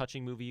very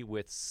touching movie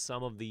with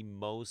some of the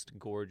most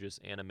gorgeous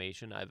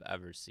animation I've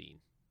ever seen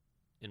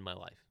in my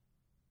life.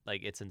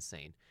 Like, it's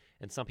insane.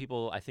 And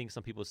I think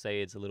some people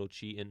say it's a little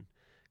cheating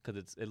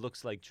because it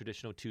looks like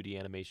traditional 2D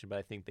animation, but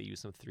I think they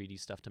use some 3D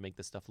stuff to make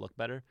the stuff look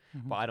better.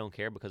 Mhm. But I don't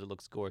care because it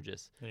looks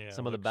gorgeous. Yeah,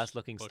 Some of the best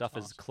looking looks stuff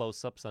is awesome.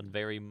 close-ups on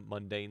very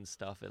mundane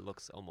stuff. It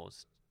looks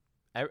almost.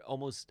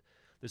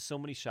 There's so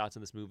many shots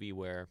in this movie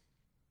where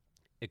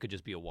it could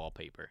just be a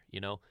wallpaper, you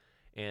know?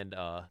 And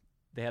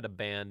they had a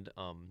band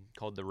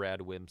called the Rad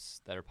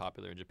Wimps that are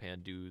popular in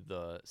Japan do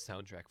the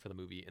soundtrack for the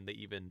movie, and they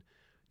even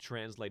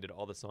translated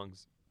all the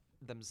songs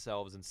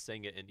themselves and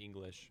sang it in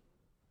English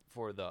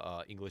for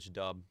the English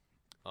dub.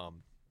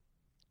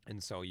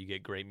 And so you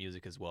get great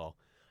music as well.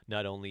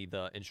 Not only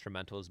the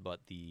instrumentals, but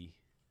the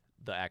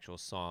actual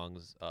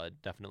songs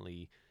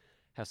definitely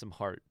have some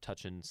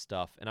heart-touching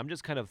stuff. And I'm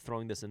just kind of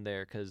throwing this in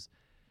there because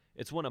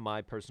it's one of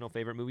my personal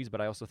favorite movies,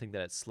 but I also think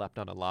that it's slept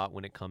on a lot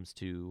when it comes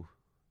to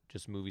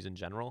just movies in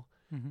general.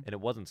 Mhm. And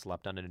it wasn't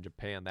slept on in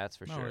Japan, that's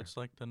for No, sure. it's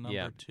like the number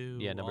Yeah. two.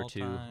 Yeah, number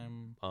two.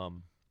 all-time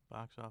Um,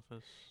 box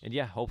office. and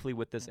yeah, hopefully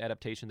with this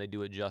adaptation they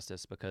do it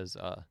justice because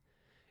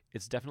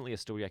it's definitely a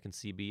story I can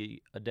see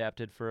be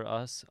adapted for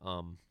us.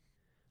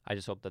 I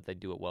just hope that they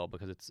do it well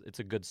because it's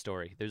a good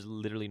story. There's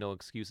literally no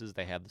excuses.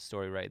 They have the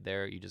story right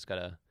there. You just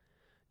gotta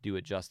do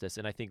it justice.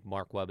 And I think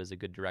Mark Webb is a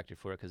good director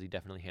for it because he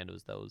definitely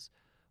handles those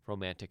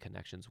romantic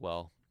connections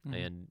well.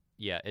 Mhm. And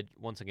yeah, it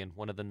once again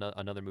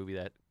another movie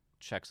that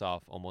checks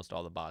off almost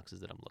all the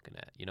boxes that I'm looking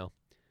at. You know,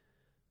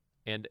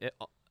 and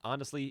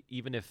honestly,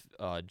 even if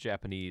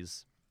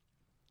Japanese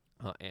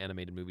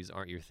animated movies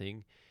aren't your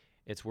thing,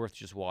 it's worth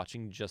just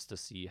watching just to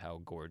see how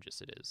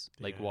gorgeous it is.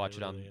 Like, Yeah, watch it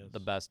it on really the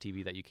is. best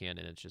TV that you can,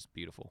 and it's just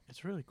beautiful.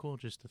 It's really cool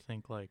just to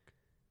think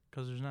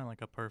because there's not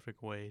like a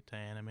perfect way to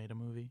animate a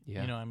movie.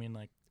 Yeah. You know, I mean,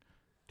 like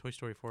Toy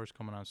Story 4 is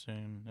coming out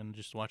soon, and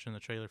just watching the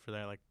trailer for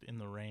that, like in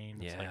the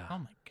rain, it's like, Yeah. oh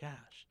my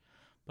gosh.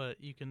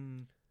 But you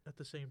can at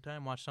the same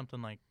time watch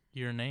something like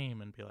Your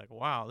Name and be like,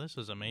 wow, this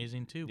is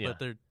amazing too. Yeah. But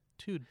they're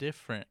two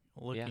different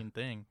looking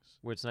things.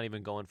 Where it's not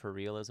even going for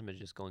realism, it's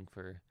just going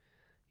for,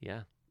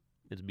 yeah,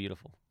 it's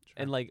beautiful. It's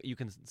And, right. like, you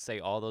can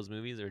say all those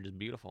movies are just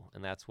beautiful,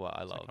 and that's what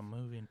I It's love. like a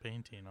movie and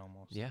painting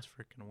almost. Yeah. It's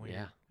freaking weird.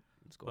 Yeah,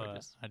 it's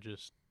gorgeous. But I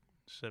just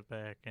sit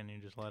back and you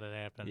just let it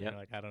happen. Yep. You're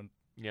like, I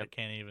Yep.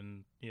 can't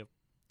even. Yep.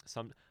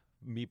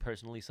 Me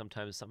personally,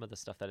 sometimes some of the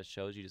stuff that it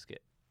shows, you just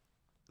get,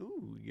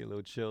 ooh, you get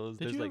little chills.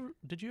 Did There's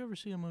did you ever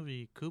see the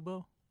movie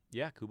Kubo?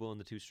 yeah, Kubo and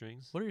the Two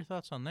Strings. What are your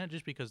thoughts on that?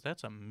 Just because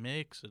that's a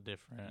mix of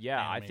different.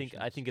 Yeah, I think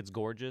animations. it's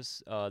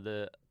gorgeous.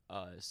 The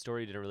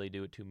story didn't really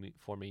do it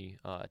for me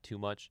too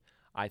much.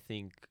 I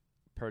think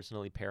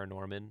personally,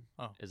 Paranorman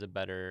Oh. is a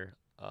better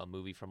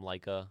movie from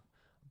Leica,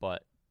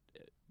 but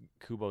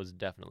Kubo is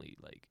definitely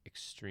like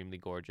extremely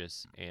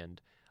gorgeous,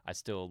 and I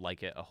still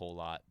like it a whole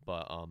lot.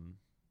 But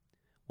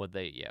what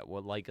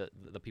Leica,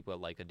 the people at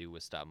Leica do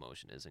with stop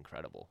motion is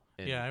incredible.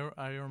 And Yeah,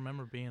 I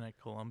remember being at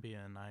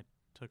Columbia and I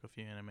took a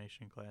few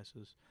animation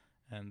classes,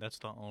 and that's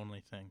the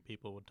only thing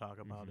people would talk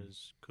about Mhm.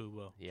 is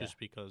Kubo, Yeah, just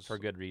because for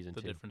good reason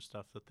the too. different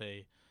stuff that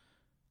they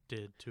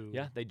did to.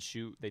 Yeah, they'd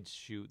shoot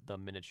the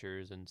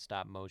miniatures and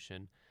stop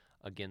motion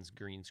against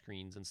green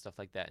screens and stuff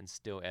like that, and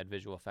still add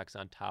visual effects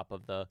on top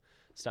of the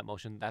stop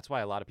motion. That's why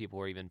a lot of people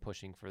were even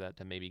pushing for that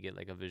to maybe get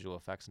like a visual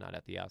effects nod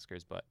at the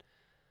Oscars, but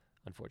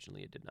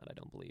unfortunately it did not. I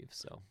don't believe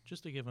so.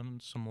 Just to give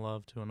some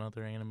love to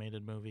another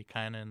animated movie,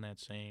 kind of in that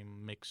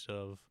same mix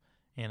of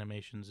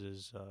animations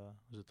is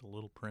was it The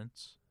Little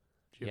Prince?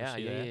 Did you ever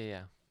see that?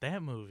 Yeah.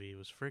 That movie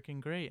was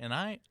freaking great, and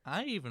I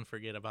even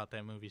forget about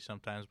that movie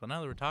sometimes. But now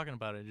that we're talking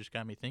about it, it just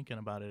got me thinking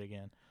about it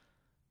again.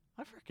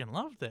 I freaking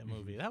loved that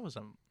movie. Mhm. That was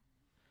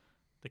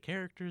the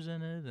characters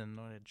in it, and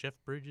Jeff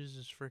Bridges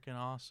is freaking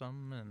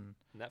awesome, and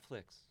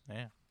Netflix.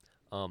 yeah,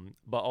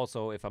 But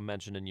also, if I'm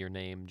mentioning Your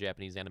Name,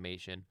 Japanese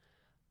animation,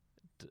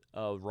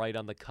 right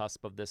on the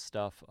cusp of this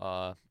stuff,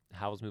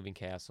 Howl's Moving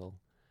Castle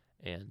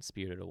and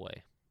Spirited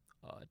Away,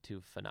 two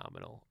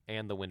phenomenal,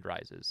 and The Wind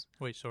Rises.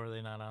 Wait, so are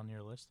they not on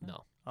your list? Then?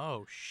 No.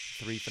 Oh,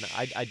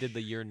 I did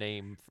the Your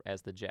Name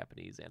as the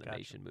Japanese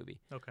animation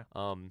movie. Okay.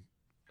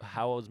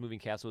 Howl's Moving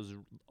Castle is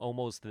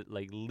almost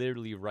like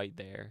literally right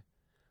there.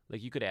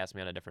 Like, you could ask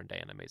me on a different day,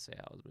 and I may say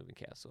Howl's Moving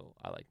Castle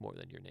I like more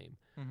than Your Name.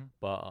 Mhm.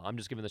 But I'm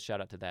just giving the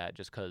shout out to that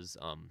just because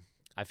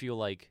I feel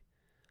like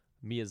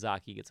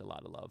Miyazaki gets a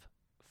lot of love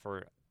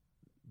for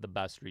the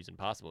best reason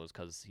possible is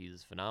because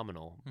he's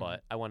phenomenal. Mhm.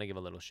 But I want to give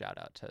a little shout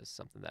out to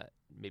something that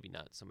maybe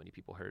not so many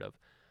people heard of.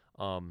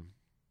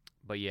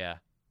 But yeah,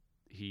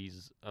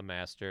 he's a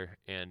master,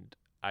 and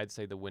I'd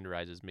say The Wind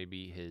Rises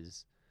maybe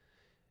his.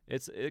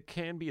 It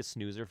can be a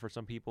snoozer for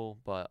some people,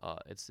 but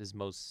it's his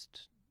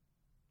most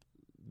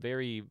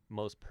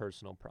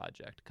personal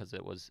project because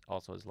it was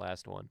also his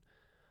last one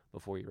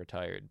before he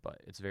retired.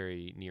 But it's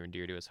very near and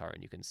dear to his heart,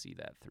 and you can see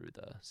that through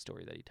the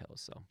story that he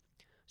tells. So,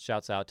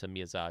 shouts out to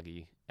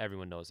Miyazaki.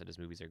 Everyone knows that his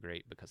movies are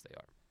great because they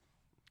are.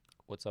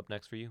 What's up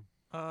next for you?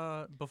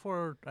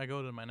 Before I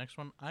go to my next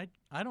one, I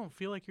don't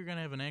feel like you're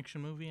gonna have an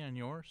action movie on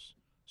yours.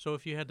 So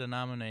if you had to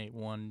nominate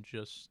one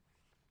just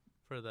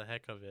for the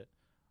heck of it,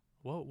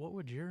 what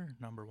would your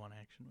number one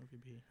action movie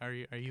be? Are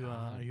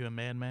you a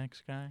Mad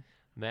Max guy?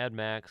 Mad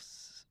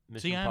Max,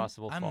 Mission See,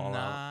 Impossible, I'm Fallout.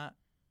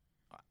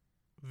 not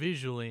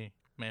visually.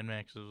 Mad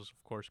Max was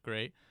of course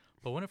great,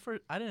 but when it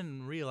first, I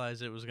didn't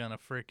realize it was gonna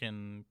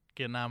freaking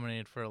get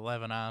nominated for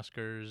 11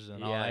 Oscars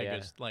and all that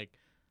good. Like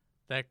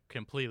that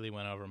completely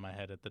went over my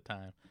head at the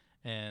time,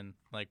 and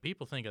like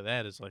people think of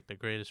that as like the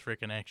greatest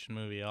freaking action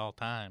movie of all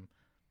time.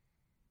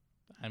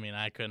 I mean,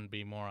 I couldn't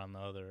be more on the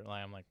other.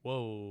 Like, I'm like,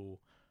 whoa,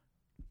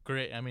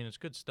 great. I mean, it's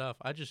good stuff.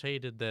 I just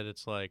hated that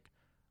it's like,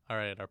 all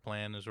right, our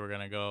plan is we're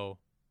gonna go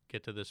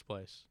get to this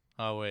place.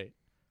 Oh wait,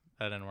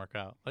 that didn't work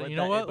out. But you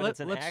know what? But it's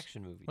an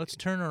action movie. Let's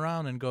dude. turn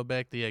around and go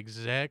back the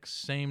exact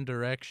same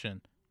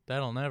direction.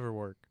 That'll never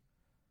work.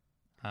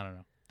 I don't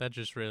know. That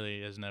just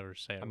really has never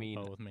sailed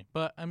well with me.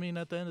 But I mean,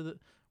 at the end of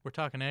we're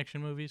talking action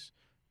movies,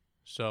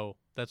 so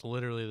that's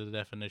literally the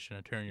definition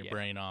of turn your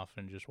brain off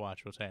and just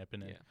watch what's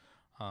happening.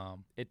 Yeah.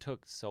 It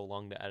took so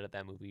long to edit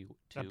that movie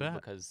too I bet.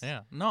 because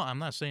no, I'm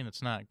not saying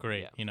it's not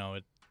great. Yeah. You know,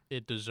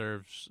 it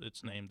deserves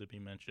its name to be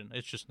mentioned.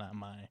 It's just not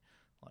my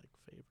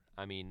favorite.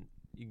 I mean,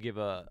 you give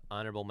a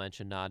honorable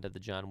mention nod to the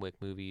John Wick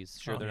movies.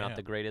 Sure, they're not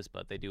the greatest,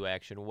 but they do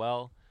action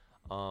well.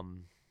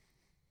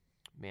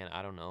 Man,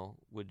 I don't know.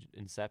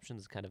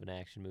 Inception's kind of an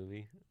action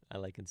movie. I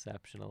like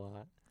Inception a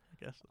lot.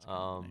 I guess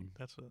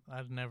that's what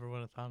I never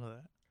would have thought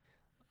of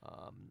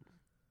that.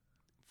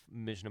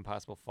 Mission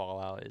Impossible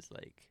Fallout is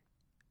like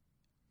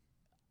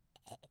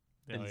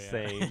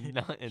insane.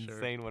 Not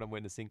insane what I'm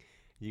witnessing.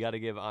 You got to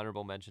give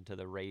honorable mention to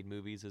the Raid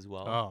movies as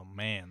well. Oh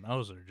man,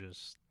 those are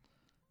just.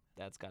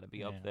 That's got to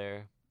be up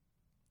there.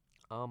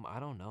 I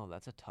don't know.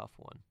 That's a tough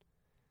one,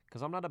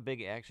 because I'm not a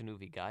big action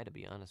movie guy, to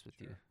be honest with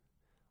you.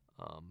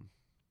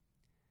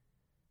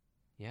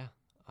 Yeah,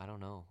 I don't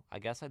know. I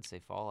guess I'd say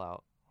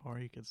Fallout. Or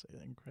you could say The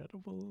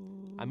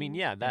Incredibles. I mean,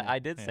 I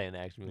did say an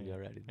action movie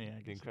already. Yeah,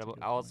 The Incredible.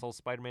 Also,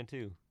 Spider-Man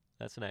 2.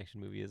 That's an action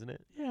movie, isn't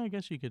it? Yeah, I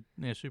guess you could.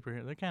 Yeah,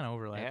 superhero. They kind of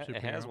overlap.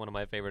 It has one of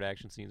my favorite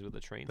action scenes with the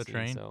train. The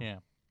train. So. Yeah.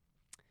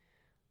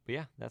 But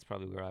yeah, that's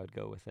probably where I would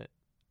go with it.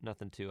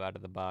 Nothing too out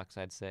of the box,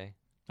 I'd say.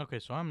 Okay,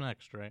 so I'm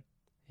next, right?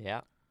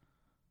 Yeah.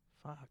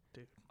 Fuck,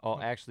 dude. Oh,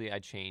 actually,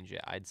 I'd change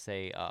it. I'd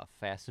say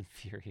Fast and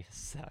Furious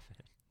 7.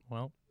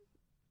 Well,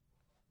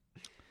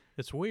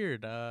 it's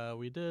weird.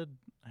 We did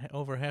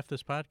over half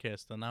this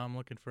podcast, and now I'm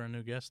looking for a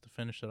new guest to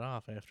finish it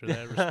off after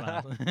that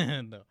response.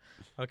 No.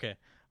 Okay.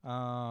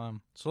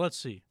 So let's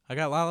see. I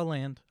got La La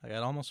Land. I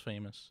got Almost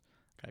Famous.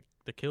 Got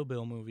the Kill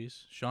Bill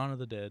movies. Shaun of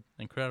the Dead.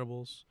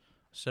 Incredibles.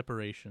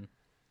 Separation.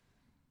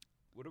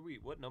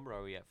 What number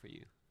are we at for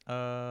you?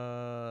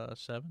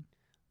 7.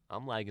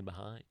 I'm lagging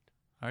behind.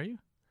 Are you?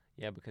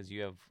 Yeah, because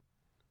you have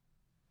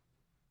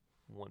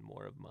one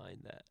more of mine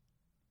that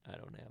I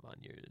don't have on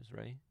yours,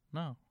 right?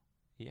 No.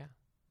 Yeah.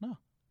 No.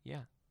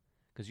 Yeah.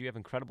 Because you have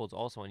Incredibles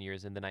also on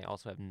yours, and then I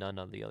also have none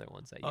of the other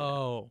ones that you have.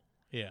 Oh,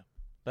 yeah.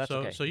 That's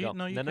okay. So you catch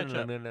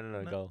up.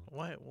 No, go.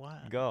 Why?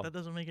 Go. That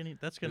doesn't make any.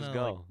 That's gonna Just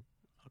go.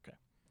 Okay.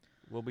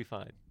 We'll be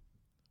fine.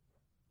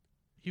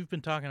 You've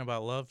been talking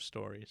about love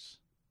stories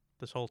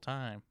this whole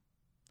time.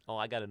 Oh,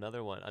 I got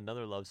another one.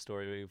 Another love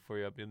story for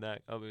you up in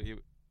that. Oh, you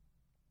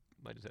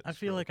might just have to I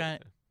feel like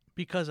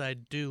because I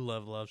do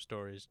love love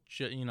stories.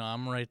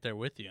 I'm right there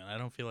with you, and I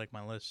don't feel like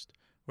my list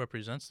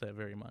represents that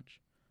very much.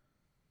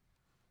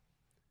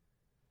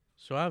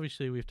 So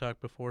obviously we've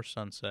talked before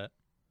Sunset.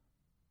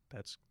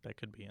 That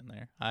could be in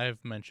there.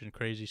 I've mentioned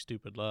Crazy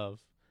Stupid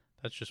Love.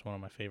 That's just one of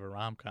my favorite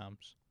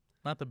rom-coms.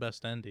 Not the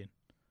best ending,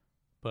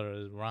 but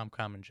a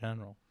rom-com in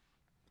general.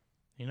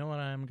 You know what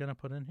I'm going to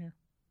put in here?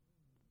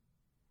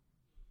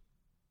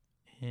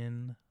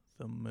 In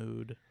the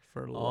Mood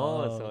for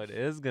Love. Oh, so it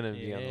is going to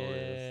be on the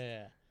list.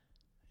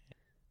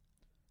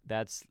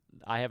 Yeah.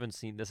 I haven't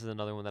seen, this is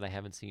another one that I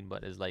haven't seen,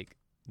 but is like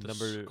the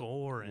number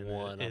score in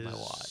one it on my is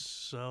watch.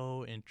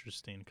 So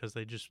interesting because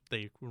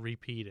they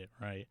repeat it,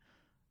 right?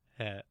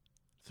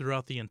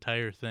 Throughout the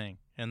entire thing,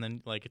 and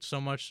then like it's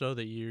so much so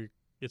that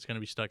it's gonna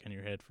be stuck in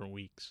your head for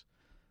weeks.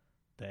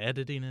 The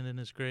editing in it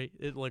is great.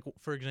 It, like,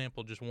 for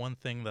example, just one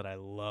thing that I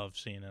love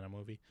seeing in a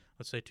movie.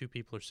 Let's say two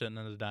people are sitting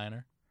in a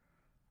diner,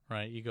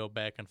 right? You go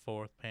back and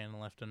forth, panning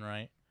left and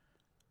right.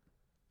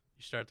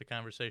 You start the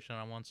conversation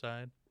on one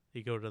side,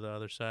 you go to the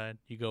other side,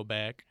 you go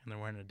back, and they're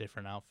wearing a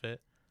different outfit,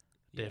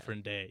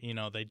 different day. You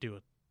know, they do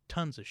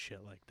tons of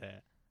shit like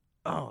that.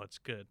 Oh, it's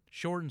good.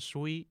 Short and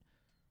sweet.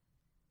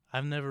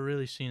 I've never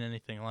really seen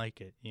anything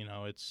like it. You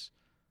know, it's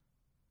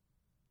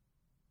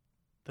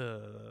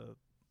the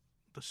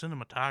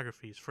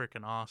cinematography is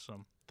freaking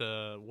awesome.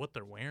 What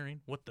they're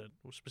wearing,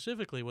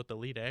 specifically what the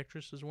lead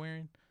actress is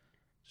wearing,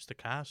 just the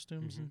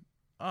costumes. Mhm. And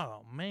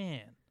oh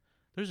man,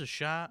 there's a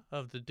shot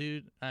of the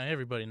dude.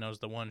 Everybody knows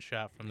the one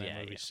shot from that Yeah,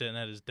 movie, yeah. sitting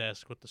at his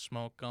desk with the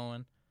smoke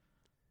going.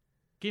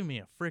 Give me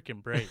a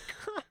freaking break.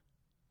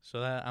 So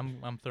that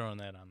I'm throwing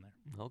that on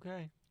there.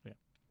 Okay. Yeah.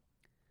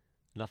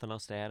 Nothing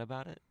else to add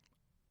about it?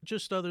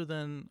 Just other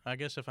than, I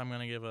guess, if I'm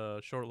gonna give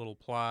a short little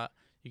plot,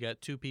 you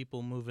got two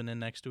people moving in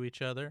next to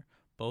each other,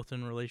 both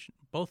in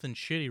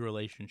shitty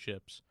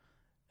relationships,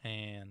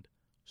 and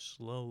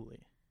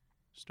slowly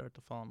start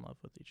to fall in love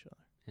with each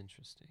other.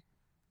 Interesting.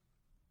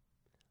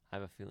 I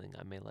have a feeling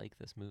I may like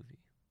this movie.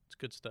 It's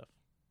good stuff.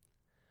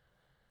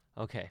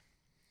 Okay.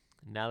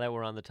 Now that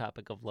we're on the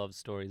topic of love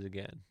stories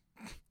again,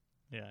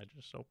 Yeah, I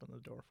just opened the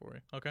door for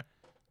you. Okay.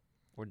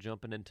 we're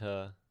jumping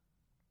into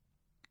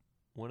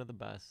one of the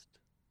best,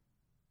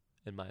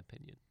 in my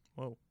opinion,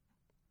 Whoa.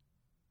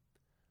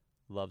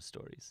 love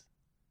stories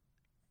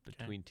Okay.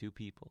 between two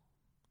people.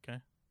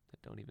 Okay.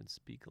 That don't even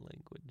speak a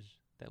language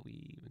that we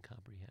even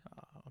comprehend.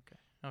 Okay.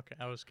 Okay.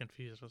 I was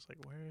confused. I was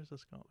like, where is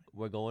this going?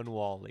 We're going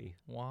Wall-E.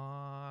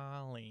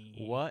 Wall-E.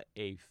 What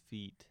a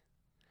feat.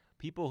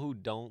 People who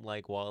don't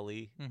like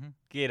Wall-E, Mm-hmm.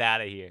 get out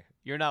of here.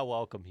 You're not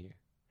welcome here.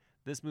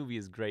 This movie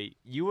is great.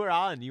 You were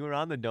on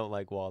the don't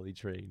like Wall-E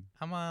train.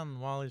 I'm on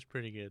Wall-E's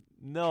pretty good.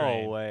 No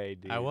Train. way,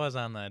 dude. I was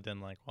on that. I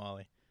didn't like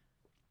Wall-E.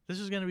 This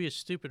is going to be a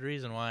stupid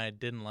reason why I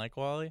didn't like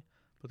Wall-E,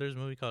 but there's a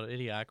movie called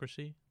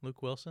Idiocracy.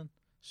 Luke Wilson.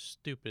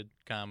 Stupid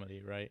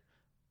comedy, right?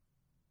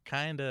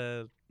 Kind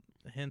of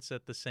hints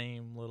at the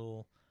same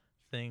little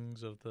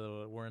things of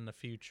we're in the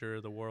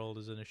future, the world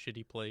is in a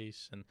shitty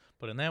place,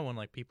 but in that one,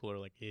 like, people are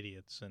like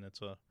idiots, and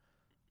it's a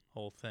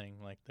whole thing.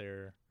 Like,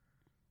 they're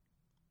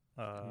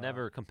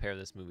Never compare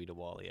this movie to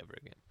Wall-E ever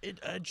again.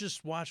 I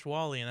just watched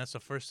Wall-E, and that's the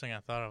first thing I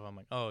thought of. I'm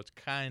like, oh, it's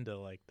kind of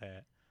like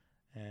that.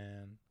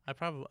 And I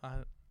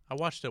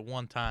watched it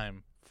one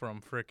time from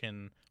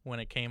frickin'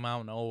 when it came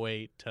out in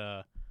 '08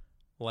 to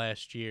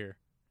last year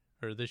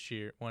or this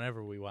year,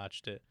 whenever we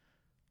watched it.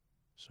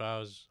 So I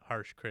was a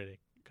harsh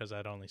critic because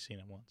I'd only seen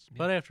it once. Yeah.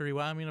 But after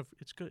I mean,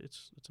 it's good.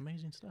 It's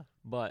amazing stuff.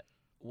 But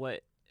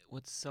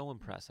what's so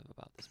impressive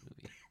about this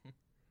movie?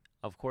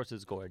 Of course,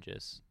 it's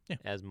gorgeous, Yeah.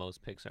 as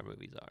most Pixar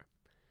movies are.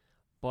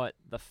 But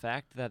the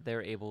fact that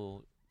they're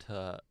able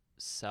to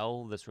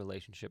sell this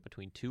relationship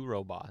between two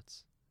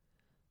robots,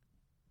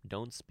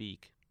 don't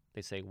speak,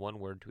 they say one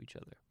word to each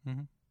other.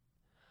 Mhm.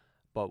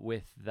 But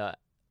with the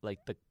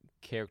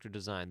character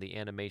design, the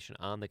animation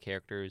on the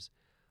characters,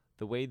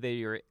 the way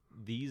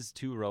these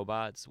two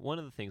robots, one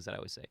of the things that I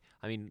always say,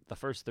 I mean, the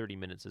first 30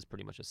 minutes is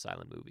pretty much a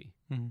silent movie.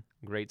 Mhm.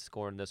 Great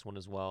score in this one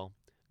as well.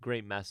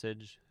 Great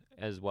message,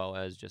 as well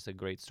as just a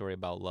great story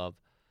about love.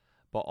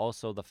 But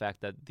also the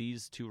fact that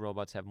these two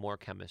robots have more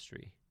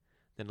chemistry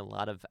than a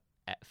lot of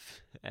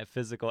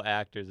physical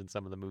actors in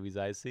some of the movies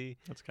I see.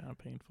 That's kind of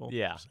painful.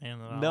 Yeah. Saying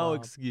that out No loud.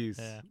 excuse.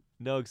 Yeah.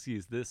 No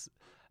excuse.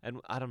 And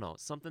I don't know,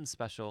 something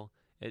special.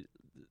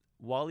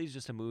 Wall-E's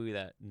just a movie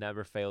that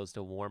never fails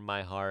to warm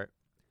my heart,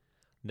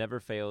 never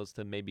fails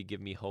to maybe give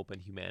me hope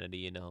in humanity,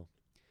 you know.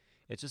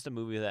 It's just a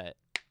movie that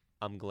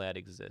I'm glad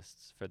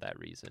exists for that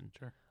reason.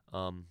 Sure.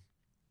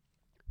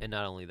 And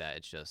not only that,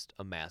 it's just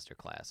a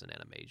masterclass in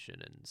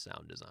animation and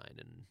sound design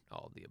and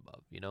all of the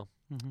above, you know?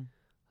 Mm-hmm.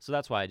 So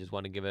that's why I just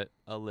want to give it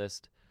a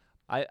list.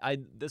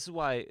 This is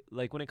why,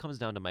 like, when it comes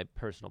down to my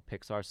personal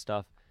Pixar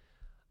stuff,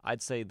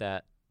 I'd say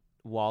that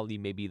Wall-E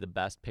may be the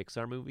best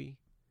Pixar movie,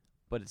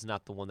 but it's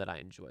not the one that I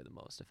enjoy the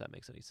most, if that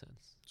makes any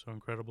sense. So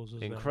Incredibles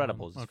is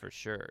Incredibles that is for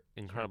sure.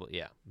 Incredible,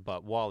 yeah.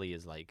 But Wall-E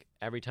is like,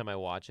 every time I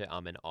watch it,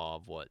 I'm in awe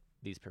of what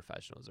these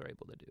professionals are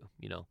able to do,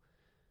 you know?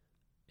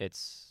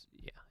 It's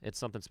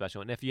something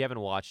special. And if you haven't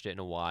watched it in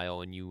a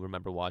while and you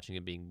remember watching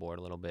it being bored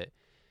a little bit,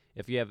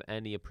 if you have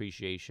any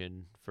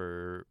appreciation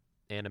for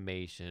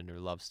animation or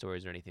love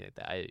stories or anything like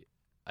that,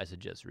 I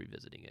suggest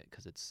revisiting it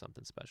because it's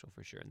something special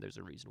for sure. And there's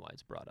a reason why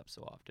it's brought up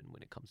so often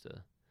when it comes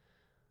to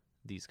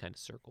these kind of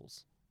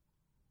circles.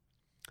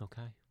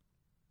 Okay.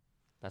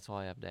 That's all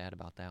I have to add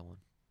about that one.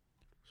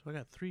 So I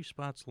got 3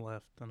 spots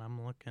left, and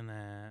I'm looking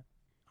at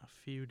a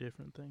few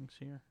different things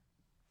here.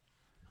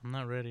 I'm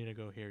not ready to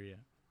go here yet.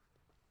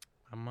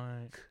 I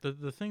might.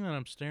 The thing that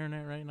I'm staring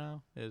at right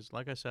now is,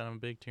 like I said, I'm a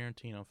big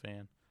Tarantino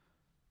fan.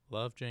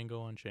 Love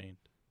Django Unchained.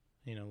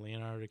 You know,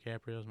 Leonardo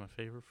DiCaprio is my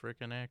favorite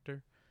frickin'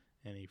 actor,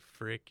 and he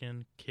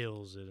frickin'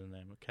 kills it in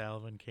that.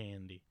 Calvin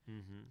Candy,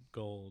 Mm-hmm.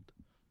 Gold.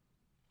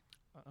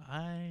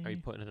 Are you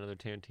putting another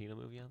Tarantino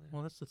movie on there?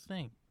 Well, that's the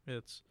thing.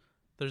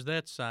 There's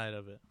that side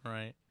of it,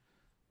 right?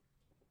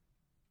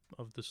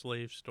 Of the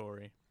slave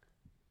story.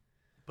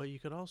 But you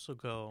could also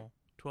go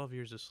 12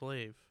 Years a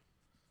Slave.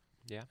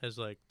 Yeah. As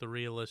like the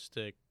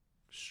realistic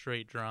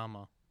straight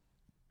drama.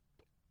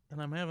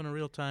 And I'm having a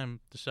real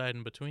time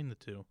deciding between the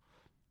two.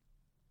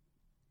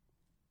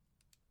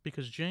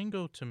 Because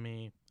Django, to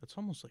me, it's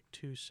almost like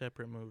two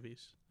separate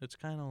movies. It's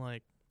kind of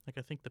like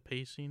I think the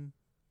pacing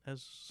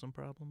has some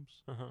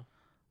problems.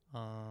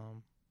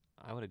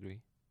 I would agree.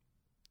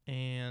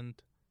 And,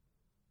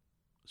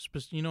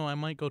 I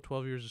might go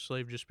 12 Years a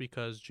Slave just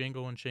because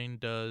Django Unchained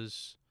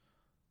does,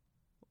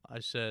 I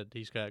said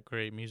he's got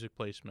great music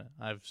placement.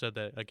 I've said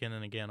that again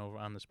and again over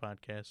on this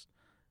podcast.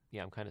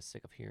 Yeah, I'm kind of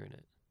sick of hearing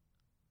it.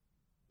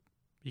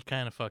 He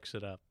kind of fucks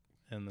it up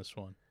in this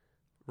one.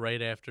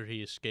 Right after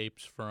he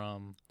escapes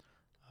from,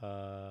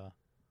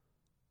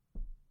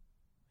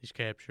 he's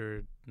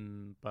captured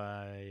by,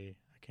 I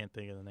can't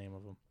think of the name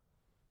of him.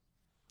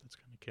 That's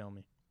going to kill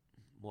me.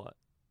 What?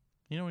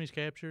 You know when he's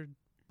captured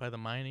by the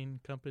mining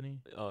company?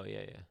 Oh,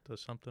 yeah. The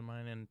something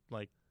mine, and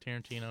like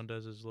Tarantino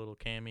does his little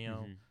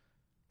cameo.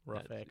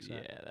 Rough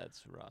accent. Yeah,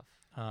 that's rough.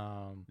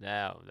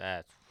 Now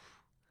that's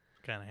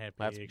kind of happy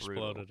that's he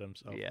brutal. exploded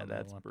himself. Yeah, on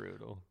that's that one.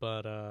 brutal.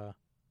 But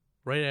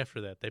right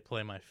after that, they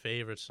play my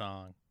favorite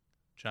song,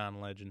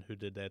 John Legend, Who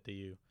Did That to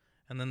You?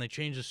 And then they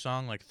change the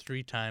song like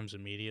 3 times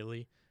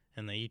immediately,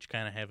 and they each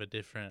kind of have a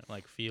different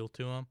like feel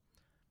to them.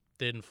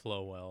 Didn't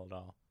flow well at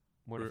all.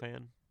 Weren't a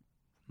fan?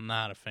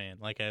 Not a fan.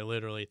 Like, I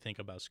literally think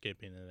about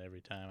skipping it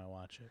every time I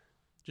watch it.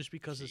 Just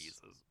because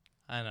Jesus.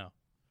 I know.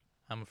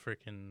 I'm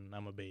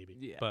a baby.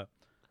 Yeah. But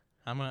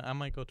I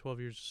might go 12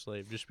 Years a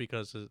Slave just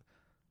because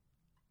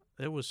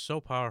it was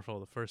so powerful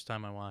the first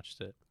time I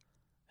watched it.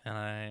 And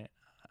I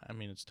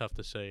mean, it's tough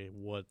to say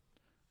what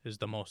is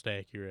the most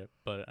accurate,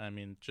 but I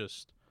mean,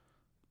 just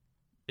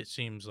it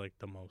seems like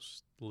the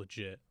most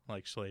legit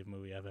like slave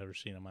movie I've ever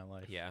seen in my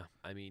life. Yeah.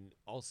 I mean,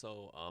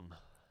 also,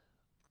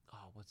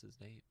 what's his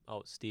name?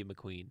 Oh, Steve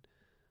McQueen.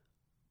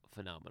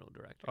 Phenomenal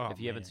director. Oh,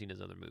 if you haven't man. seen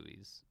his other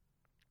movies,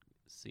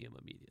 see them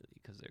immediately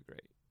because they're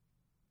great.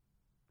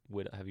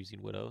 Have you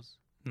seen Widows?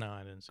 No, I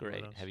didn't see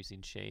Great. Widows. Have you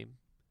seen Shame?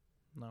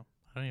 No.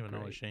 I don't even know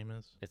what Great. Shame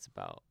is. It's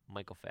about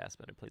Michael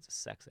Fassbender plays a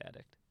sex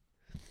addict.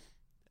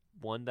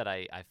 One that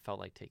I felt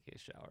like taking a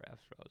shower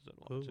after I was done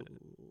watching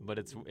it. But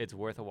it's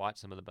worth a watch.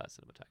 Some of the best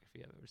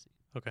cinematography I've ever seen.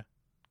 Okay.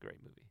 Great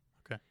movie.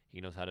 Okay.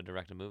 He knows how to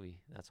direct a movie.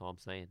 That's all I'm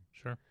saying.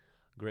 Sure.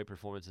 Great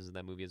performances in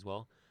that movie as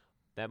well.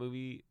 That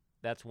movie,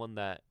 that's one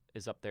that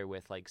is up there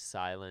with like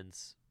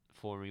Silence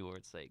for me, where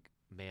it's like,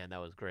 man, that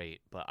was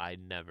great, but I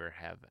never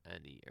have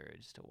any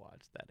urge to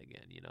watch that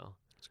again.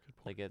 That's a good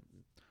point. Like it.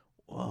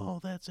 Whoa,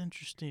 that's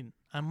interesting.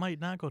 I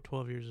might not go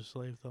 12 Years a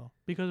Slave though,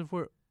 because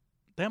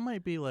that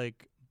might be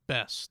like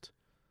best,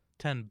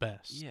 10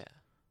 best. Yeah.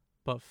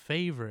 But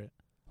favorite,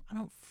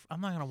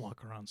 I'm not gonna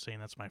walk around saying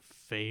that's my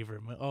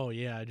favorite. Oh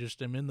yeah, I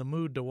just am in the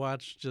mood to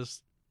watch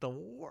just the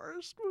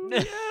worst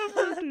movie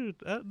ever, dude.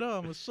 No,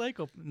 I'm a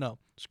psycho. No,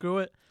 screw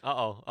it.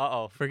 Uh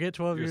oh. Forget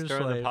 12 You're Years a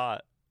stirring Slave. the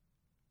pot.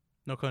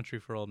 No Country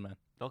for Old Men.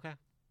 Okay.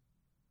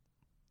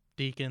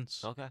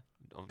 Deacons. Okay.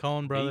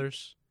 Coen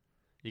Brothers.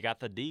 You got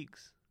the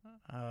Deeks.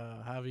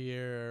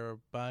 Javier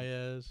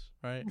Baez,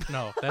 right?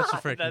 No, that's the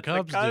freaking That's the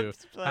Cubs Cubs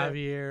do.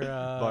 player.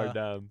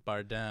 Javier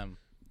Bardem.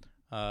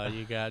 Bardem.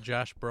 You got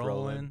Josh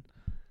Brolin,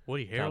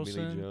 Woody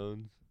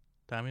Harrelson,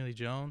 Tommy Lee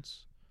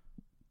Jones.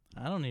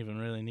 I don't even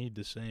really need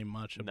to say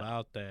much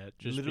about that.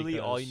 Just Literally,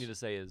 all you because- need to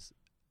say is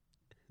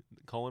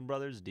Coen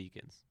Brothers,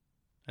 Deacons,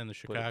 and the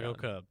Put it Chicago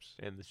down. Cubs.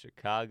 and the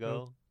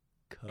Chicago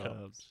Cubs.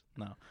 Cubs.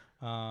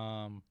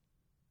 No.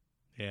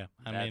 Yeah.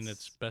 I mean, That's-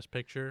 it's Best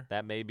Picture.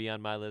 That may be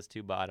on my list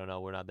too, but I don't know.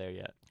 We're not there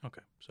yet.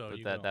 Okay. So But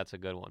you go. that's a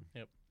good one.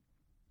 Yep.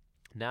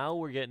 Now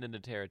we're getting into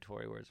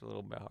territory where it's a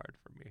little bit hard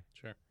for me.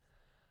 Sure.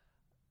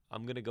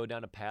 I'm gonna go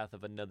down a path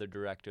of another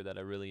director that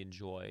I really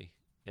enjoy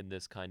in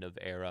this kind of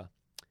era.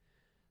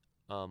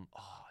 Oh,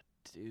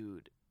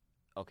 dude.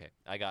 Okay,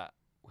 I got.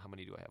 How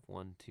many do I have?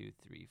 1, 2,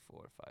 3,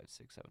 4, 5,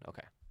 6, 7.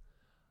 Okay,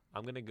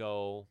 I'm gonna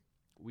go.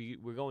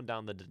 We're going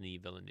down the Denis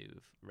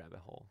Villeneuve rabbit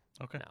hole.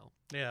 Okay. Now,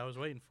 Yeah, I was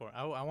waiting for it.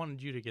 I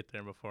wanted you to get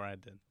there before I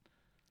did.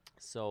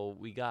 so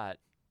we got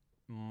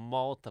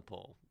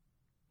multiple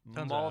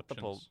Tons of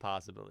options.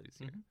 possibilities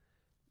here. Mhm.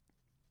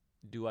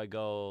 Do I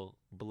go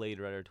Blade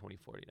Runner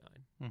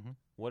 2049? Mm-hmm.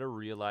 What a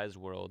realized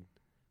world.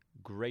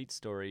 Great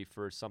story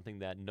for something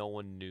that no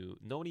one knew.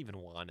 No one even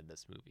wanted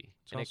this movie.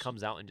 It's And it also-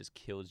 comes out and just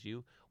kills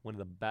you. One of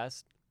the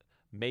best,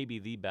 maybe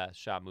the best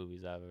shot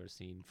movies I've ever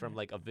seen from Yeah.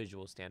 like a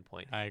visual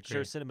standpoint. I agree.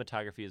 Sure,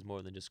 cinematography is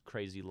more than just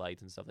crazy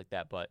lights and stuff like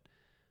that, but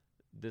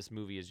this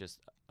movie is just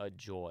a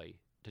joy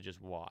to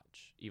just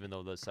watch. Even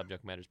though the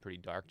subject matter is pretty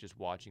dark, just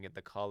watching it,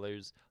 the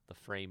colors, the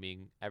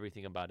framing,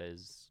 everything about it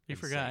is You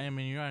forgot. I insane.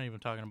 mean, you're not even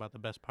talking about the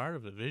best part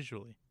of it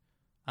visually.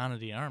 Ana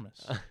de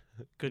Armas.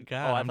 Good Oh,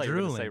 God, I I'm thought you were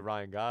drooling. going to say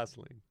Ryan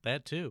Gosling.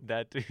 That too.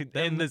 That dude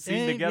Them- in the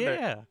scene and- together.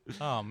 Yeah.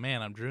 Oh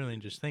man, I'm drooling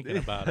just thinking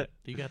about it.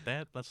 You got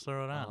that? Let's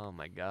throw it out. Oh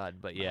my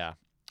god! But yeah,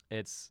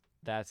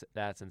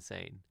 that's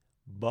insane.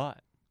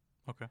 But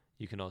Okay.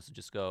 you can also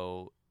just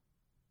go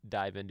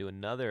dive into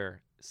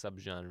another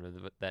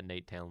subgenre that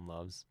Nate Talon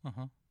loves Uh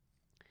huh.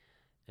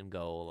 and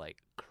go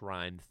like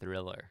crime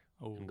thriller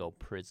Oh. and go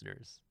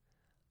Prisoners.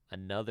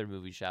 another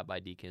movie shot by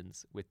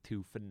Deakins with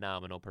 2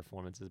 phenomenal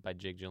performances by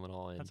Jake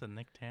Gyllenhaal. And That's a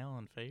Nick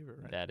Talon favorite,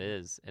 right? that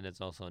is, and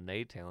it's also a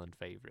Nate Talon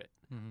favorite.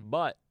 Mm-hmm.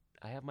 But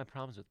I have my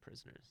problems with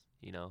Prisoners.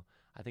 You know,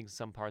 I think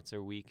some parts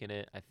are weak in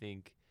it. I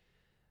think,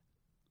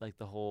 like,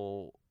 the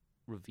whole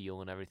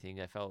reveal and everything,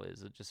 it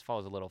just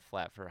falls a little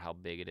flat for how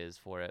big it is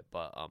for it.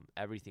 But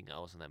everything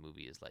else in that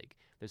movie is like,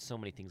 there's so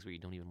many things where you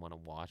don't even want to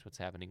watch what's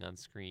happening on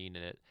screen,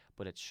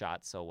 but it's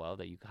shot so well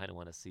that you kind of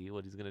want to see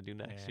what he's gonna do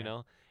next. You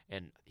know,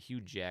 and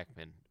Hugh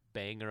Jackman,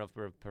 banger of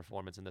a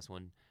performance in this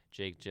one.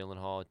 Jake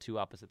Gyllenhaal, 2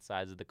 opposite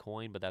sides of the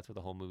coin, but that's what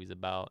the whole movie's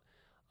about.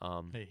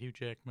 Hey, Hugh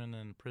Jackman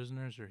in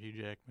Prisoners or Hugh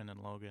Jackman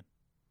in Logan?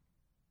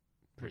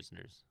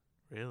 Prisoners.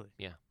 Really?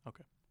 Yeah.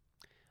 Okay.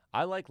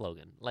 I like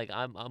Logan. Like,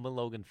 I'm a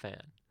Logan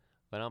fan,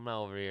 but I'm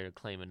not over here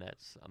claiming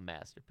that's a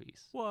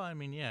masterpiece. Well, I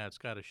mean, yeah, it's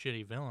got a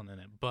shitty villain in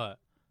it, but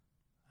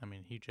I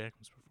mean, Hugh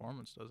Jackman's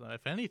performance does.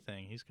 If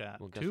anything, he's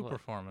got 2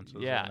 performances.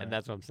 Yeah, and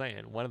that's what I'm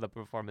saying. One of the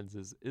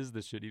performances is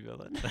the shitty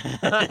villain.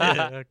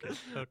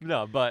 Okay.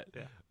 No, but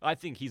I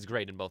think he's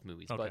great in both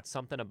movies. Okay. But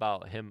something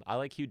about him, I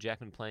like Hugh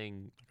Jackman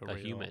playing Like a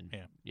real- human.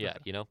 Yeah. Yeah,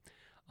 you know.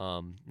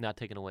 Not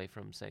taking away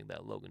from saying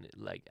that Logan,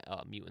 like,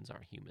 mutants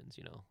aren't humans.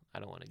 You know, I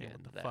don't want to get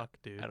into What the that. fuck,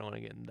 dude? I don't want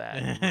to get into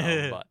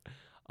that.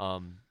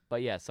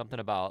 But yeah, something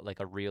about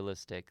like a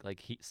realistic,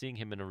 like seeing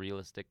him in a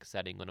realistic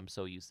setting when I'm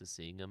so used to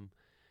seeing him,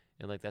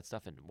 and like that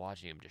stuff, and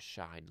watching him just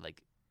shine.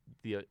 Like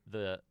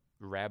the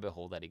rabbit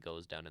hole that he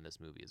goes down in this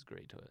movie is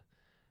great.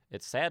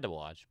 It's sad to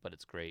watch, but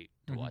it's great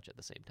to watch at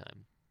the same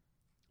time.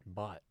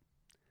 But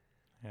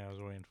Yeah, I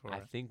was waiting for I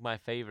it. think my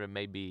favorite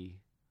may be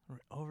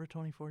Over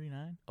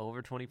 2049?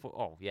 over 24.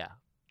 Oh yeah,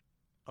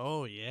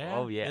 Oh, yeah?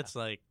 Oh, yeah. It's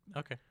like,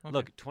 okay.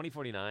 look,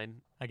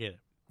 2049. I get it.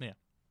 Yeah.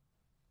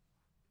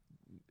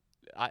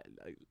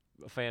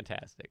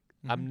 Fantastic.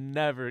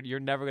 Mhm. You're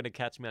never gonna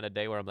catch me on a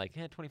day where I'm like,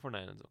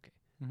 2049 is okay.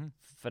 Mhm.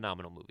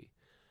 Phenomenal movie.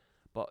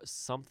 But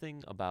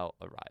something about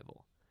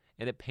Arrival,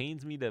 and it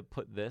pains me to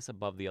put this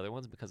above the other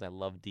ones because I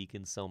love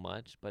Deakins so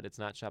much, but it's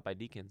not shot by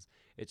Deakins.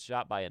 It's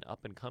shot by an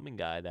up and coming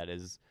guy that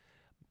is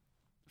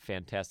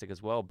fantastic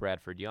as well,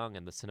 Bradford Young,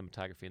 and the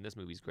cinematography in this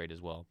movie is great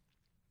as well.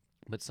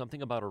 But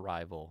something about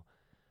Arrival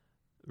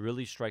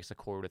really strikes a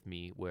chord with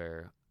me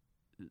where,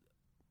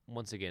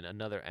 once again,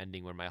 another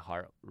ending where my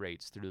heart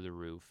rates through the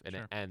roof, and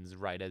Sure. it ends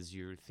right as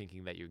you're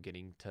thinking that you're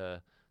getting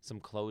to some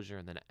closure,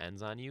 and then it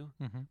ends on you.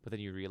 Mm-hmm. But then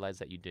you realize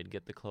that you did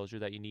get the closure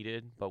that you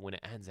needed. But when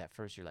it ends at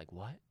first, you're like,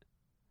 what?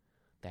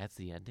 That's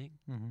the ending?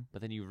 Mm-hmm.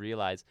 But then you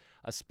realize,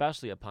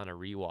 especially upon a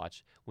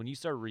rewatch, when you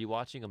start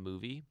rewatching a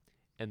movie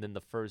and then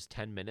the first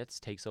 10 minutes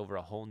takes over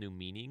a whole new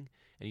meaning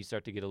and you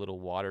start to get a little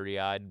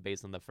watery-eyed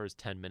based on the first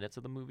 10 minutes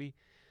of the movie,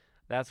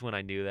 that's when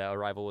I knew that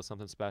Arrival was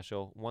something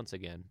special. Once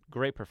again,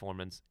 great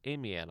performance.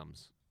 Amy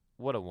Adams,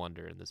 what a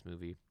wonder in this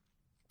movie.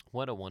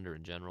 What a wonder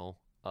in general.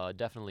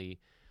 Definitely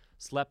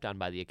slept on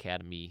by the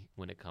Academy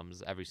when it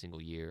comes every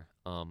single year.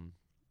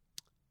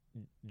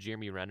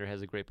 Jeremy Renner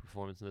has a great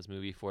performance in this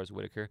movie, Forrest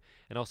Whitaker,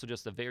 and also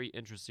just a very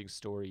interesting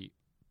story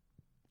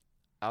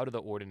out of the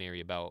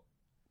ordinary about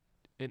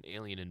an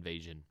alien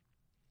invasion.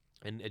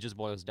 And it just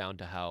boils down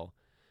to how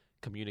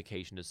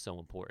communication is so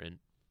important,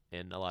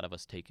 and a lot of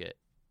us take it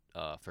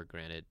for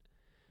granted.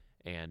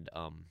 And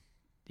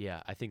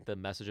yeah, I think the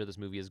message of this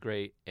movie is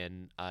great,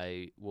 and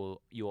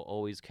you'll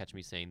always catch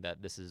me saying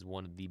that this is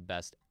one of the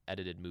best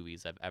edited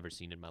movies I've ever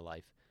seen in my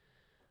life.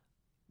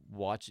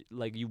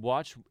 You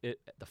watch it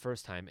the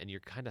first time and you're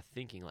kind of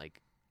thinking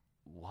like,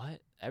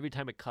 what? Every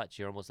time it cuts,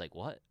 you're almost like,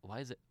 what? Why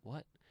is it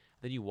what?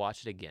 Then you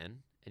watch it again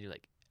and you're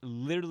like,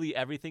 literally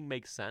everything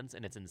makes sense,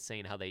 and it's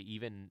insane how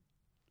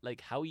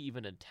how he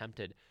even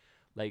attempted,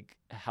 like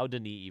how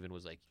Denis even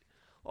was like,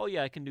 oh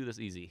yeah, I can do this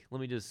easy. Let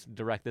me just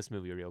direct this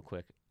movie real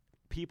quick.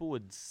 People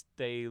would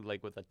stay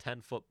like with a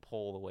 10-foot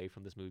pole away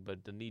from this movie,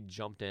 but Denis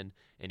jumped in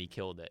and he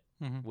killed it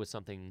with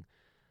something.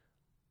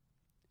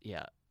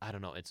 Yeah, I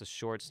don't know. It's a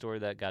short story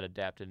that got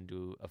adapted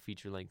into a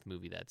feature-length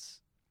movie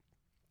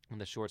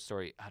and the short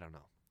story, I don't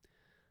know.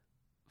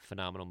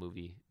 Phenomenal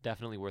movie.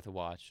 Definitely worth a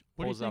watch.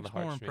 What do you Pulls on think's the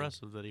more heartstrings.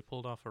 impressive, that he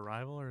pulled off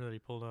Arrival or that he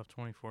pulled off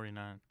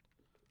 2049?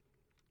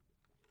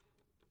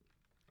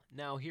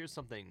 Now, here's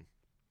something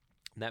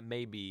that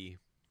may be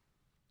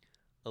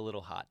a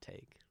little hot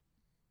take.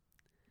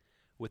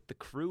 With the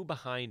crew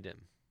behind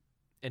him,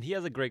 and he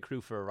has a great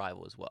crew for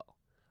Arrival as well,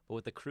 but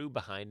with the crew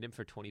behind him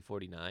for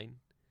 2049,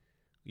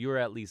 you're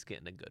at least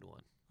getting a good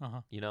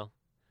one, you know?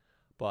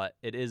 But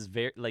it is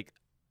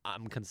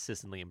I'm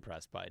consistently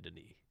impressed by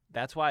Denis.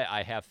 That's why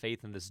I have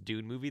faith in this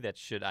Dune movie that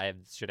should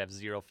have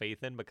zero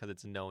faith in, because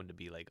it's known to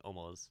be like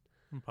almost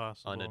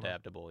Impossible.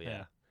 unadaptable,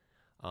 yeah.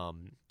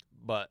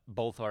 But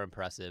both are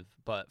impressive.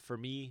 But for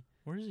me,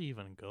 where does he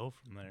even go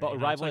from there? but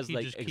Arrival it's is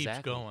he just keeps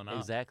going up.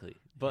 Exactly.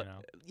 But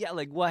know? yeah,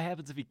 like what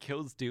happens if he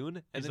kills Dune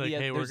and He's then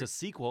like, hey, there's a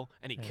sequel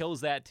and he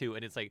kills that too,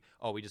 and it's like,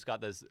 oh, we just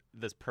got this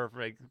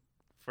perfect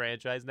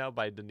franchise now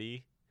by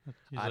Denis.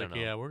 He's I like, don't know.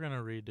 yeah, we're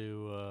gonna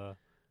redo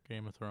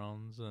Game of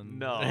Thrones, and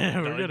No,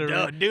 we're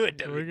do it.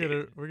 gonna redo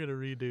Lord of the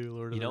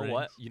Rings. You know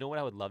what? You know what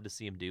I would love to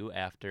see him do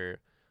after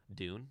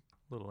Dune?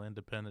 Little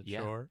independent Yeah.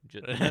 short.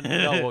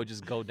 We'll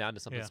just go down to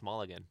something Yeah.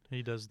 small again.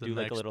 He does the do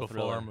like a next little before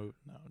thriller. movie.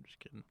 No, I'm just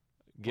kidding.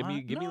 Give me,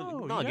 What? give me,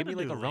 No, no, you give me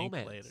gotta like a do Link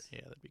romance. later.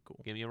 Yeah, that'd be cool.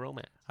 Give me a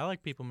romance. I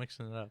like people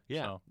mixing it up.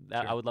 Yeah, so,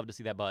 I sure. would love to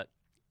see that. But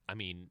I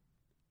mean,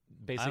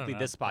 basically know,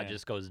 this spot yeah.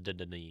 just goes to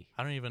the knee.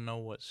 I don't even know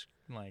what's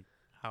like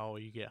how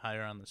you get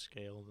higher on the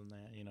scale than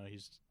that.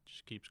 He's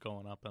just keeps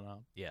going up and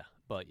up. Yeah,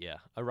 but yeah,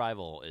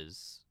 Arrival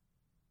is.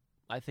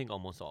 I think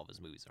almost all of his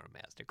movies are a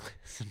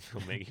masterclass in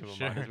filmmaking.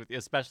 If I'm honest Sure. with you,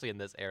 especially in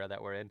this era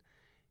that we're in.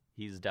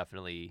 He's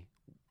definitely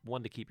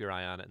one to keep your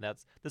eye on, and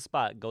that's this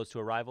spot goes to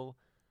Arrival,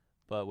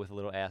 but with a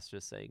little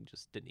asterisk saying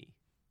just Denis.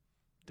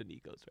 Denis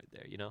goes right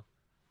there, you know.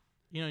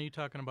 You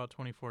talking about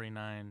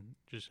 2049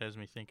 just has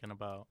me thinking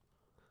about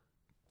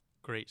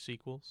great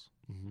sequels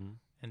Mm-hmm.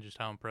 and just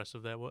how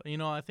impressive that was.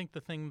 I think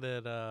the thing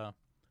that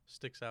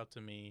sticks out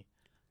to me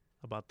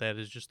about that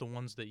is just the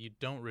ones that you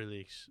don't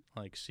really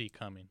see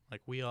coming.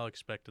 Like we all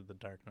expected The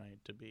Dark Knight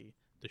to be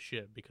the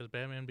shit because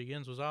Batman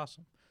Begins was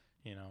awesome.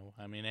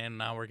 And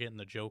now we're getting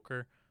the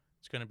Joker.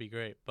 It's going to be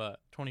great. But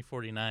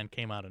 2049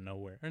 came out of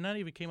nowhere. Or not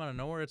even came out of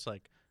nowhere. It's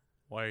like,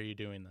 why are you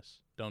doing this?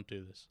 Don't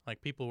do this.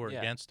 Like people were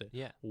against it.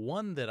 Yeah.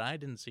 One that I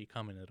didn't see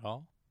coming at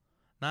all.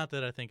 Not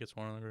that I think it's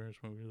one of the greatest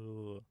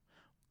movies,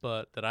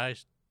 but that I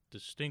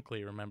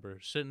distinctly remember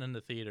sitting in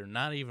the theater,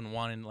 not even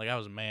wanting, I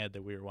was mad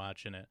that we were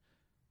watching it.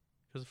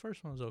 Because the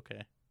first one was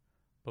okay.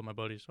 But my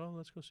buddies,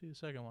 let's go see the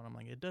second one. I'm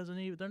like,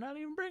 they're not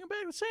even bringing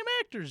back the same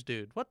actors,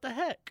 dude. What the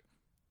heck?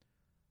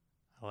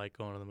 I like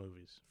going to the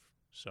movies.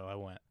 So I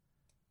went.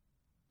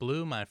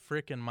 Blew my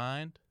freaking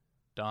mind.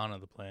 Dawn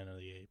of the Planet of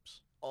the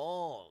Apes.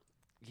 Oh,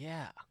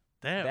 yeah.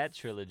 That That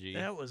trilogy.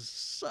 That was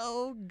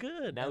so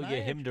good. Now we And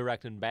get him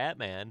directing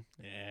Batman.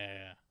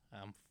 Yeah,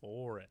 I'm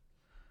for it.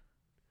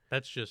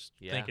 That's just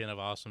Yeah. thinking of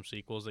awesome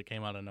sequels that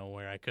came out of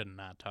nowhere. I could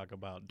not talk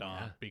about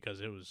Dawn Yeah.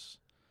 because it was.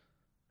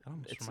 That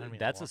almost reminded me of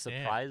That's a one.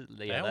 surprise.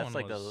 Yeah, That that's one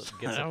like was, the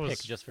gets that a was pick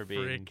just for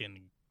being.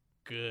 freaking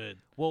good.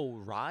 Well,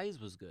 Rise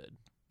was good.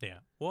 Yeah.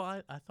 Well,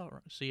 I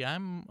thought. See,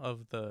 I'm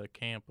of the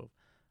camp of.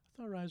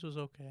 I thought Rise was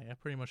okay. I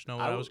pretty much know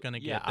what I was gonna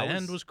get. The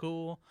end was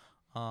cool.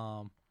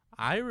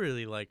 I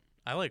really liked.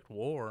 I liked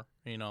War.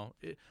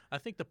 I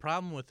think the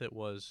problem with it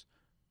was,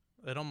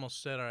 it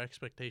almost set our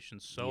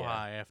expectations so Yeah.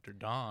 high after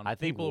Dawn. I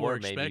think people War were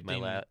may expecting be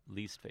my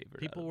least favorite.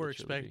 people out of were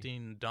the trilogy.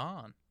 expecting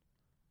Dawn,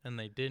 and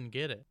they didn't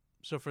get it.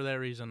 So for that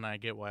reason, I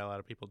get why a lot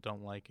of people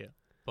don't like it.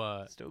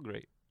 But Still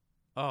great.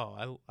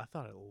 I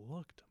thought it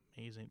looked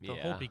amazing. The whole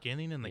Yeah.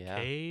 beginning in the Yeah.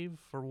 cave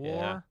for War.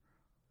 Yeah.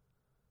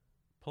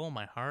 Pulling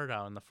my heart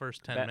out in the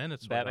first 10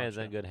 minutes. Batman's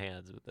without in good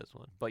hands with this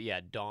one. But yeah,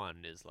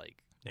 Dawn is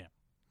like you.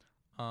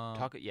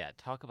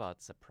 talk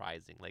about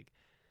surprising. Like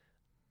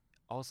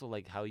also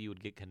like how you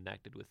would get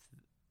connected with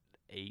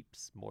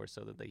apes more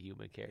so than the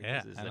human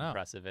characters is I know.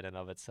 impressive in and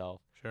of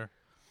itself. Sure.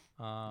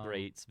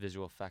 Great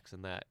visual effects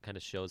and that kind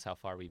of shows how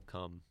far we've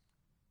come.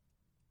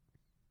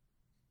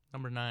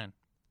 Number 9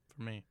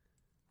 for me,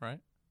 right?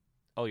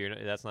 Oh,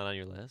 that's not on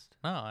your list?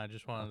 No, I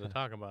just wanted to Okay.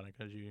 talk about it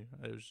because it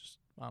was just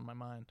on my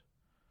mind.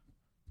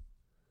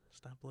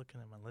 Stop looking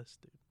at my list,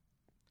 dude.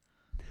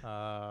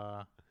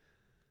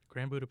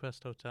 Grand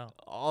Budapest Hotel.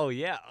 Oh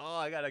yeah. Oh,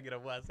 I gotta get a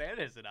Wes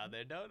Anderson out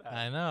there, don't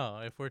I? I know.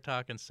 If we're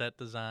talking set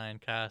design,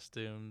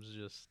 costumes,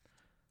 just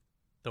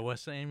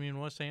Wes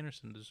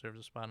Anderson deserves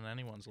a spot on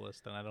anyone's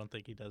list, and I don't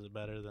think he does it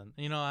better than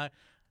in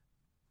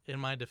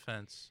my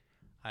defense,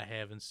 I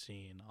haven't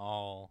seen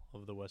all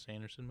of the Wes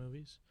Anderson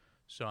movies,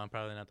 so I'm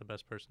probably not the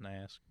best person to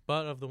ask.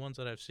 But of the ones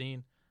that I've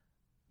seen,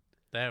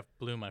 that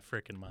blew my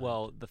freaking mind.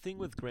 Well, the thing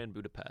with Grand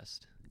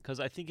Budapest, because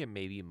I think it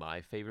may be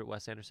my favorite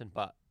Wes Anderson,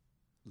 but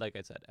like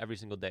I said, every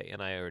single day,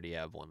 and I already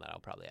have one that I'll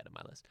probably add to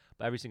my list,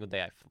 but every single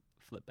day I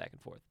flip back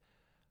and forth.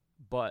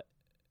 But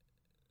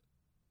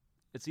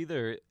it's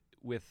either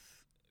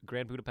with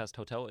Grand Budapest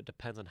Hotel, it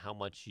depends on how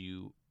much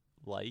you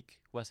like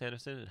Wes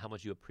Anderson and how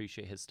much you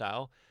appreciate his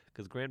style,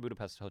 because Grand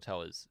Budapest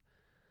Hotel is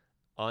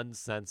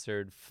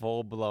uncensored,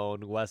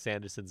 full-blown. Wes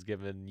Anderson's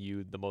given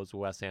you the most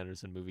Wes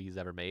Anderson movie he's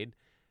ever made,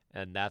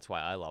 and that's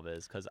why I love it,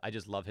 is because I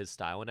just love his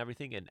style and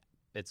everything, and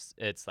it's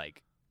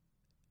like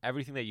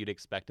everything that you'd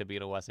expect to be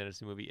in a Wes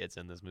Anderson movie, it's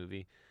in this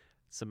movie.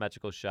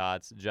 Symmetrical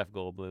shots, Jeff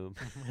Goldblum.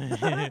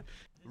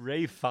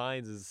 Ray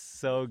Fiennes is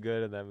so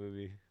good in that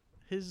movie.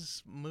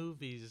 His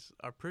movies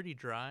are pretty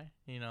dry,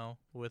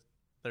 with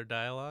their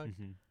dialogue.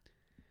 Mm-hmm.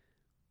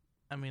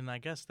 I mean, I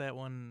guess that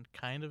one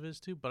kind of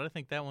is too, but I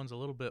think that one's a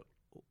little bit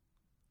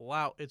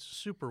loud. It's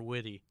super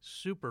witty,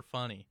 super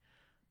funny.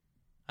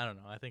 I don't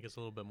know. I think it's a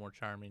little bit more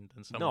charming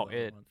than some of the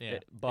other ones.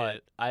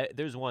 Yeah,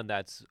 there's one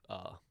that's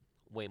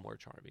way more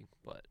charming,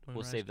 but we'll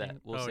Moonrise save that.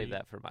 King? We'll Oh, save you-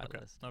 that for my okay.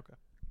 list. Okay.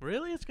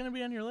 Really? It's going to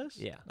be on your list?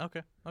 Yeah.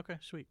 Okay. Okay,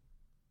 sweet.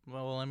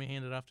 Well, let me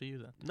hand it off to you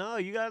then. No,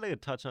 you gotta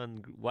touch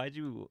on what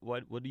do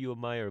you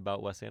admire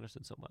about Wes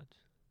Anderson so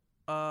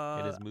much?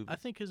 In his movies. I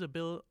think his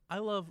ability. I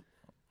love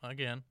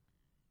Quentin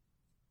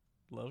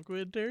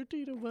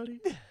Tarantino, buddy.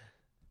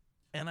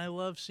 And I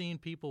love seeing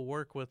people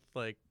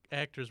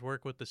actors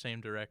work with the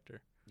same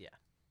director. Yeah.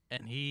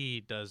 And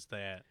he does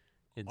that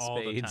in all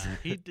spades.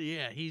 the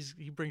time.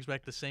 He brings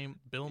back the same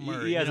Bill He-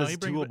 Murray. He has you know, his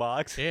brings back-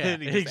 toolbox. Yeah,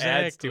 and he just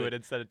adds to exactly. it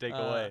instead of take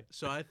away.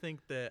 So I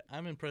think that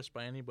I'm impressed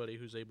by anybody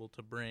who's able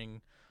to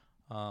bring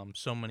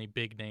so many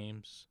big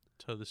names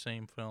to the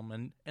same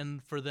film,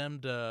 and for them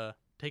to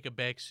take a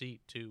back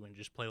seat too and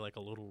just play like a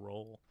little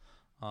role.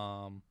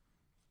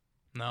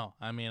 No,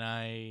 I mean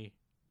I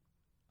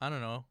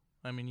don't know.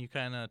 I mean you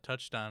kind of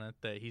touched on it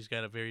that he's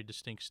got a very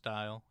distinct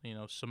style, you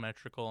know,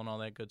 symmetrical and all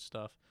that good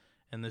stuff,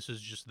 and this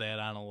is just that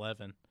on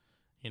 11.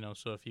 You know,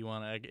 so if you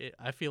want to,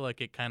 I feel like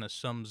it kind of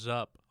sums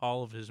up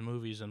all of his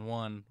movies in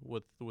one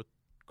with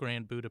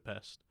Grand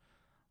Budapest.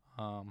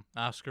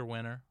 Oscar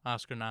winner,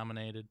 Oscar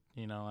nominated.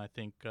 You know, I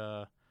think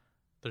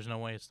there's no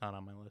way it's not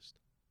on my list.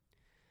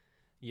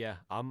 Yeah,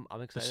 I'm The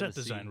excited set to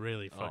design see.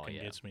 really Oh, fucking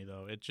yeah. gets me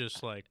though. It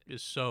just like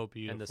is so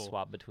beautiful. And the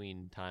swap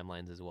between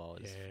timelines as well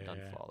is done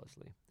Yeah.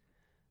 flawlessly.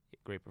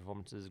 Great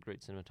performances, great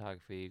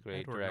cinematography,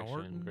 great Edward direction,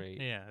 Norton, great.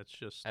 yeah, it's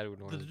just Edward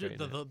the, Norton's the, great.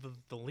 the, in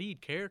it. the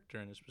lead character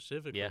in it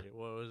specifically. Yeah.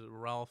 What was it?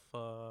 Ralph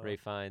Ray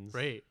Fiennes.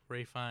 Ray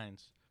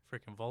Fiennes,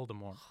 freaking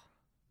Voldemort.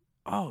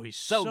 Oh, he's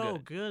So so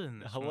good. good in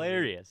this movie.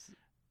 Hilarious.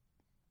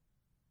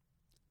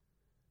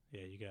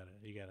 Yeah, you gotta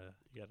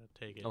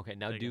take it. Okay,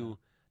 now take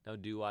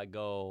it do I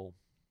go?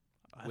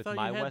 I with thought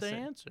my you had Wes the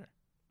An- answer.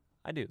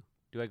 I do.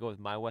 Do I go with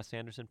my Wes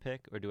Anderson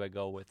pick, or do I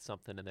go with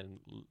something and then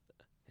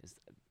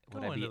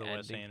would Go I be into the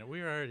Wes ending? Anderson.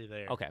 We were already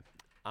there. Okay,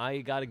 I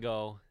gotta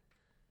go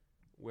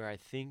where I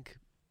think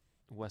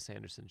Wes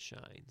Anderson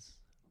shines.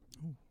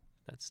 Ooh.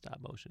 That's stop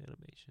motion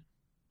animation.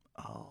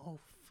 Oh,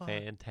 fuck.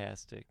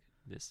 Fantastic,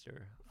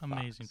 Mr.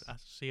 Amazing.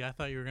 Fox. See, I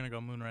thought you were going to go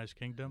Moonrise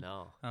Kingdom.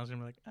 No, I was going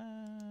to be like,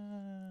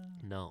 no,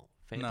 no,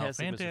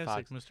 Fantastic, Fantastic Mr.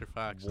 Fox Mr.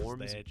 Fox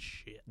warms- is that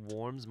shit.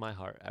 warms my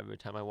heart every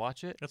time I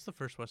watch it. That's the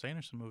first Wes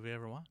Anderson movie I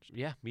ever watched.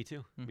 Yeah, me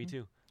too. Me Mhm.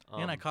 too.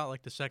 And I caught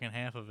like the second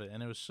half of it,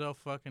 and it was so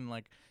fucking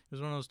like it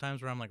was one of those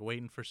times where I'm like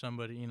waiting for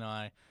somebody. You know,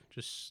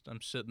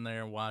 I'm sitting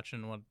there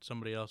watching what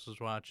somebody else is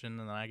watching,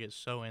 and then I get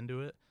so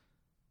into it.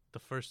 The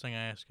first thing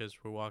I ask as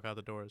we walk out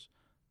the door is,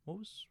 "What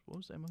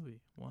was that movie?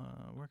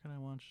 Where can I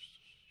watch?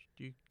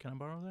 Can I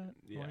borrow that?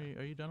 Yeah.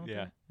 Are you done with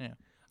Yeah. that? Yeah.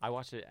 I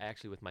watched it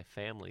actually with my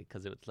family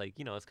because it was like,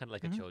 it's kind of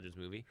like Mhm. a children's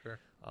movie. Sure.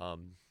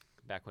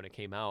 Back when it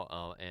came out,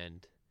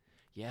 and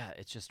yeah,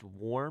 it's just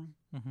warm.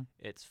 Mhm.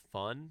 It's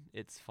fun.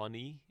 It's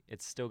funny.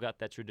 It's still got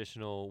that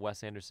traditional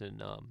Wes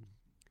Anderson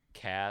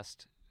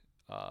cast,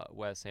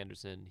 Wes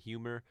Anderson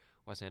humor,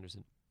 Wes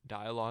Anderson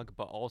dialogue,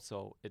 but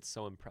also it's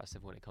so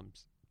impressive when it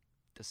comes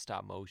to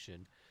stop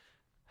motion,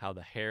 how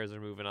the hairs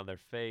are moving on their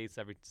face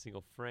every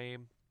single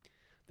frame.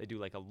 They do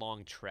like a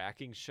long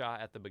tracking shot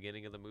at the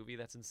beginning of the movie.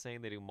 That's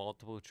insane. They do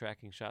multiple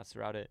tracking shots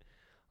throughout it.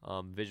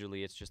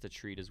 Visually, it's just a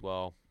treat as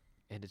well.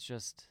 And it's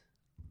just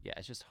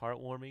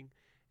heartwarming.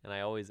 And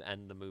I always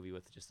end the movie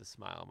with just a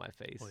smile on my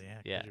face. Well, yeah.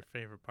 'Cause Yeah. your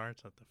favorite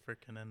part's at the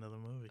freaking end of the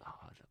movie.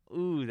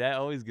 Ooh, that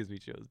always gives me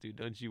chills, dude.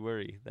 Don't you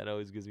worry. That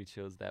always gives me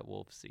chills. That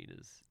wolf scene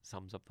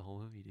sums up the whole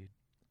movie, dude.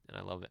 And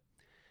I love it.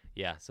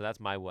 Yeah, so that's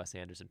my Wes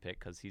Anderson pick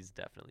because he's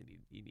definitely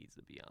he needs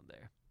to be on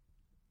there.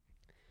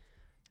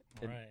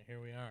 All right,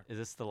 here we are. Is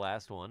this the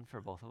last one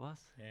for both of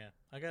us? Yeah,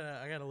 I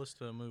got a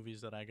list of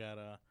movies that I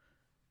gotta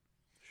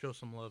show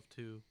some love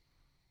to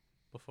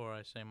before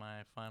I say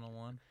my final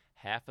one.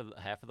 Half of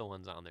the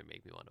ones on there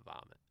make me want to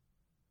vomit.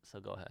 So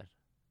go ahead.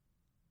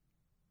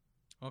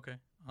 Okay.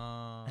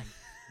 I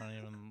don't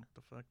even. What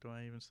the fuck do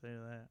I even say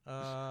to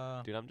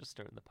that? Dude, I'm just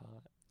stirring the pot.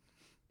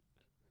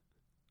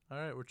 All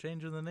right, we're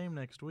changing the name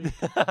next week.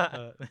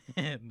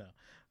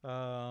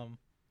 No.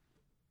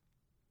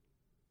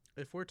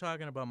 If we're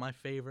talking about my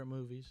favorite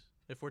movies,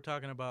 if we're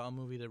talking about a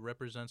movie that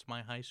represents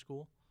my high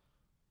school,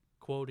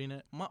 quoting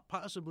it,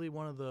 possibly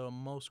one of the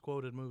most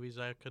quoted movies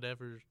I could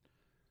ever,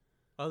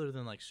 other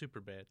than like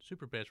Superbad.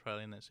 Superbad's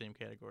probably in that same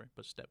category,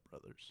 but Step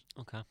Brothers.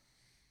 Okay.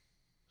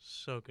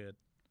 So good.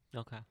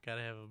 Okay.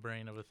 Gotta have a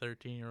brain of a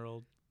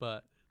 13-year-old,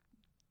 but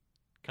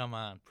come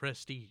on,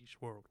 prestige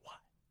worldwide.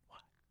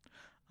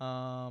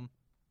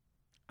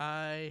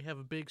 I have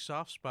a big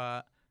soft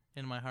spot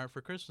in my heart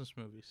for Christmas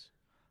movies.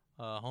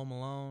 Home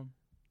Alone.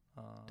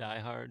 Die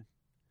Hard.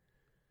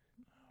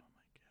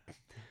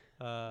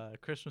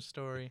 Christmas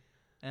Story.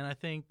 And I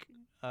think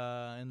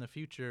in the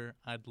future,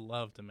 I'd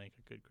love to make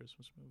a good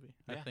Christmas movie.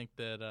 Yeah. I think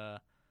that,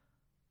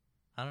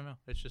 I don't know,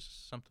 it's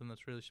just something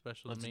that's really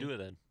special Let's to me. do it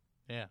then.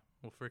 Yeah,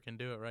 we'll freaking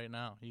do it right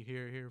now.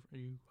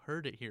 You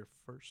heard it here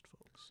first,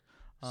 folks.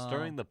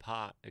 Stirring the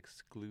pot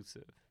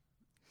exclusive.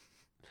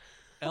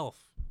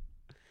 Elf,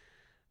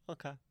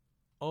 Okay.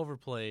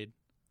 overplayed,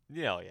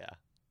 Yeah, yeah.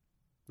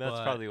 That's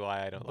But- probably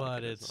why I don't like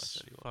but it as it's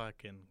much anymore.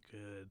 fucking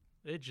good.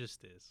 It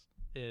just is.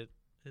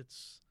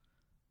 It's.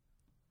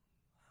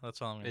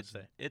 That's all I'm gonna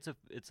say. It's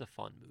a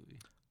fun movie.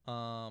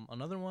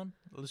 Another one.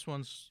 This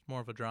one's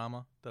more of a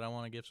drama that I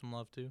want to give some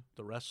love to.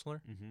 The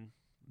Wrestler. Mm-hmm.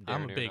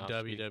 I'm a big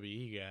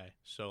WWE guy,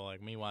 so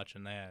like me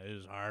watching that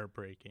is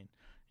heartbreaking.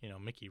 You know,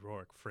 Mickey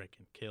Rourke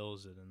freaking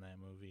kills it in that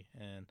movie,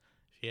 and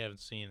if you haven't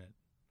seen it,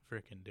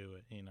 freaking do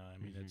it. You know, I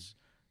mean, Mhm. it's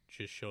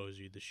just shows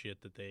you the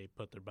shit that they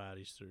put their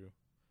bodies through,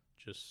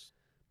 just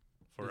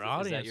for Is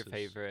audiences. that your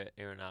favorite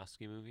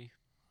Aronofsky movie?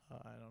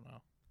 I don't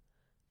know.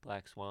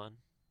 Black Swan,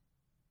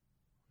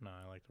 No,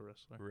 I like The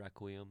Wrestler.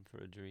 Requiem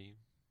for a Dream,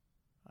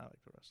 I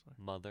like The Wrestler.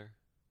 Mother.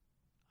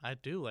 I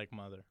do like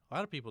Mother. A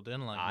lot of people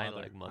didn't like I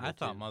Mother. like Mother, I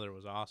thought too. Mother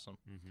was awesome.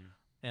 Mm-hmm.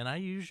 And I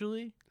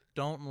usually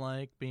don't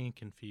like being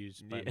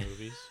confused by Yeah.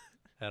 movies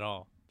at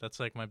all. That's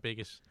like my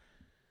biggest.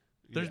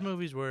 There's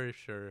movies where,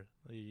 sure,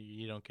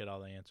 you don't get all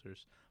the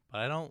answers.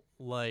 But I don't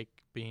like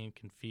being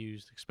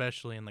confused,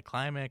 especially in the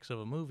climax of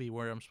a movie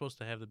where I'm supposed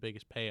to have the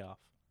biggest payoff.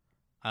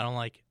 I don't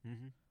like it.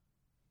 Mm-hmm.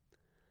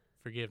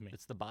 Forgive me.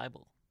 It's the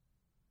Bible.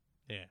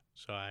 Yeah,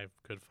 so I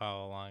could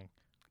follow along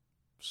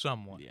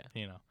somewhat, Yeah.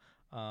 you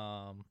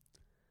know.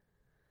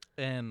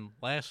 And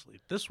lastly,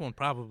 this one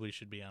probably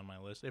should be on my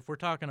list. If we're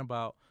talking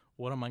about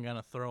what am I going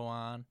to throw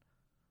on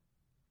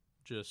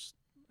just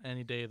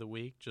any day of the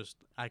week, just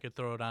I could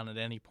throw it on at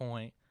any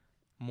point.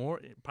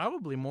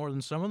 Probably more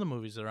than some of the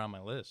movies that are on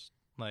my list.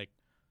 Like,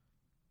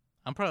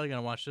 I'm probably going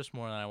to watch this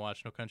more than I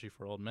watch No Country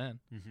for Old Men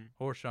Mm-hmm.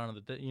 or Shaun of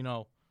the Dead. You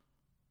know,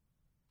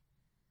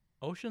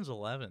 Ocean's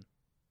 11.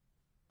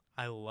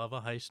 I love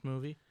a heist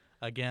movie.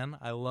 Again,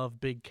 I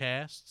love big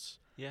casts.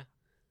 Yeah.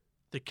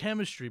 The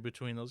chemistry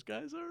between those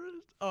guys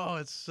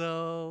it's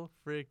so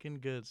freaking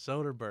good.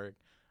 Soderbergh.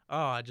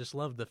 Oh, I just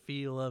love the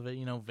feel of it.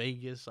 You know,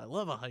 Vegas. I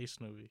love a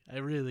heist movie. I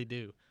really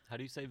do. How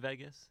do you say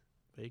Vegas?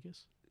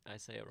 Vegas? I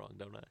say it wrong,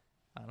 don't I?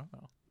 I don't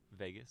know.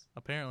 Vegas.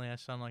 Apparently, I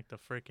sound like the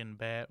freaking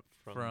bat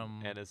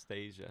from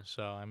Anastasia.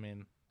 So, I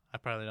mean, I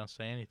probably don't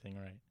say anything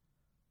right.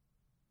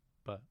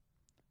 But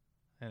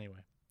anyway,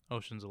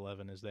 Ocean's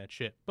 11 is that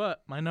shit.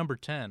 But my number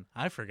 10,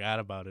 I forgot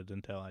about it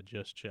until I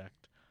just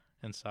checked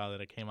and saw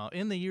that it came out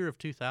in the year of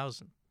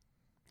 2000.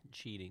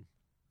 Cheating.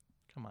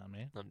 Come on,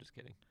 man. I'm just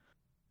kidding.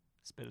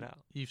 Spit it out.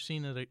 You've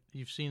seen it.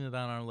 You've seen it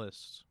on our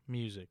lists.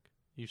 Music.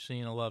 You've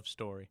seen A Love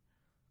Story.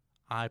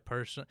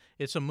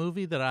 It's a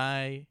movie that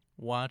I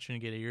watch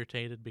and get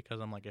irritated because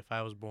I'm like, if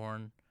I was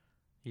born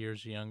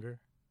years younger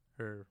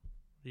or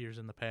years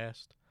in the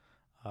past,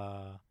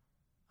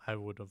 I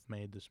would have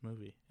made this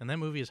movie. And that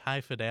movie is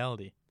High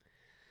Fidelity.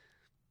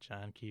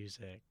 John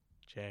Cusack,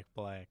 Jack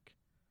Black.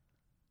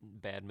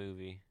 Bad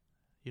movie.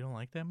 You don't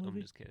like that movie?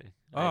 I'm just kidding.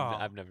 Oh.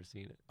 I've never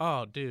seen it.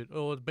 Oh, dude.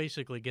 Oh,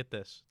 basically, get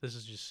this. This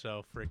is just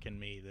so freaking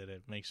me that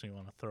it makes me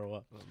want to throw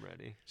up. I'm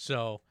ready.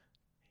 So,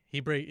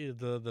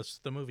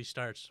 the movie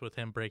starts with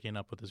him breaking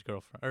up with his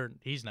girlfriend, or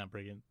he's not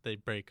breaking. They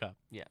break up.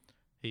 Yeah.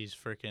 He's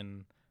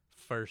freaking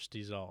first.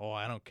 He's all, oh,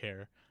 I don't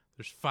care.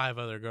 There's 5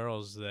 other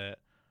girls that,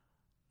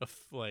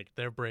 like,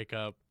 their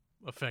breakup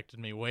affected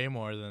me way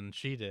more than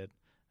she did.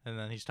 And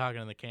then he's talking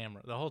to the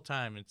camera the whole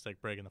time. It's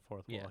like breaking the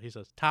fourth wall. Yeah. He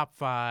says, top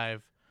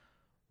 5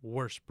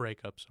 worst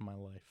breakups in my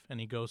life, and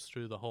he goes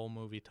through the whole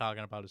movie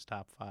talking about his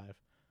top 5.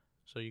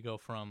 So you go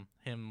from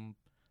him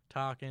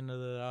talking to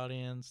the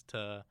audience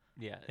to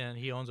and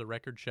he owns a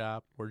record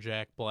shop where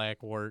Jack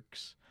Black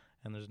works,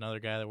 and there's another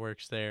guy that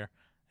works there,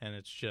 and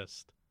it's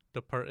just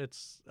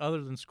it's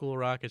other than School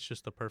Rock, it's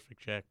just the perfect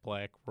Jack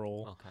Black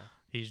role. Okay.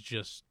 He's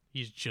just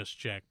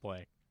Jack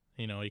Black.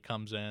 You know, he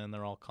comes in,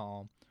 they're all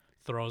calm,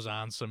 throws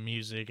on some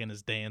music and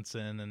is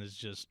dancing and is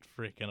just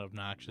freaking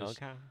obnoxious.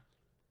 Okay.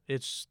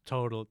 It's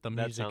total the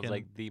music. That sounds and,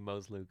 like the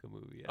most Luca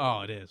movie.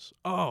 Oh, it is.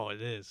 Oh,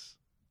 it is.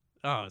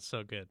 Oh, it's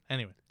so good.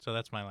 Anyway, so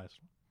that's my last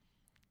one.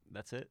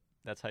 That's it?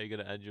 That's how you're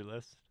going to end your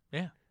list?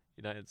 Yeah.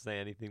 You're not going to say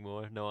anything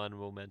more? No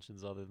honorable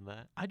mentions other than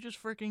that? I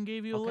just freaking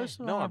gave you a Okay. list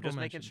of No, I'm honorable just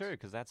making mentions. sure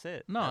because that's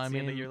it. No, that's I the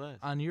mean, end of your list.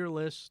 on your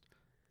list,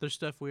 there's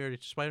stuff we already.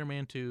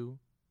 Spider-Man 2,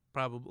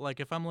 probably.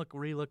 Like, if I'm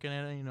re-looking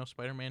at it, you know,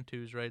 Spider-Man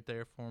 2 is right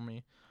there for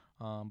me.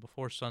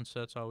 Before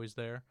Sunset's always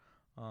there.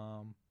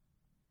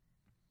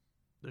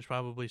 There's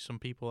probably some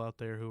people out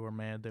there who are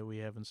mad that we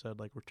haven't said,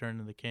 like, Return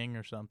of the King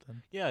or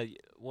something. Yeah,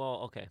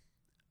 well, okay.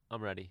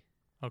 I'm ready.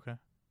 Okay.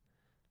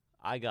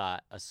 I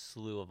got a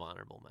slew of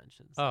honorable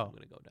mentions that Oh. I'm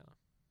going to go down.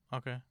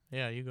 Okay.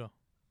 Yeah, you go.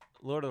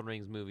 Lord of the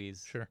Rings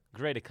movies, Sure.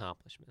 great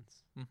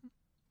accomplishments. Mhm.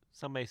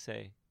 Some may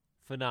say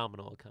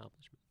phenomenal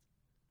accomplishments.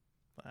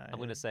 I'm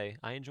going to say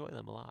I enjoy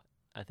them a lot.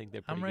 I think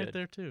they're pretty I'm right good.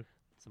 there, too.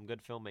 Some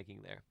good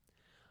filmmaking there.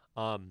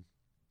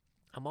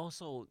 I'm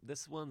also,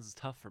 this one's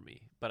tough for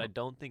me, but I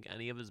don't think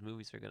any of his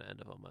movies are going to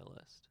end up on my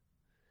list.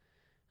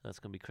 That's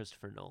going to be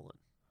Christopher Nolan.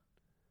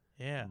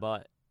 Yeah.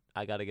 But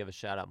I got to give a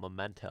shout out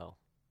Memento,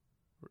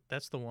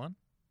 That's the one?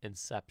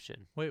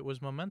 Inception. Wait,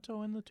 was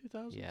Memento in the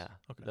 2000s? Yeah.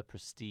 Okay. The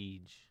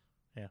Prestige.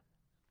 Yeah.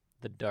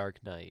 The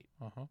Dark Knight.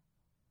 Uh-huh.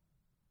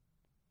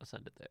 I'll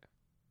send it there.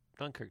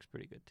 Dunkirk's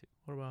pretty good too.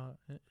 What about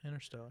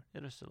Interstellar?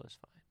 Interstellar's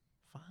fine.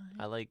 Fine.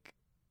 I like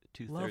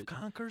Love 2/3.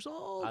 conquers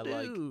all, I dude.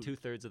 like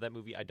 2/3 of that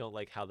movie. I don't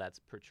like how that's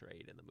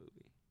portrayed in the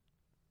movie.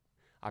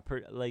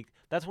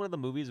 That's one of the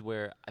movies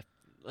where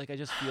I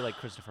just feel like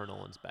Christopher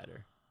Nolan's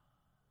better.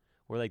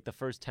 Where like the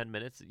first 10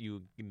 minutes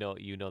you know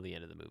the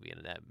end of the movie,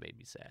 and that made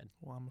me sad.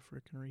 Well, I'm a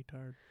freaking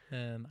retard.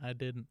 And I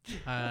didn't.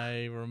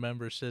 I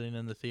remember sitting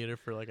in the theater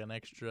for like an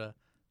extra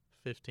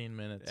 15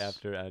 minutes.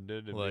 After it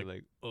ended and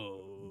like,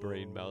 oh,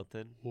 brain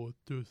melted. What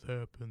just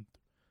happened?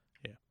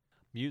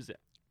 Music.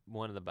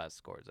 one of the best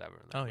scores ever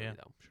in that Oh movie, yeah,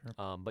 though.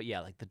 sure. But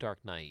yeah, like The Dark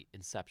Knight,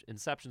 Inception.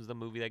 Inception's the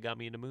movie that got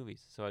me into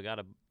movies, so I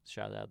gotta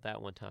shout out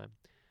that one time.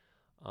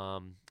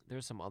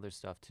 There's some other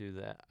stuff too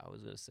that I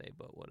was gonna say,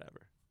 but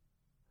whatever.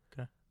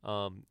 Okay.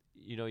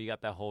 You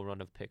got that whole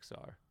run of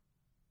Pixar.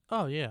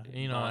 Oh yeah,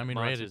 I mean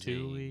Monsters,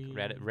 Ratatouille.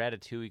 Inc.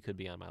 Ratatouille could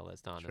be on my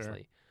list,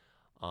 honestly.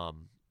 Sure.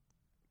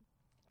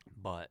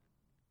 But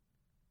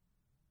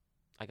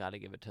I gotta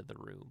give it to The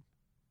Room.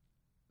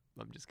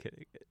 I'm just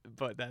kidding,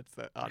 but that's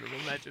an honorable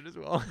mention as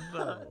well.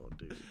 No,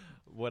 dude.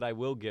 What I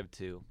will give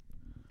to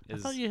I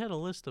is thought you had a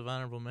list of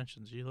honorable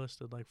mentions. You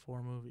listed like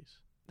 4 movies.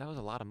 that was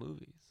a lot of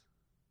movies.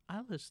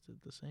 I listed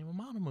the same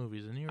amount of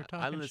movies, and you were talking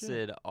I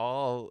listed shit.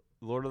 all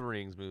Lord of the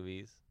Rings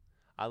movies.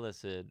 I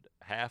listed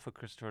half of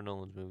Christopher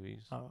Nolan's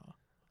movies. Oh,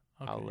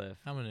 okay. I'll live.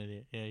 I'm an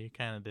idiot. Yeah, you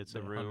kind of did say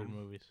The 100 Room.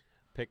 movies.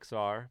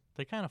 Pixar.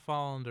 They kind of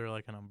fall under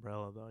like an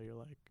umbrella, though. You're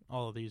like,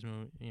 all of these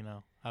movies,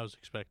 I was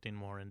expecting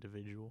more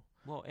individual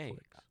Well, hey,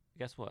 flicks.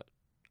 guess what?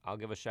 I'll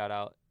give a shout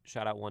out.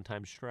 Shout out one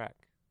time Shrek.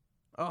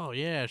 Oh,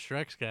 yeah,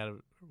 Shrek's got it.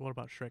 What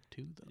about Shrek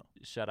 2, though?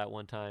 Shout out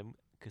one time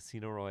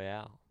Casino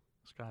Royale.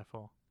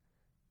 Skyfall.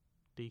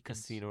 Deacons.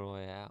 Casino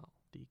Royale.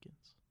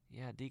 Deacons.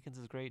 Yeah, Deacons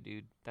is great,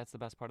 dude. That's the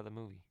best part of the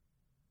movie.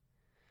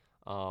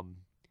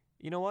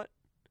 You know what?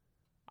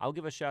 I'll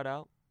give a shout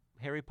out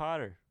Harry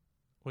Potter.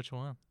 Which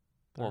one?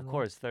 Well, of Third one?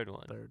 course, third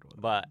one. Third one.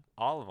 But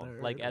all of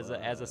them, like Third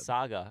as a one.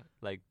 saga,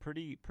 like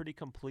pretty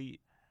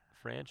complete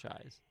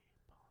franchise,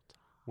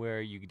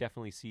 where you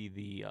definitely see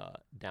the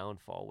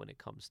downfall when it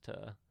comes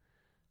to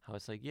how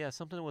it's like, yeah,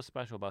 something was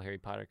special about Harry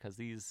Potter because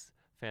these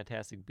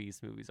Fantastic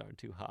Beasts movies aren't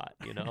too hot,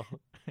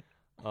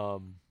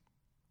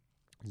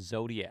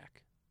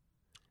 Zodiac.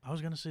 I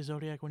was gonna say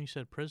Zodiac when you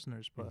said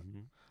Prisoners, but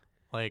Mhm.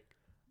 like,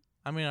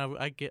 I mean,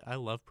 I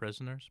love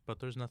Prisoners, but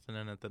there's nothing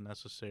in it that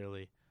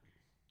necessarily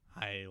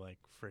I like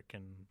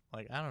freaking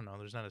like. I don't know.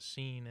 There's not a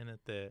scene in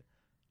it that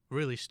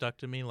really stuck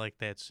to me like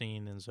that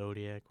scene in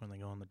Zodiac when they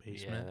go in the Yeah,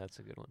 basement. that's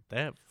a good one.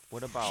 That.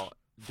 What about,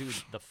 dude,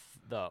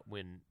 the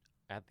when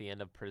at the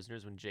end of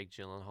Prisoners when Jake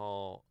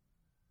Gyllenhaal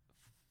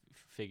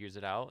figures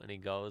it out and he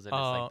goes and it's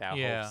like that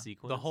yeah, whole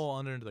sequence. the whole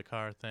under the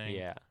car thing.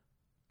 Yeah.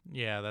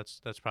 Yeah, that's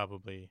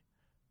probably.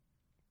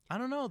 I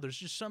don't know. There's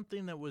just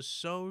something that was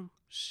so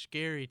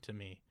scary to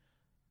me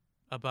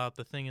about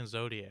the thing in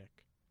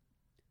Zodiac,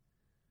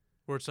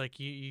 where it's like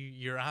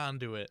you're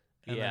onto it,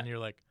 and Yeah. then you're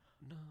like,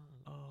 No.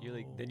 oh, You're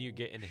like, then you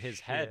get in his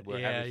shit. head where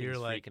yeah, everything's you're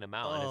like, freaking him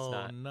out, oh and it's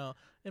not. no,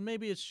 and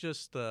maybe it's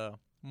just a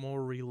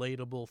more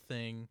relatable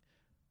thing.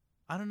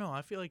 I don't know.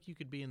 I feel like you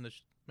could be in the.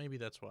 Maybe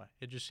that's why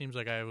it just seems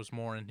like I was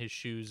more in his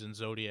shoes in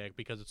Zodiac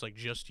because it's like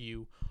just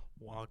you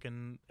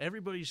walking.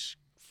 Everybody's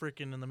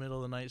freaking in the middle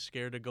of the night,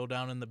 scared to go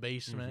down in the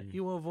basement. Mhm.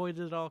 You avoid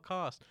it at all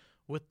costs.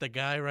 With the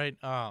guy, right?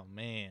 Oh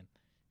man,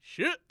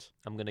 shit.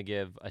 I'm gonna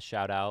give a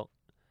shout out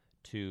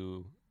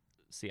to.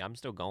 See, I'm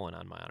still going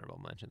on my honorable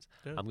mentions.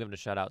 Dude. I'm giving a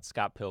shout out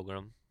Scott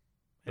Pilgrim.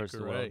 First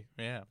Edgar of all, Wright.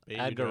 Yeah, Baby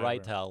Edgar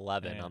Wright Driver. to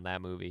 11 Yeah. on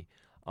that movie.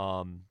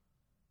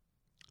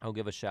 I'll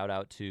give a shout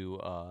out to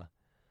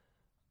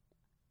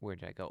where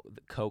did I go?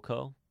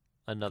 Coco,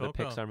 another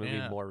Coco, Pixar movie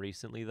yeah. more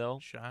recently though.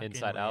 Shockingly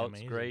Inside Out's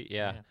amazing. great,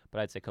 yeah. But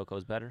I'd say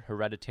Coco's better.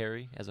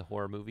 Hereditary as a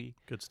horror movie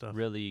Good stuff.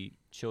 really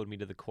chilled me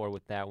to the core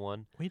with that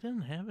one. We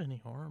didn't have any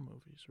horror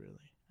movies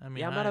really. I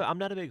mean, Yeah, I'm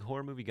not a big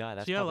horror movie guy.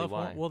 That's see, I probably love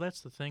why. horror. Well, that's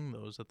the thing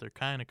though, is that they're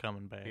kind of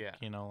coming back. Yeah.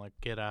 Like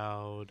Get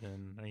Out,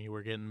 and you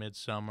were getting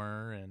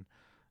Midsummer, and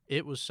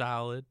it was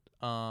solid.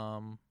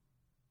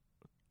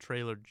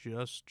 Trailer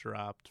just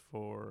dropped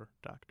for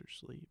Doctor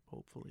Sleep.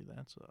 Hopefully,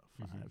 that's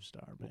a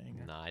 5-star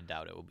banger. No, I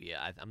doubt it will be.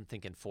 I'm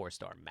thinking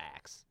 4-star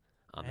max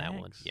on that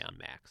one. Max? Yeah,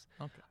 max.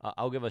 Okay.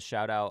 I'll give a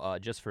shout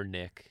out just for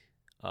Nick.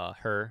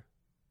 Her.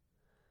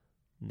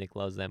 Nick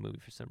loves that movie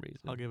for some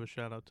reason. I'll give a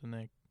shout out to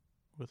Nick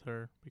with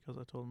Her because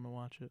I told him to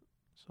watch it.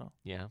 So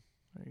Yeah.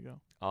 there you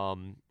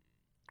go.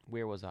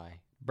 Where was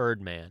I?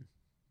 Birdman.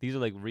 These are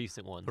like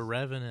recent ones. The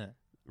Revenant.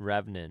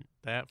 Revenant.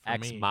 That for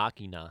Ex me.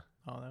 Machina.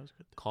 Oh, that was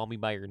good. Call Me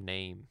by Your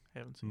Name.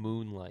 Haven't seen.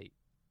 Moonlight.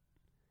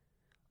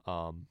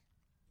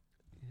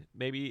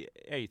 Maybe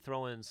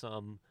throw in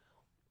some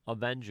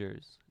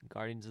Avengers,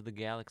 Guardians of the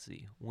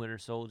Galaxy, Winter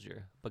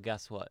Soldier. But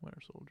guess what?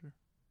 Winter Soldier.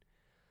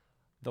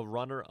 The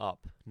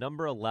runner-up,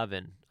 number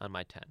 11 on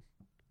my 10.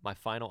 My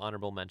final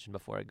honorable mention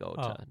before I go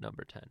to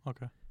number 10.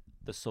 Okay.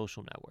 The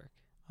Social Network.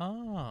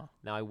 Oh.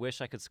 Now, I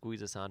wish I could squeeze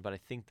this on, but I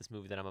think this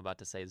movie that I'm about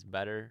to say is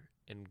better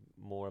and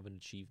more of an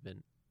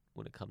achievement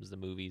when it comes to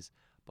movies.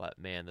 But,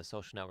 man, The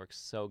Social Network's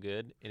so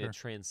good, and Sure. it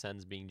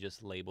transcends being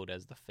just labeled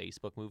as the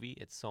Facebook movie.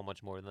 It's so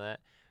much more than that.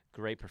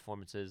 Great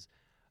performances.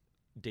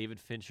 David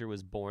Fincher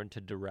was born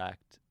to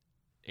direct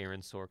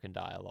Aaron Sorkin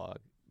dialogue.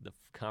 The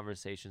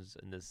conversations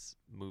in this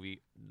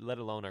movie, let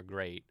alone are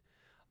great,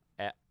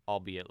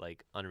 albeit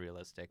like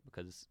unrealistic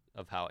because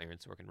of how Aaron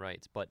Sorkin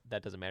writes. But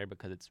that doesn't matter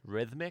because it's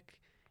rhythmic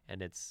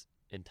and it's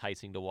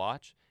enticing to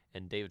watch.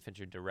 And David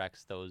Fincher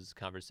directs those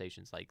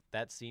conversations. Like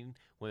that scene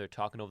when they're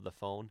talking over the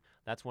phone,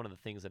 that's one of the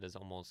things that is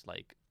almost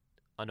like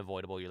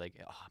unavoidable. You're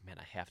like, oh man,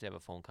 I have to have a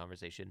phone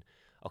conversation.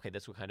 Okay,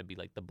 this would kind of be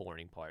like the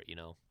boring part, you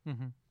know?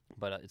 Mm-hmm.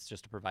 but it's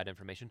just to provide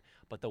information.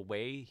 But the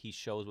way he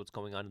shows what's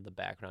going on in the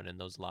background in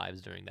those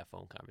lives during that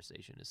phone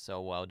conversation is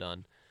so well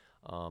done.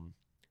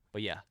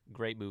 But yeah,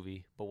 great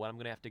movie. But what I'm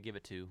going to have to give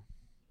it to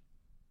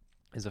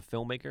is a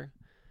filmmaker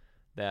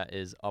that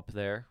is up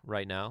there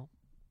right now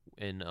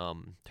in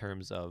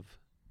terms of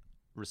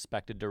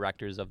respected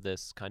directors of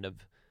this kind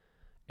of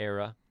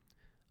era.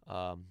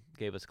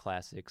 Gave us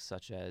classics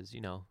such as,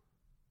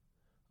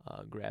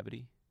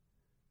 Gravity.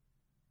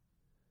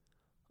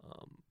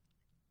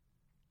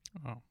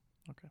 Oh,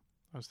 okay.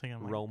 I was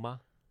thinking like, Roma.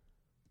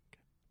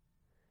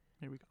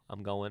 here we go.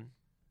 I'm going.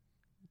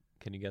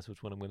 Can you guess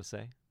which one I'm going to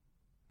say?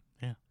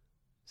 Yeah.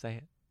 Say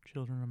it.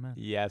 Children of Men.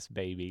 Yes,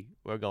 baby.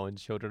 We're going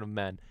Children of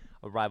Men.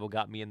 Arrival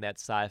got me in that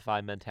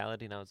sci-fi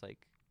mentality, and I was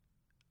like,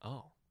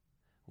 oh,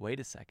 wait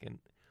a second.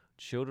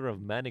 Children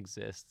of Men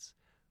exists.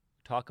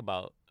 Talk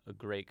about a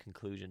great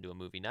conclusion to a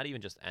movie. Not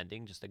even just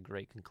ending, just a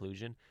great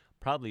conclusion.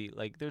 Probably,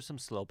 like, there's some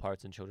slow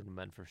parts in Children of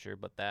Men for sure,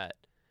 but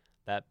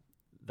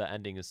the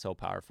ending is so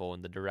powerful,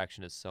 and the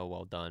direction is so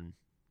well done.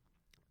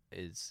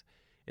 It's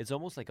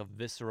almost like a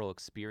visceral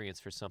experience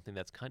for something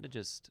that's kind of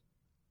just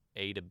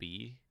A to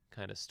B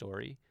kind of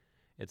story.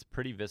 It's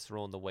pretty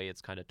visceral in the way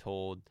it's kind of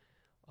told.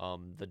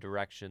 The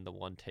direction the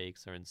one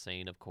takes are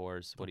insane, of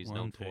course. What he's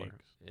known for.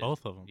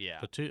 Both of them. Yeah.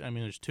 The two. I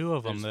mean, there's two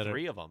of them There's that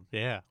three are. of them.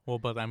 Yeah. Well,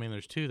 but I mean,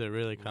 there's two that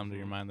really come to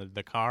your Mhm. mind.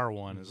 The car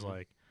one is Mhm.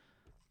 like,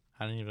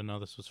 I didn't even know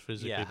this was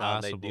physically Yeah, how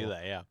possible. they do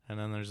that, yeah. And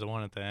then there's the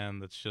one at the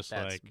end that's just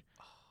That's like,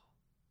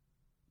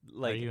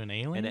 are you an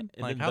alien? and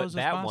like, then how is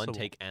this that possible? one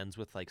take ends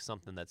with like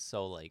something that's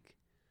so like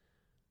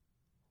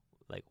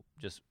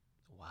just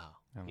wow.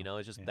 I You know, know,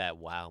 it's just yeah. that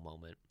wow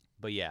moment.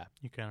 But yeah,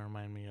 You kind of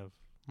remind me of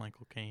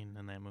Michael Caine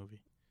in that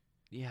movie.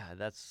 yeah,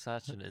 that's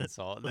such an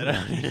insult that I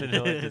don't even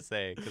know what to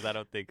say because I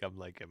don't think I'm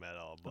like him at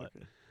all. But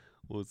Okay.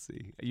 we'll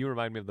see. You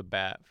remind me of the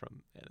bat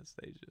from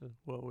Anastasia.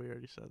 Well, we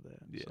already said that.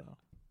 Yeah. So.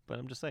 But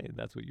I'm just saying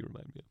that's what you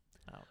remind me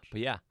of. Ouch.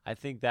 But yeah, I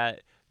think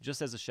that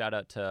just as a shout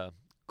out to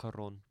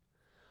Cuarón,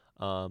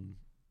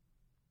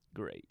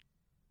 great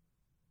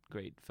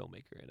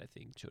filmmaker, and I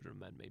think Children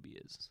of Men maybe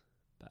is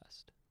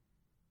best.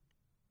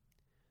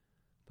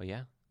 But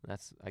yeah,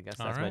 I guess that's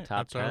All my right,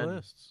 top that's 10. our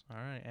lists. All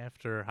right.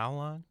 After how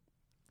long?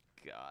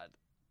 God,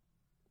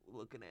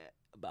 looking at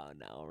about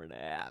an hour and a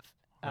half.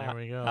 There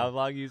we go. How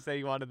long you say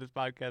you wanted this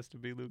podcast to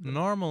be, Luca?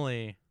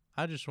 Normally,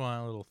 I just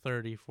want a little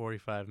 30,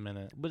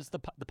 45-minute. But it's the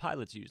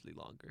pilot's usually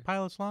longer.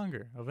 Pilot's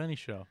longer of any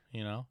show,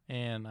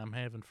 And I'm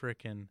having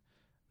frickin'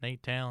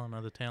 Nate Talon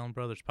of the Talon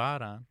Brothers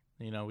Pod on.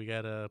 We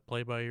got to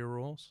play by your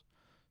rules.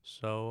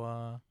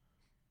 So,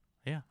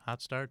 yeah,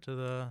 hot start to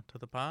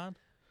the pod.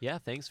 Yeah,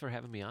 thanks for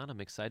having me on.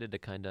 I'm excited to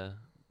kind of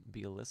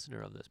be a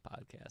listener of this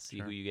podcast, see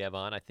Sure. who you have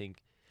on. I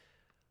think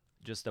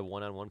just a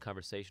one-on-one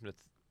conversation with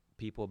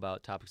people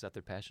about topics that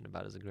they're passionate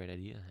about is a great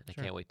idea. And Sure.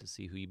 I can't wait to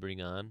see who you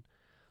bring on.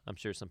 I'm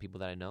sure some people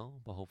that I know,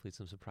 but hopefully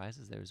some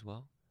surprises there as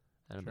well.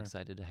 And I'm Sure.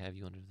 excited to have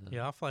you under the...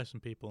 Yeah, I'll fly some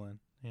people in,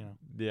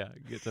 Yeah,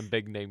 get some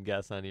big-name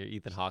guests on here.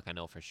 Ethan Hawke, I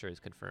know for sure is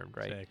confirmed,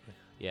 right? Exactly.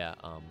 Yeah,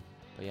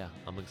 but yeah,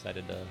 I'm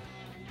excited to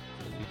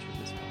feature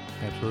this one.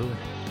 Absolutely.